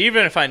cold.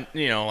 Even if I,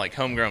 like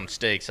homegrown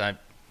steaks, I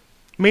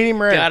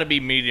Medium rare. gotta be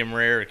medium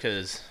rare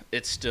because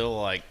it's still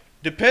like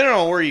Depending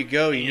on where you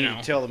go, you You need know.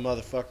 to tell the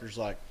motherfuckers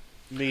like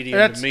medium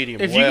That's, to medium.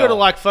 if you go to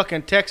like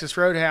fucking Texas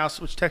Roadhouse,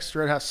 which Texas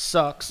Roadhouse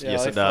sucks. yeah,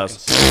 Yes, they it does.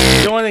 fucking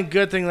suck. The only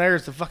good thing there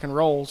is the fucking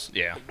rolls.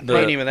 yeah.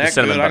 Ain't even that good.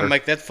 cinnamon I butter. can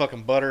make that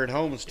fucking butter at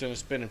home instead of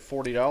spending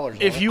 $40.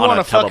 If you On want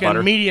a a tub of fucking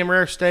butter. medium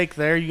rare steak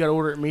there, you got to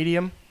order it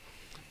medium.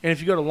 And if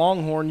you go to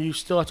Longhorn, you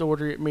still have to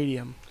order it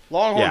medium.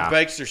 Longhorn Yeah.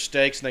 bakes their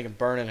steaks and they can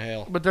burn in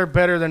hell. But they're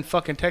better than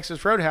fucking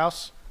Texas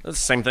Roadhouse. That's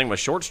the same thing with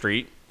Short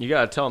Street. You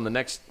gotta tell them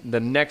the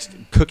next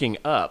cooking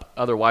up.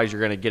 Otherwise,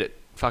 you're gonna get it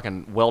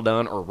fucking well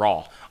done or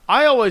raw.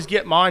 I always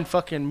get mine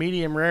fucking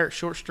medium rare at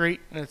Short Street,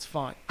 and it's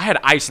fine. I had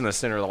ice in the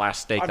center of the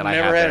last steak I've that I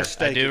never had had there. a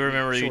steak. I do at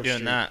remember you Short doing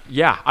Street. that.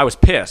 Yeah, I was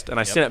pissed, and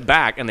I sent it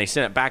back, and they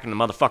sent it back, and the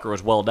motherfucker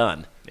was well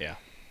done. Yeah.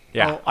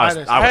 Yeah, Oh, I was, I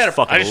just- I I was had a-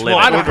 fucking I just livid.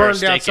 want- I'd have order a burned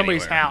down steak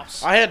somebody's anywhere.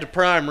 house. I had the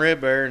prime rib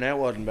there and that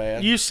wasn't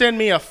bad. You send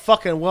me a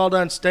fucking well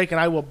done steak,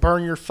 and I will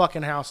burn your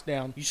fucking house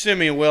down. You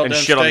send me a well And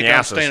done shit on steak, the I'm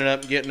asses. standing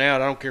up and getting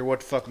out. I don't care what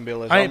the fucking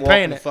bill is. I I'm ain't walking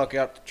paying the it. fuck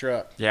out the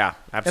truck. Yeah,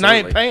 And absolutely. I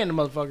ain't paying the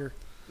motherfucker.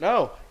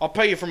 No, I'll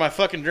pay you for my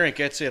fucking drink.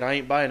 That's it. I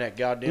ain't buying that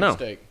goddamn No.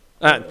 steak.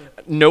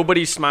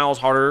 Nobody smiles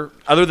harder,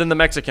 other than the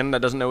Mexican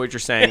that doesn't know what you're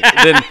saying,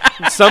 than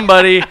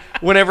somebody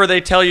whenever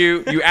they tell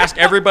you, you ask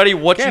everybody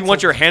what you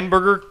want your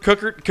hamburger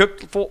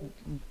cooked for.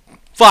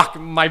 Fuck,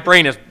 my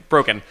brain is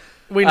broken.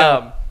 We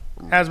know.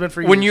 Has been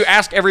for years. When you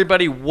ask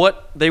everybody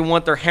what they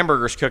want their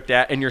hamburgers cooked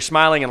at, and you're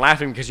smiling and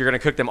laughing because you're going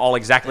to cook them all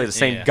exactly the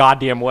same Yeah.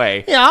 goddamn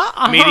way. Yeah.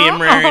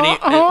 Medium rare.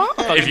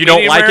 If you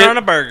don't like it, on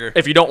a burger.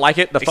 if you don't like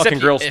it, the Except fucking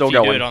grill's if still you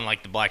do going. it on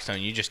like the Blackstone,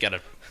 you just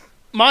gotta.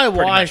 My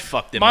much wife,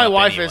 fuck them my up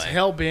wife is anyway.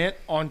 hell bent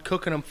on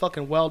cooking them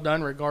fucking well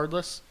done,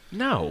 regardless.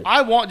 No.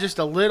 I want just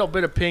a little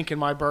bit of pink in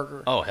my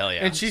burger. Oh hell yeah!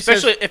 And she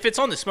Especially says- if it's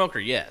on the smoker,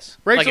 yes.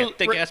 Rachel, like a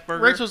thick ass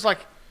burger. Rachel's like,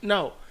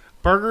 no,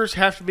 burgers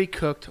have to be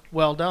cooked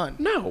well done.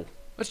 No.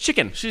 That's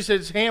chicken. She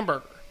says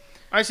hamburger.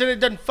 I said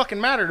it doesn't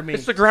fucking matter to me.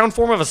 It's the ground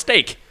form of a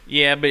steak.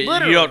 yeah, but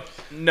Literally. you don't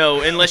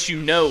know unless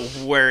you know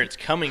where it's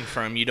coming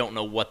from. You don't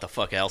know what the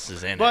fuck else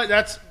is in But it.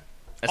 that's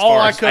As all far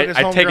I as cook is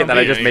I take homegrown it that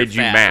I beef. just made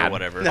you fat or mad.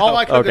 whatever. All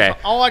I cook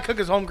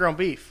Okay. is homegrown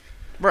beef.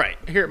 Right.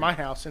 Here at my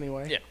house,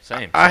 anyway. Yeah.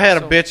 Same. I had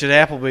a So- bitch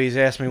at Applebee's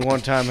ask me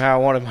one time how I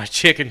wanted my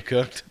chicken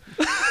cooked.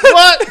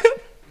 What?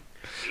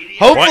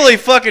 Hopefully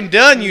fucking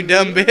done, you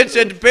dumb bitch.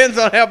 It depends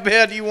on how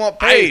bad you want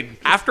paid.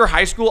 After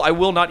high school, I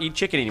will not eat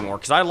chicken anymore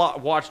because I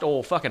watched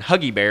old fucking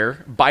Huggy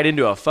Bear bite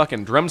into a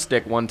fucking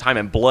drumstick one time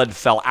and blood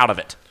fell out of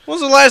it.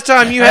 When's the last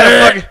time you had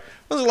a fucking?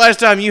 When's the last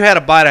time you had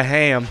a bite of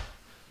ham?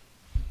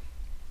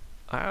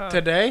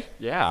 Today?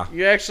 Yeah.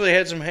 You actually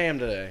had some ham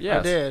today.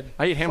 Yes. did.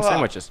 I eat ham Fuck.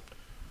 sandwiches.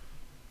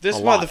 This A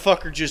lot.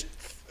 motherfucker just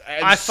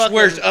I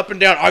swears fucking- up and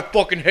down, I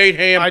fucking hate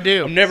ham. I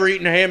do. I'm never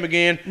eating a ham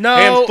again. No.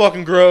 Ham's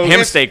fucking gross.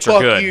 Ham steaks are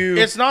Fuck good. You.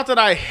 It's not that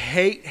I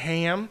hate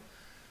ham.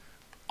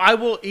 I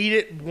will eat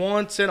it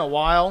once in a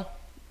while,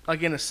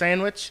 like in a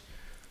sandwich.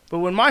 But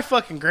when my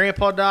fucking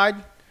grandpa died,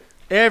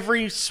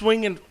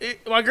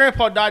 my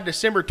grandpa died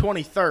December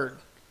 23rd.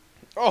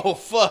 Oh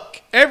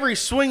fuck. Every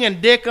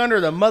swinging dick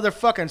under the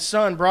motherfucking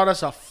sun brought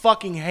us a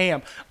fucking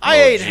ham. I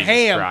Oh, ate Jesus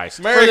ham Christ.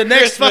 for Merry the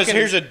next Christmas. fucking.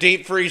 Here's a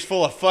deep freeze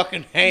full of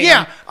fucking ham.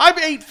 Yeah, I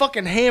ate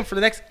fucking ham for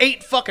the next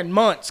 8 fucking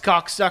months,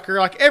 cocksucker.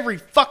 Like every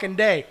fucking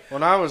day.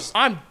 When I was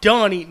I'm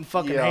done eating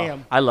fucking Yeah.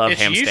 ham. I love It's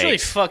ham usually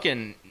steaks.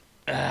 fucking.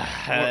 when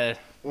I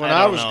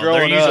I don't was know.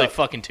 growing they're usually up,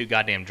 fucking too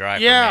goddamn dry.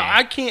 Yeah, for me.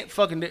 I can't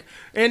fucking do.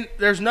 And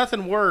there's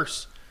nothing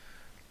worse.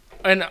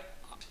 And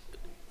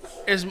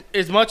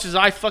as much as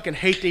I fucking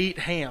hate to eat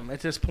ham at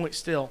this point,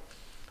 still,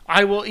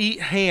 I will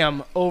eat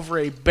ham over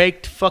a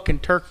baked fucking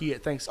turkey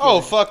at Thanksgiving.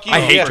 oh fuck you.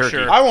 I hate Yeah, turkey.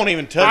 I won't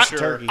even touch I-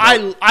 turkey.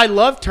 I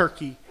love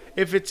turkey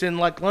if it's in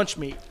like lunch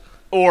meat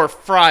or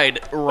fried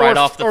right Or-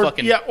 off the or-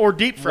 fucking yeah, or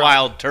deep fried.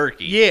 wild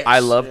turkey. Yes, I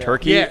love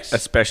turkey, Yes.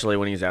 especially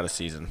when he's out of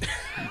season.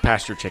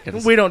 Pasture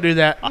chickens. We don't do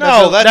that.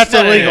 No, that's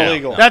not illegal.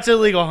 illegal. That's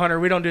illegal, Hunter.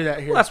 We don't do that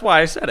here. Well, that's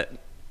why I said it.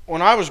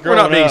 when I was We're growing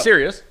not being up,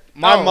 serious.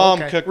 my Oh, mom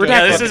okay. cooked. We're up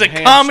Yeah, this is a fucking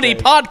ham comedy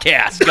steak.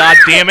 podcast. God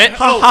damn it!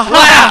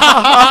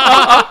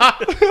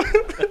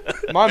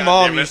 My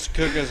mom used to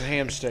cook us a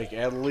ham steak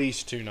at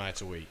least 2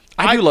 nights a week.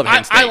 I do love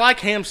ham steak. I like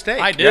ham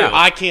steak. I do. Yeah.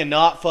 I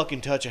cannot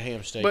fucking touch a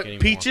ham steak But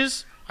anymore.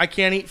 peaches, I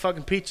can't eat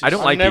fucking peaches. I don't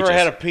I've like never peaches.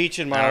 had a peach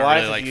in I my don't life.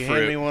 really If like you fruit.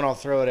 hand me one, I'll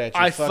throw it at you.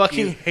 I Fuck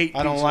fucking you. hate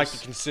I don't like the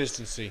peaches.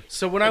 consistency.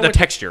 So when I The went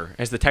texture.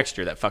 It's the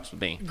texture that fucks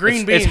with me. green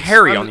it's, beans, It's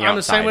hairy I'm, on the I'm outside.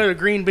 the same way with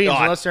green beans,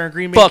 God, unless they're in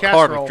green bean Fuck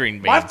hard casserole. with green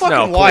beans. My fucking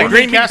No, wife.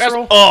 Green bean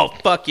casserole. Oh,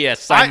 fuck yes.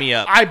 Sign me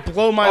up. I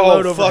blow my Oh,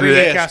 load over fuck green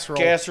bean yes. casserole.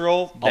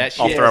 Casserole. that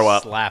I'll shit throw is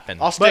up. slapping.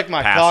 I'll stick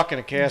my pass. cock in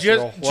a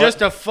casserole.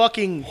 Just a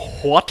fucking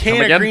What? can Come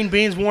of again? green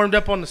beans warmed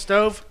up on the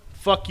stove.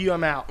 Fuck you,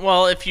 I'm out.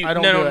 Well, if you I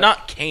don't do no, it.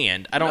 not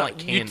canned. I don't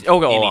like you- canned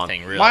oh, go on.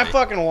 anything really. My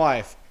fucking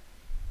wife,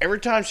 every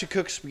time she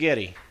cooks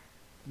spaghetti,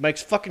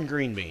 makes fucking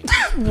green beans.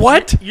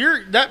 What?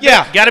 You're that.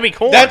 Yeah. Got to be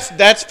corn.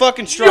 That's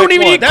fucking strike You don't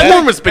even one. eat That-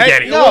 corn with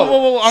spaghetti. Hey, No,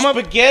 whoa, I'm up.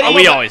 spaghetti. Oh,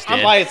 we always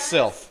did. by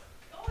itself.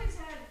 Always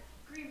had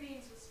green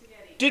beans with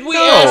spaghetti. Did we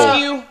No. ask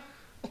you?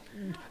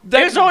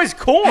 There's always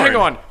corn. Hang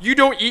on. You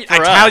don't eat For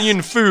us.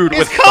 Italian food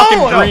with It's fucking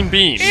corn. green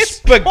beans.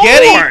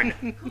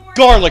 Spaghetti,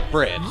 garlic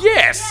bread.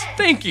 Yes.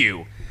 Thank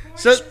you.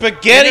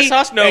 Spaghetti And the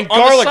sauce, no, and on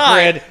the garlic side,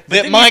 bread but that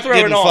then you Mike throw it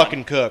didn't on.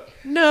 fucking cook.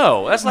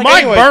 No. That's like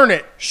Mike Anyway. burn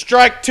it.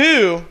 Strike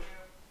 2,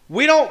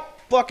 we don't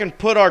fucking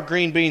put our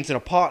green beans in a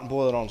pot and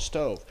boil it on the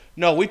stove.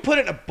 No, we put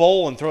it in a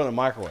bowl and throw it in the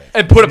microwave.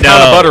 and put a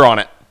pound of No. butter on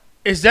it.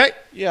 Is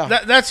that?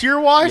 Yeah. That's your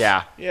wife?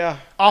 Yeah. Yeah.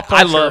 I'll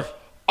punch I love. her.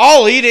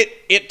 I'll eat it.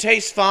 It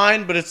tastes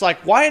fine, but it's like,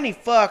 why in the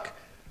fuck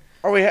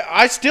are we?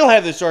 I still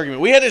have this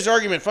argument. We had this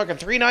argument fucking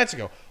 3 nights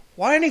ago.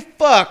 Why in the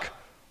fuck are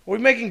we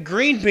making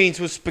green beans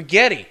with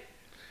spaghetti?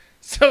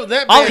 So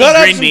that I'll bitch, Cut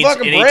up green some beans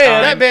fucking anytime.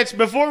 bread. that bitch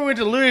before we went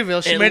to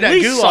Louisville, she At made that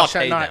least goulash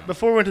saute that night. them.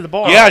 Before we went to the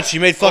bar. Yeah, she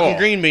made fucking Oh.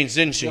 green beans,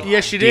 didn't she?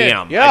 Yes, she did.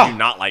 Damn. Yeah. I do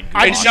not like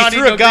I And goulash. she not eat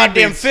threw no a green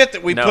goddamn beans. fit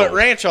that we No. put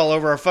ranch all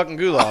over our fucking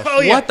goulash. Oh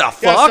yeah. What the Yeah,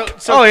 fuck?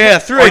 Oh yeah,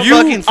 threw Are a you-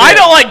 fucking fit. I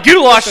don't like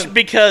goulash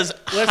because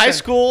listen. high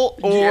school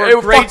Yeah, or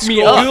it grade fucked me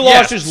school. up.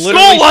 Goulash Yeah. is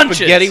literally School lunches.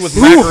 spaghetti with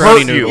Who macaroni hurt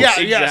you? noodles. Yeah,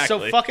 yeah. So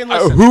Exactly. fucking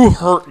listen. Who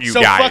hurt you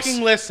so guys?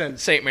 fucking listen.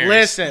 St. Mary's.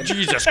 Listen.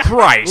 Jesus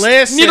Christ.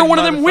 Listen, Neither one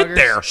of them went motherfuckers.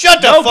 there.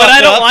 Shut the No, fuck but I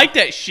don't up. like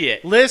that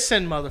shit. Listen,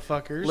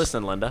 motherfuckers.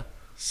 Listen, Linda.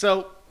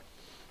 So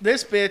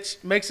this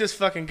bitch makes this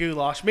fucking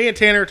goulash. Me and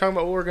Tanner are talking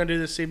about what we're gonna do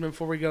this evening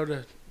before we go to,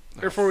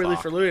 or before we leave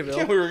for Louisville.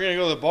 Yeah, we were gonna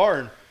go to the bar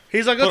and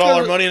He's like, put let's all go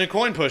our to- money in a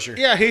coin pusher.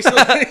 Yeah, he's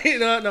like,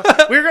 no.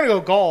 We're gonna go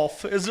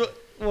golf. Is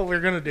what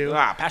we're gonna do.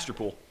 Past your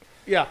pool.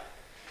 Yeah.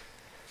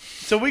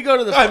 So we go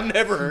to the I've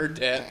never heard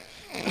that.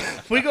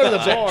 we go to the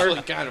It's bar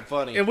actually kind of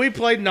funny. and we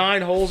played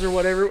 9 holes or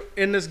whatever.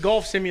 And this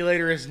golf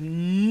simulator is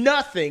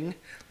nothing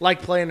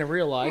like playing in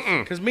real life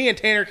because me and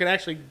Tanner can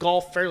actually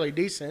golf fairly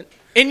decent.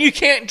 And you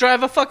can't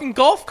drive a fucking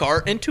golf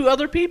cart and 2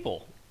 other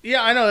people.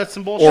 Yeah, I know that's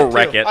some bullshit. Or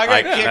wreck too. it. I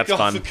got kicked That's off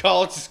fun. the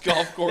college's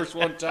golf course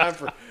one time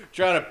for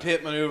trying to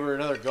pit maneuver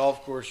another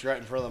golf course right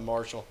in front of the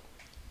marshal.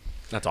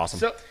 That's awesome.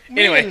 So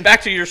me Anyway, and,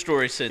 back to your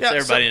story since Yeah, so-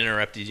 everybody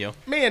interrupted you.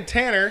 me and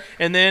Tanner.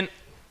 And then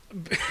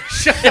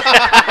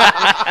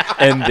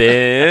And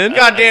then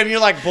God damn, you're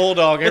like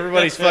Bulldog.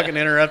 Everybody's fucking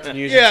interrupting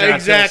you. as you're Yeah, trying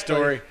to tell a exactly.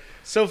 Story.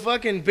 So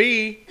fucking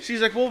B,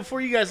 she's like, well,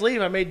 before you guys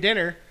leave, I made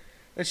dinner,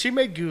 and she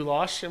made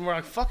goulash, and we're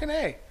like, fucking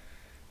A.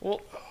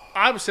 Well,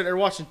 I was sitting there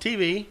watching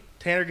TV.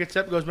 Tanner gets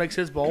up, goes makes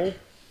his bowl.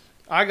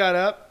 I got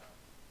up,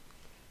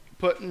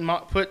 put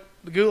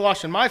the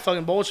goulash in my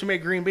fucking bowl. She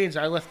made green beans.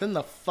 I left them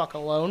the fuck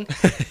alone,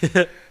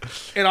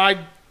 and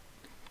I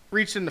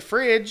reached in the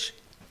fridge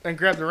and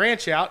grabbed the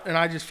ranch out, and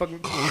I just fucking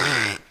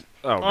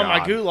on my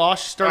God.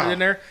 goulash started in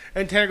there.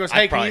 And Tanner goes,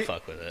 "Hey, I'd can probably you?"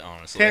 fuck with it,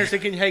 honestly. Tanner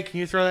said, "Hey, can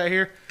you throw that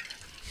here?"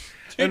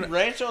 Dude,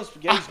 ranch on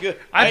spaghetti's good.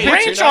 I Hey, ranch you're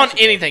Ranch not on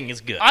supposed- anything is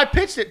good. I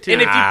pitched it to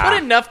and him. if you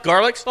put enough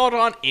garlic salt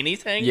on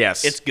anything,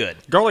 Yes. it's good.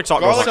 Garlic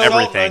salt Garlic goes on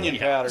salt, everything. onion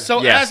powder.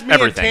 So Yes, as me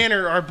everything. and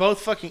Tanner are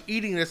both fucking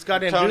eating this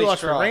goddamn Tony's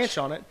goulash with crotch. ranch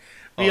on it,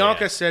 Oh,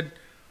 Bianca yeah. said,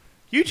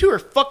 "You two are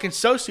fucking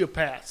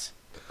sociopaths."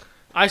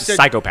 I said,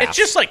 Psychopath. It's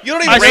just like You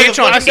don't I even said-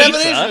 know the I fucking said-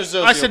 definition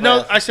of I said no.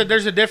 sociopath. I said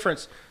there's a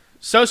difference.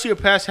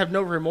 Sociopaths have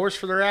no remorse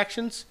for their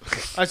actions.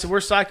 I said we're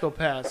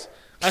psychopaths.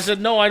 I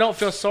said no, I don't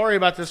feel sorry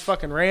about this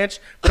fucking ranch,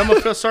 but I'm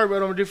gonna feel sorry about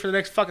what I'm gonna do for the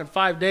next fucking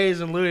 5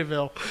 days in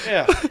Louisville.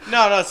 Yeah.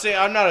 No. See,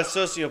 I'm not a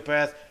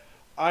sociopath.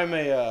 I'm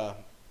a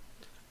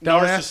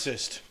Dumbass?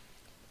 narcissist.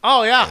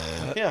 Oh yeah,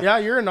 Yeah. yeah,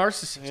 you're a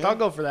narcissist. I'll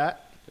go for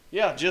that.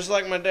 Yeah, just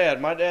like my dad.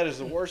 My dad is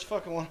the worst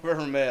fucking one I've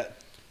ever met.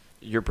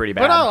 You're pretty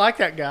bad. But I like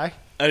that guy.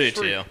 I do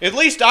too. At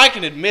least I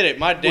can admit it.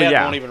 My dad Well,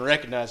 yeah. won't even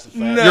recognize the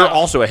fact. No. You're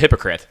also a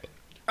hypocrite.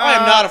 I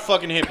am not a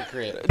fucking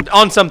hypocrite.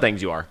 On some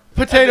things you are.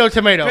 Potato,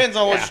 tomato. Depends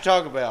on what you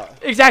talk about.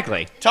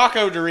 Exactly.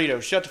 Taco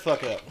Doritos. Shut the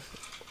fuck up.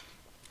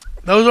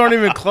 Those aren't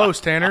even close,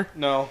 Tanner.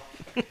 No.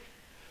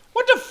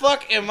 What the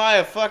fuck am I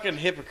a fucking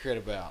hypocrite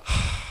about?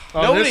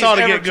 Oh, Nobody's this ought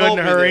to ever get good told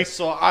in a me hurry. this,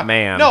 so I,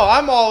 Man. No,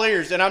 I'm all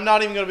ears, and I'm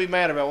not even going to be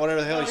mad about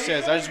whatever the hell he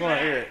says. I just want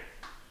to hear it.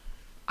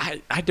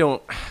 I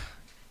don't.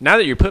 Now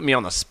that you're putting me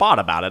on the spot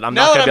about it, I'm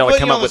Now not that going to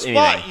be I'm able to putting come you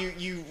up on with the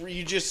spot, anything.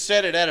 you just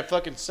said it out of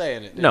fucking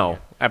saying it. didn't No, you?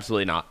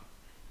 absolutely not.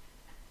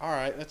 All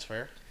right, that's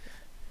fair.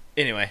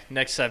 Anyway,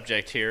 next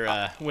subject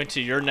here. Went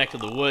to your neck of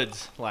the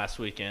woods last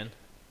weekend.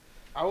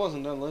 I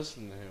wasn't done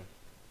listening to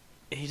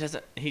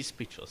him. He's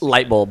speechless.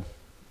 Light bulb.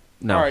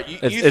 No, All right, you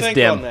it's think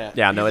dim. on that.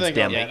 Yeah, no, You it's think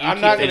dim. on that. Yeah, you I'm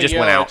not keep- it going to just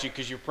yell went at out. you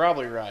because you're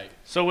probably right.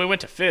 So we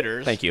went to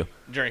Fitters. Thank you.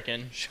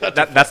 Drinking.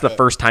 That's the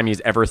first time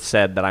he's ever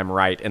said that I'm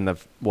right in the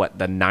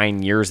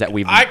 9 years that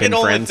we've I been can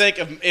only friends. think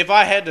of, if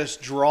I had to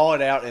draw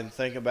it out and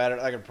think about it,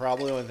 I could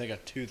probably only think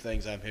of 2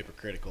 things I'm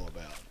hypocritical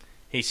about.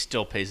 He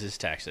still pays his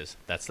taxes.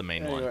 That's the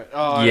main Anyway, one.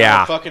 oh,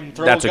 Yeah, I fucking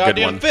throw that's a a good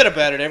goddamn one. fit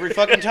about it every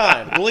fucking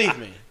time. Believe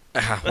me.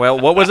 Well,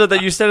 what was it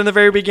that you said in the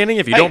very beginning?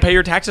 If you Hey. don't pay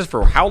your taxes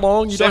for how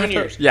long? You 7 don't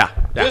have years. to. Yeah.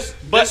 This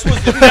was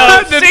the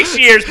No, 6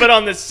 years, but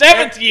on the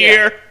 7th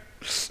year,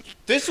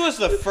 this was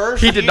the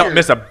first. He did not year-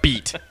 miss a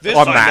beat This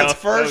on was that. the That was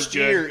first good.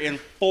 year in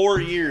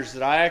 4 years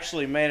that I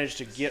actually managed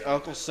to get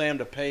Uncle Sam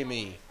to pay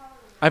me.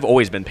 I've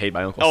always been paid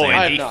by Uncle oh, Sam. and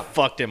have he not.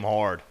 fucked him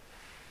hard.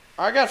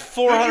 I got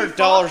 $400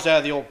 out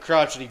of the old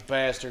crotchety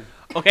bastard.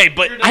 Okay,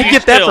 but I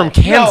get that from No,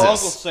 Uncle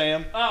Kansas.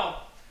 Sam.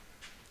 Oh,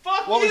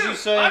 fuck What you! was you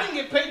saying? I didn't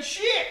get paid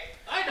shit.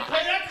 I had to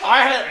pay that cost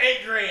I had- for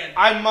 $8,000.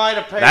 I might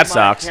have paid That my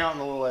sucks.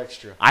 accountant a little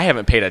extra. I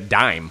haven't paid a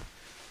dime.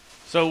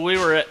 So we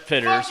were at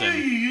Fitters Fuck you, you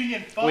and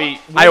union fuck. we I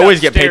went always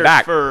get paid upstairs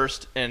back.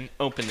 first and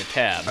opened the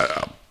tab,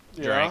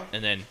 Yeah. drank,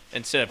 and then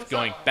instead of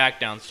going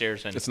back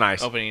downstairs and It's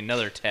nice. opening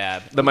another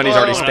tab, The money's Go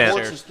already out on the spent.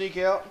 porch and sneak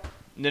out.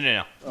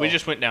 no. We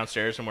just went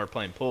downstairs and we were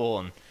playing pool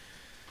and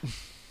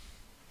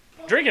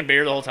drinking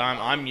beer the whole time.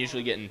 I'm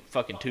usually getting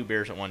fucking 2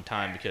 beers at one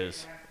time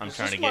because I'm Is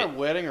trying this to my get.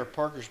 wedding or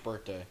Parker's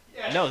birthday?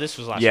 No, this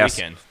was last Yes.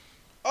 weekend.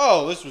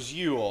 Oh, this was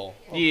you all.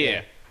 Okay.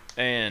 Yeah,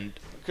 and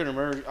I couldn't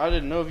remember. I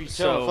didn't know if you tell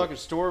So- a fucking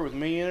story with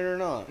me in it or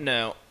not.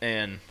 no,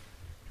 and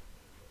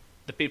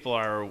the people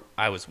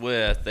I was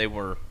with, they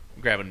were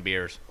grabbing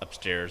beers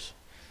upstairs.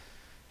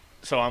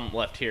 So I'm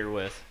left here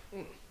with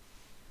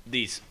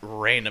these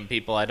random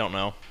people I don't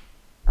know.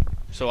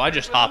 So I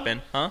just hop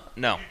in, huh?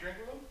 No.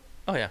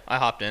 Oh yeah, I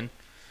hopped in.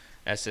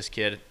 Asked this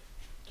kid.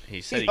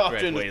 He said He he hopped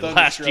into graduated Thunderstruck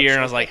last year, and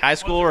I was Show. like, high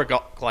school or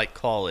like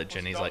college,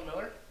 and he's like,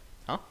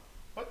 huh?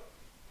 What?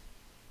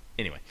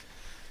 Anyway,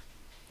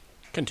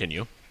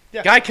 Continue.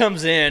 guy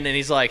comes in and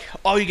he's like,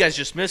 oh, you guys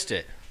just missed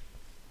it.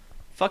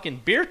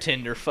 Fucking beer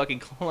tender fucking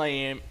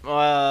claim.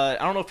 I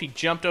don't know if he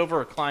jumped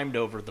over or climbed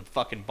over the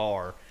fucking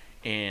bar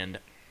and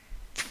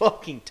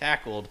fucking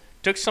tackled.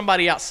 Took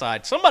somebody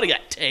outside. Somebody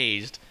got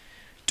tased.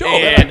 I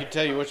And can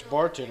tell you which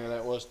bartender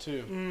that was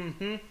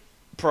too.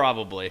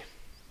 probably.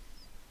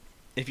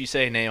 If you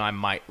say a name, I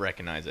might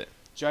recognize it.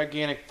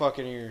 Gigantic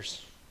fucking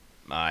ears.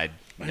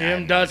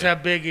 Him does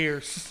have big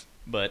ears.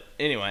 But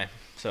anyway,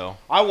 so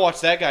I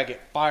watched that guy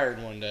get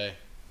fired one day.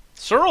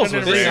 Searles And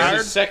was then This is there.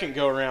 his second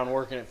go around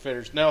working at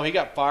Fitters. No, he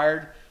got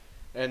fired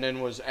and then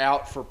was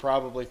out for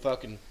probably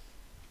fucking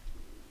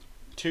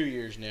 2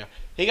 years now.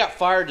 He got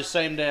fired the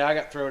same day I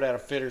got thrown out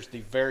of Fitters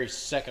the very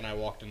second I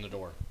walked in the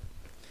door.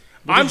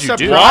 I'm did you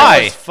do? surprised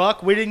Why? as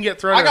fuck we didn't get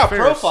thrown I out got of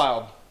Fitters.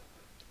 profiled.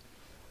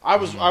 I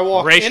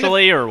walked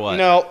Racially into, or what?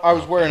 No, I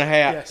was wearing a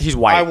hat. Yes. He's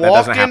white. I That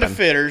walked doesn't into happen.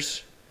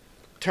 Fitters,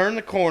 turned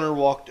the corner,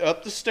 walked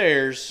up the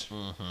stairs,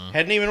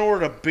 hadn't even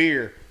ordered a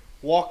beer,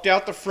 walked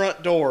out the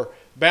front door.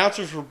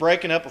 Bouncers were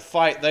breaking up a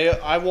fight.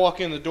 I walk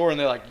in the door and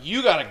they're like,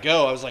 "You gotta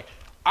go." I was like,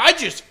 "I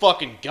just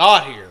fucking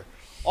got here."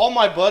 All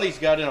my buddies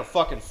got in a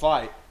fucking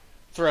fight.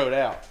 Throw it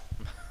out.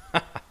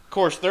 Of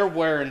course, they're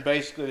wearing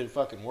basically their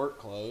fucking work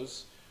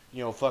clothes.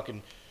 You know,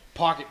 fucking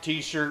pocket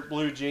T-shirt,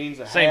 blue jeans,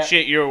 a Same hat.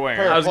 shit you were wearing.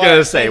 pair of I was flats,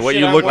 gonna say, same what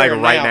shit you I'm look like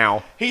wearing right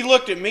now. He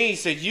looked at me. He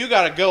said, "You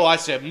gotta go." I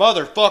said,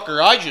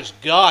 "Motherfucker, I just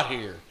got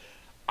here.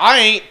 I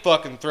ain't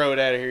fucking throw it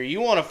out of here.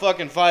 You want to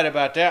fucking fight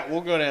about that?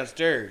 We'll go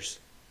downstairs."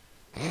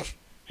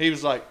 He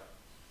was like,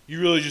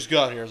 "You really just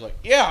got here?" I was like,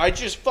 "Yeah, I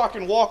just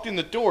fucking walked in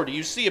the door. Do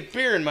you see a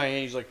beer in my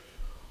hand?" He's like,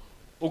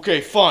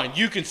 "Okay, fine,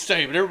 you can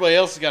stay, but everybody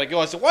else has got to go."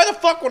 I said, "Why the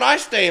fuck would I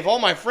stay if all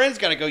my friends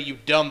got to go, you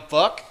dumb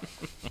fuck?"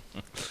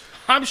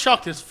 I'm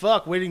shocked as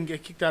fuck we didn't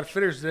get kicked out of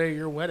Fitters the day of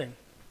your wedding.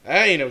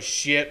 That ain't no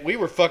shit. We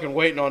were fucking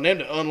waiting on them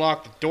to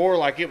unlock the door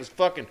like it was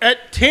fucking...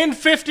 At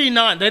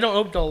 10:59, they don't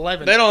open till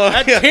 11. They don't-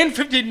 At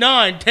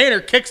 10:59, Tanner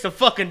kicks the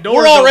fucking door.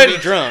 We're already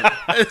drunk.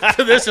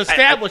 to this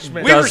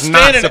establishment. We were Does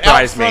not standing out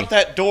surprise front me.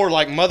 that door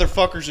like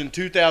motherfuckers in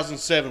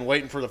 2007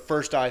 waiting for the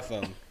first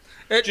iPhone.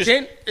 At Just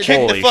 10 kick the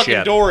Holy fucking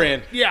shit. door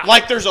in. Yeah.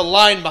 Like there's a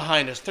line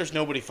behind us. There's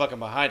nobody fucking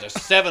behind us.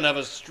 7 of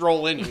us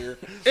stroll in here.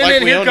 And like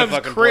then we here own the comes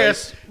fucking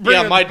Chris, place.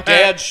 bringing Yeah, my it back.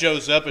 dad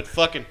shows up at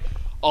fucking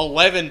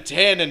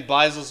 11:10 and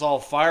buys us all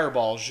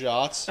fireball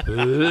shots. Like,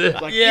 Yeah, you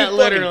fucking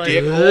literally.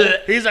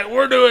 dickhole. He's like,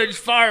 we're doing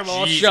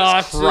fireball Jesus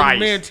shots. Christ. And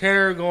me and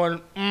Tanner are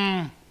going,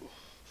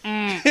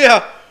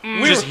 Yeah.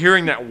 We Just were,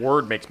 hearing that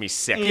word makes me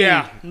sick.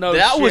 yeah, no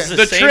That shit. was the,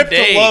 The same trip to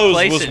day Lowe's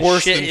Clayson was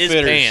worse shit than his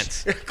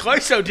Fitters. pants.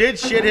 Clayso did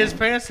shit his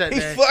pants that he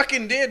day.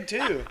 fucking did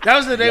too. That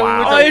was the day Wow.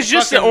 we Oh, went to it was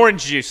just the fucking-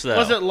 orange juice, though.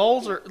 Was it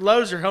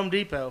Lowe's or Home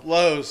Depot?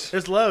 Lowe's.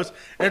 It's Lowe's.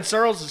 And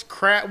Searles is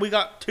crap. We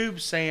got tube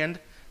sand,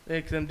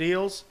 like them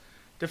deals,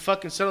 to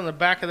fucking sit on the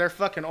back of their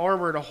fucking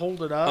arbor to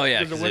hold it up. Oh, yeah,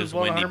 the because it wind's was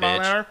blowing windy, 100 mile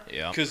an hour. bitch.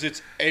 Yeah. Because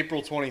it's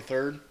April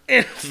 23rd.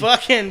 And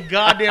fucking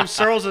goddamn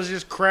Searles is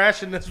just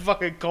crashing this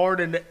fucking cart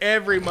into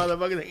every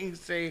motherfucker that he can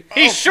see.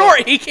 He's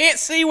short. He can't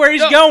see where he's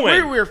No, going.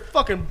 We were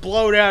fucking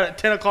blowed out at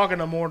 10 o'clock in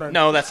the morning.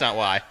 No, that's not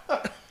why.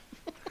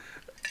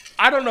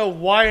 I don't know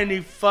why in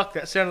the fuck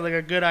that sounded like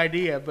a good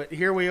idea, but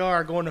here we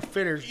are going to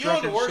Fitters. You know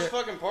what drunk the as worst shit.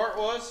 fucking part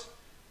was?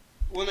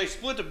 When they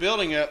split the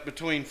building up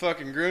between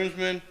fucking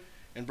groomsmen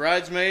and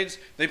bridesmaids,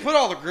 they put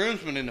all the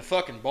groomsmen in the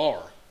fucking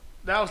bar.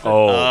 That was the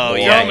Oh,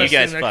 yeah, you dumbest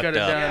guys thing they fucked could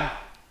have up. done.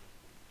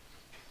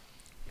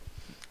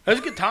 That was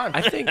a good time.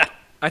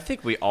 I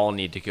think we all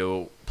need to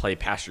go play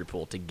pasture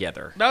pool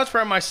together. That was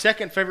probably my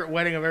second favorite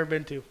wedding I've ever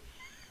been to.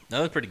 That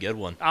was a pretty good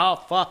one. Oh,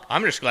 fuck.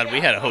 I'm just glad we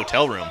had a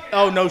hotel room.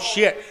 Oh, no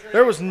shit.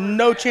 There was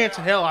no chance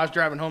in hell I was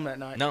driving home that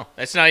night. No,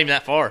 it's not even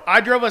that far.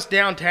 I drove us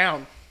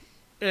downtown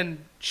and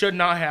should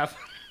not have.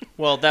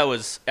 Well, that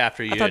was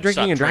after you I thought had drinking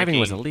stopped and driving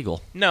was drinking.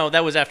 illegal. No,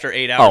 that was after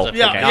 8 hours Oh, of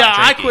Yeah, not yeah.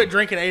 I drinking. quit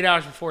drinking 8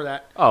 hours before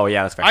that. Oh,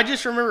 yeah, that's fair. I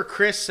just remember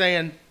Chris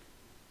saying,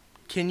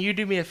 "Can you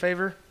do me a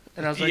favor?"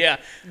 And I was like, Yeah.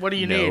 What do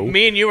you No. need?"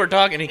 Me and you were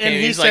talking. He came.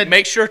 he He's said- like,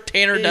 make sure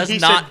Tanner does He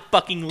not said,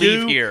 fucking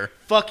leave "Do here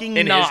fucking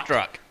in not his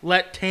truck."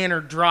 let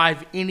Tanner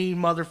drive any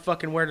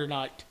motherfucking where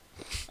tonight.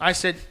 I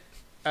said,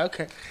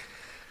 okay.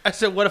 I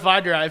said, what if I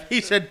drive?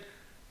 He said,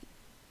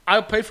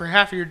 I'll pay for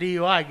half of your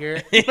DUI,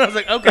 Garrett. I was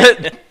like,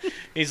 okay.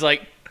 He's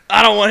like,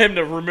 I don't want him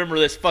to remember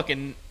this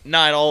fucking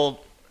night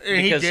all. And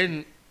he because-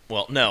 didn't.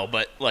 Well, no,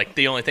 but like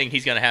the only thing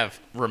he's gonna have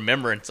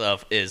remembrance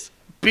of is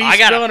Be I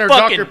got spilling her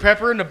fucking. Dr.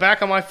 Pepper in the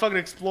back of my fucking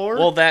Explorer.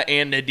 Well, that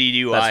and the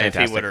DUI That's if he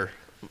fantastic. would have.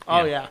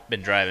 Oh, yeah.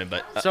 Been driving,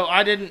 but So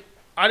I didn't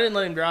let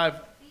him drive.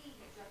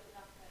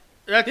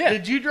 Yeah.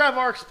 Did you drive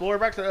our Explorer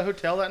back to the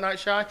hotel that night,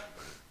 Shy?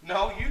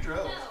 No, you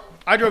drove.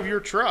 I drove your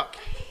truck.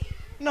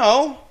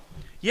 No.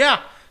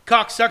 Yeah,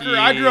 cocksucker.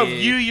 I drove Yeah.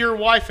 you, your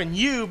wife, and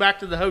you back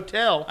to the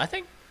hotel. I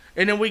think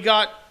And then we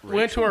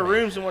went to our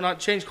rooms and whatnot,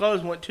 changed clothes,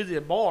 and went to the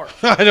bar.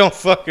 I don't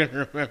fucking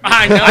remember.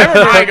 I know. I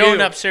remember I going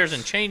do. upstairs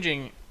and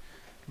changing,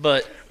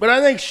 but But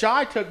I think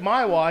Shy took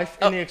my wife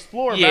and the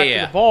Explorer back to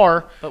yeah. the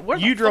bar. But where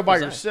the You drove fuck by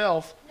was I?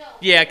 yourself.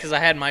 yeah, because I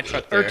had my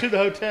truck Or there. to the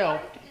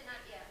hotel.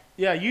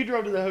 Yeah, you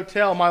drove to the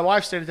hotel. My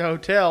wife stayed at the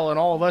hotel, and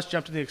all of us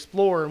jumped in the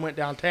Explorer and went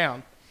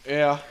downtown.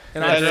 Yeah.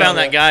 And I I found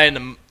that guy in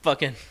the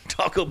fucking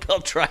Taco Bell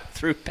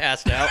drive-through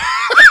passed out.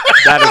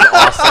 That is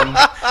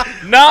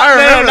awesome. Not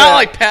remember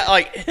that.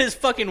 like his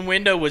fucking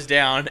window was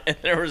down and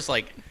there was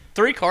like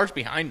 3 cars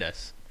behind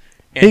us.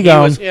 And He he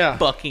gone. was Yeah.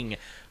 fucking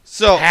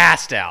So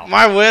passed out.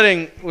 my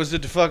wedding was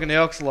at the fucking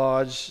Elks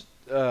Lodge.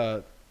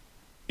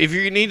 If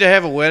you need to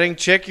have a wedding,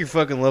 check your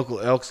fucking local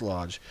Elks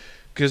Lodge,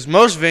 because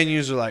most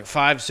venues are like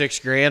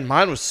 $5-6 grand.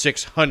 Mine was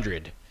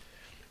 $600. It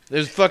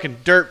was fucking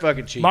dirt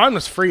fucking cheap. Mine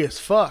was free as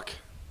fuck.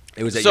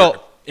 It was at So-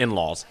 your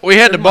in-laws. We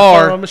had the My phone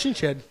bar. on machine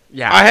shed.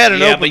 Yeah. I had an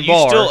yeah, open but you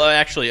bar. still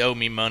actually owe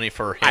me money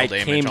for hail I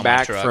damage came on back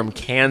my truck. from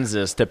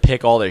Kansas to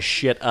pick all this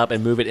shit up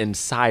and move it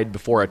inside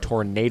before a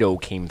tornado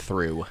came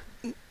through.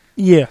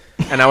 Yeah.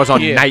 And I was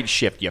on Yeah. night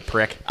shift, you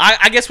prick.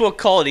 I guess we'll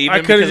call it even I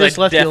could've because just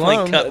I left you definitely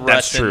alone. cut That's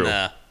ruts true. in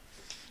the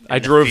I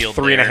the drove field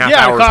 3.5 there.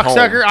 Yeah, hours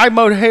cocksucker. home. I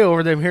mowed hay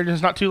over them here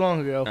just not too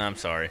long ago. I'm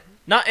sorry.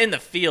 Not in the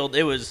field.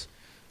 It was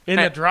In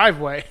the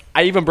driveway.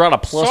 I even brought a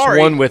plus sorry,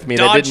 one with me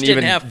Dodge that didn't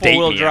even have date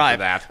four-wheel me drive.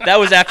 after that. That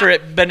was after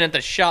it been at the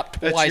shop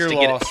That's twice your to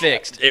get it loss.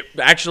 fixed.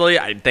 Actually,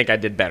 I think I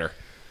did better.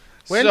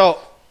 When? So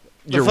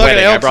the Your fucking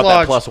wedding, I Elks brought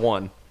Lodge, that plus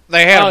one.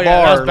 they had Oh, a yeah,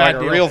 that was bar, a bad like a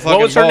deal. real What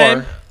fucking was her bar.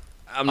 name?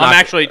 I'm I'm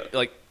actually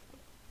like,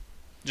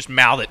 just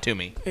mouth it to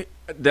me.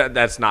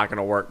 That's not going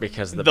to work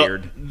because of the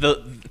beard.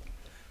 The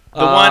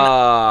one,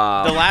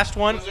 the last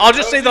one. I'll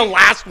just say the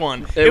last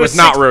one. It was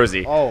not six-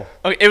 Rosie. Oh,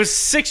 Okay, it was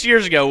 6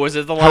 years ago. Was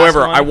it the last However,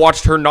 one? I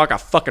watched her knock a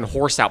fucking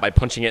horse out by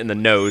punching it in the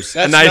nose,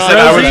 that's and I not said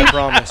I Rosie, was. I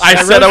promise. I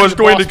Yeah, said I Rosie's was the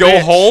going to boss go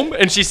bitch. home,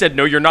 and she said,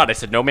 "No, you're not." I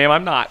said, "No, ma'am,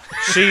 I'm not."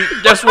 She,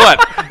 Guess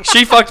what?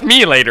 She fucked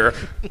me later.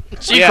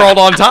 She Yeah. crawled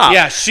on top.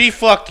 yeah, she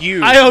fucked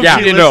you. I hope Yeah,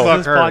 she you listens know. to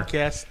this Fuck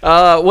her.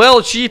 podcast.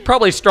 Well, she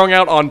probably strung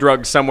out on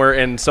drugs somewhere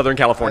in Southern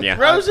California.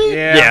 Rosie?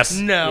 Yeah. Yes.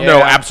 No. No,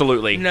 Yeah.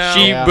 absolutely. No.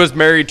 She Yeah. was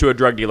married to a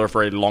drug dealer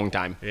for a long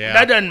time. Yeah.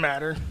 That doesn't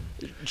matter.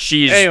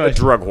 She's Anyways. a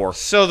drug whore.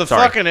 So the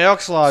Sorry. fucking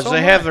Elks Lodge, So they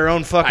am have I. their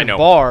own I fucking know.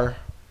 bar,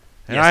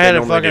 and Yes, I they had to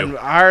normally fucking do.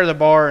 hire the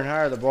bar and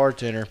hire the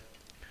bartender.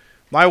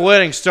 My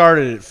wedding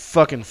started at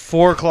fucking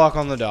 4:00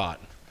 on the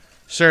dot.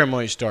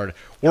 Ceremony started.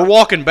 We're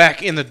walking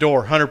back in the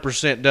door,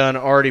 100% done,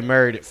 already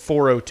married at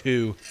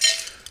 4:02.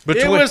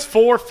 It was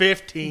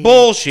 4:15.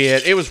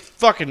 bullshit. It was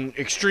fucking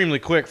extremely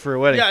quick for a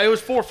wedding. Yeah, it was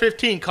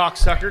 4:15,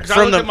 cocksucker. 'cause I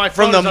From looked the at my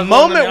from phone the as I was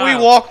walking moment down we the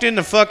aisle. walked in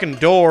the fucking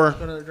door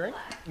Another drink?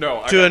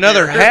 No, to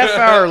another half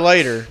hour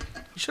later,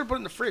 You should have put it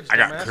in the fridge. I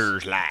got dumbass.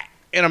 Coors Light.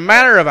 in a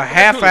matter of a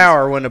half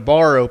hour when the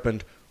bar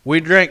opened, we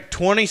drank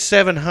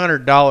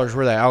 $2,700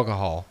 worth of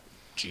alcohol.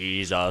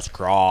 Jesus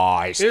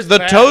Christ. It was The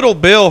bad. total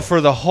bill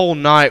for the whole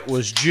night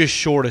was just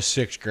short of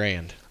 $6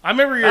 grand. I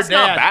remember your That's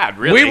dad. not bad,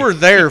 really. We were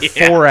there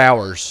Yeah. 4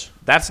 hours.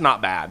 That's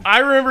not bad. I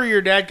remember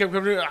your dad kept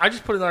coming. I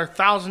just put another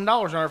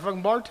 $1,000 on our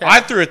fucking bar tab. I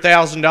threw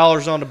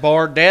 $1,000 on the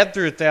bar. Dad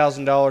threw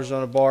 $1,000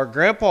 on the bar.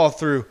 Grandpa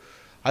threw,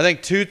 I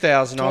think,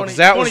 $2,000 on, because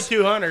that was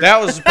 $2,200.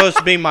 that was supposed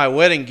to be my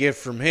wedding gift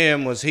from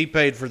him. Was he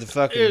paid for the it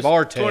fucking was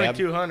bar tab?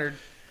 $2,200.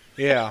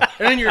 Yeah,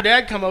 And then your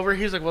dad come over.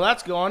 He's like, "Well,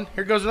 that's gone.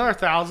 Here goes another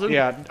 1,000."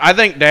 yeah. I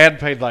think Dad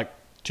paid like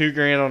 $2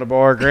 grand on the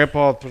bar.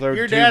 Grandpa threw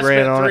Your $2 dad grand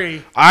spent on $3.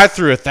 it. I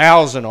threw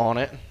 $1,000 on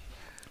it.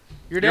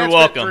 Your You're dad's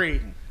welcome.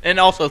 3. And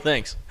also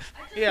thanks.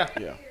 I took Yeah. my Yeah.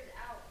 beers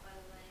out, by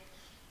the way.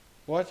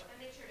 What?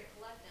 I made sure to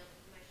collect them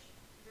in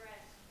my dress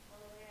on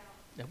the way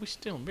out. Yeah, we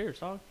stealing beers,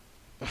 dog.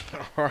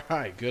 All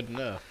right, good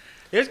enough.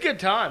 It's a good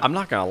time. I'm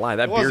not gonna lie,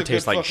 that It was beer a good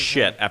tastes like fucking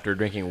shit time. after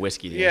drinking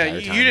whiskey the Yeah,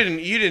 entire time.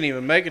 you didn't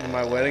even make it to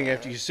my wedding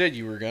after you said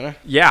you were gonna.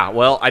 Yeah,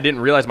 well, I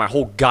didn't realize my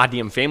whole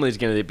goddamn family is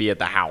gonna be at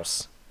the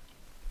house.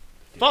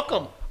 Fuck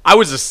them. I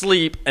was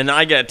asleep, and then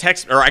I get a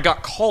text, or I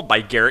got called by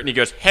Garrett, and he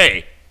goes,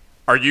 "Hey,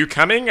 are you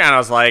coming?" And I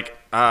was like,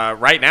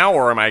 "Right now,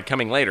 or am I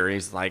coming later?" And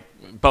he's like,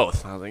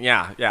 "Both." I was like,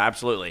 "Yeah,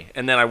 absolutely."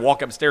 And then I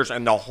walk upstairs,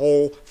 and the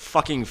whole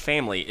fucking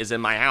family is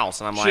in my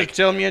house, and I'm Should like,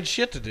 tell me you had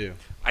shit to do.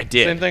 "I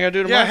did." Same thing I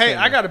do to Yeah, my hey,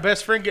 family. I got a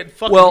best friend getting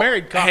fucking Well,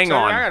 married. hang cocksucker.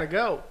 on. I gotta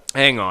go.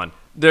 Hang on.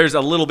 There's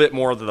a little bit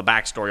more to the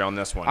backstory on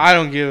this one. I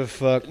don't give a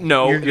fuck.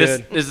 no, You're this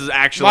good. this is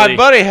actually My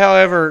buddy,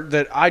 however,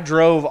 that I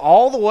drove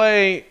all the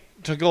way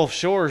to Gulf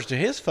Shores to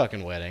his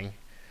fucking wedding,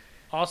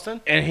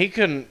 Austin? and he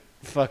couldn't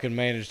fucking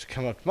manage to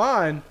come up to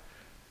mine.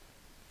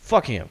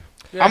 Fuck him.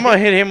 Yeah, I'm gonna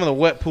hit him with a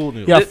wet pool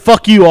noodle. Yeah,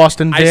 fuck you,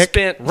 Austin I Vic.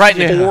 spent Right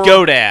in the four-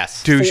 goat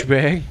ass.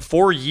 Douchebag.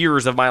 4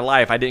 years of my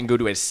life, I didn't go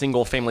to a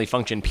single family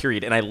function,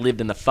 period, and I lived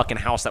in the fucking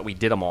house that we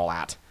did them all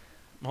at.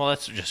 Well,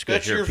 that's just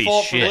That's because you're your a piece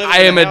fault of for shit. living- I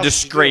am in a the house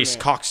disgraced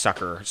you do,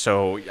 cocksucker,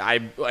 so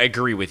I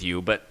agree with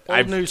you, but Old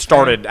I've news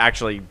started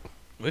actually.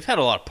 We've had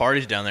a lot of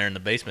parties down there in the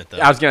basement, though.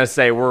 I was going to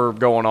say we're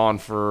going on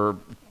for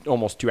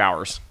almost 2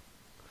 hours.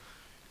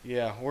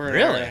 Yeah, we're an hour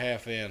Really? and a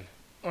half in.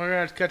 We're gonna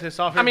have to cut this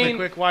off here I mean-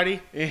 really quick,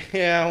 Whitey.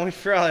 Yeah, we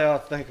probably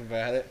ought to think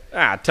about it.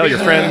 Tell your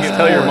friends,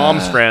 tell your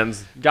mom's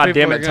friends. God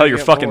People damn are it, tell gonna your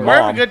get fucking bored. We're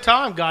having mom. a good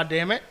time,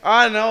 goddammit.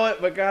 I know it,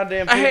 but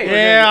goddamn people Hey, are gonna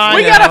yeah, get- I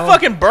we know. got a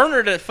fucking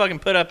burner to fucking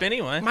put up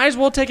anyway. Might as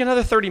well take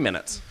another 30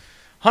 minutes.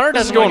 Hunter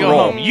This is doesn't want to going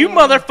go wrong. home. You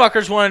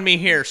motherfuckers wanted me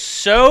here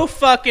so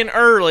fucking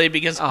early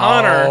because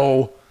Hunter.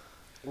 Oh,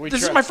 we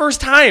this try- is my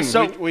first time.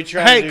 So- we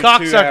try Hey, to do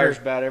cocksucker. 2 hours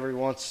about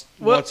once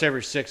We'll-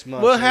 every 6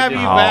 months. We'll We have did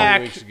you it a few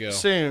back weeks ago.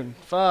 soon.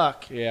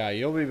 Fuck. Yeah,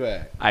 you'll be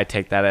back. I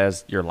take that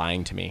as you're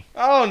lying to me.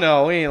 Oh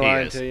no, we ain't He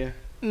lying is. to you.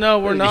 No,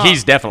 we're not.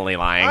 He's definitely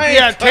lying. I ain't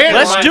Yeah, fucking Tanner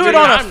Let's might do it be.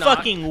 on a I'm not.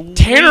 fucking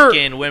Tanner-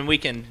 weekend when we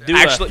can do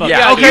Actually, a fucking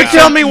yeah, Okay, yeah.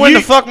 tell me when You-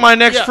 the fuck my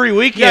next yeah. free Yeah,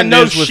 weekend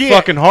no is with shit.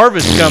 fucking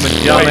harvest coming,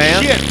 Wait,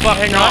 dumbass. shit,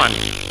 fucking Hang on.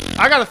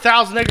 I got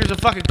 1,000 acres of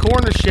fucking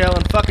corn to shell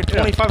and fucking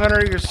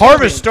 2,500 acres. of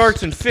Harvest soybeans.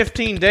 starts in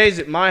 15 days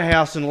at my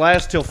house and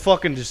lasts till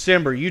fucking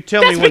December. You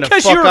tell That's me when the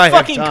because fuck you're I have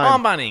fucking time.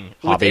 combining.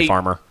 with Hobby a-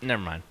 farmer.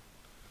 Never mind.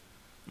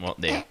 Well,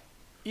 they.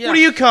 Yeah. What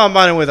are you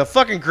combining with? A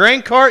fucking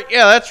grain cart?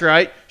 Yeah, that's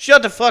right.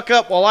 Shut the fuck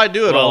up while I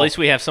do it Well, all. at least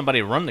we have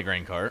somebody run the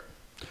grain cart.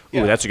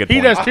 Ooh, that's a good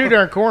He point. does too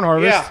during corn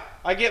harvest. Yeah,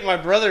 I get my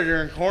brother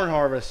during corn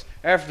harvest.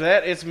 After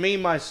that, it's me,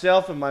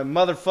 myself, and my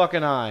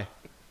motherfucking eye.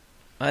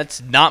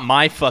 That's not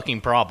my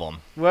fucking problem.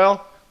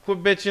 Well,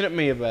 quit bitching at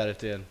me about it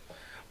then.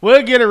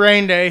 We'll get a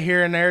rain day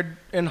here and there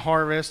in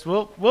harvest.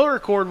 We'll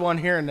record one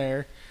here and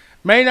there.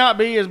 May not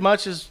be as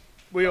much as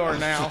we are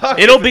now.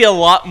 It'll be a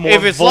lot more If it's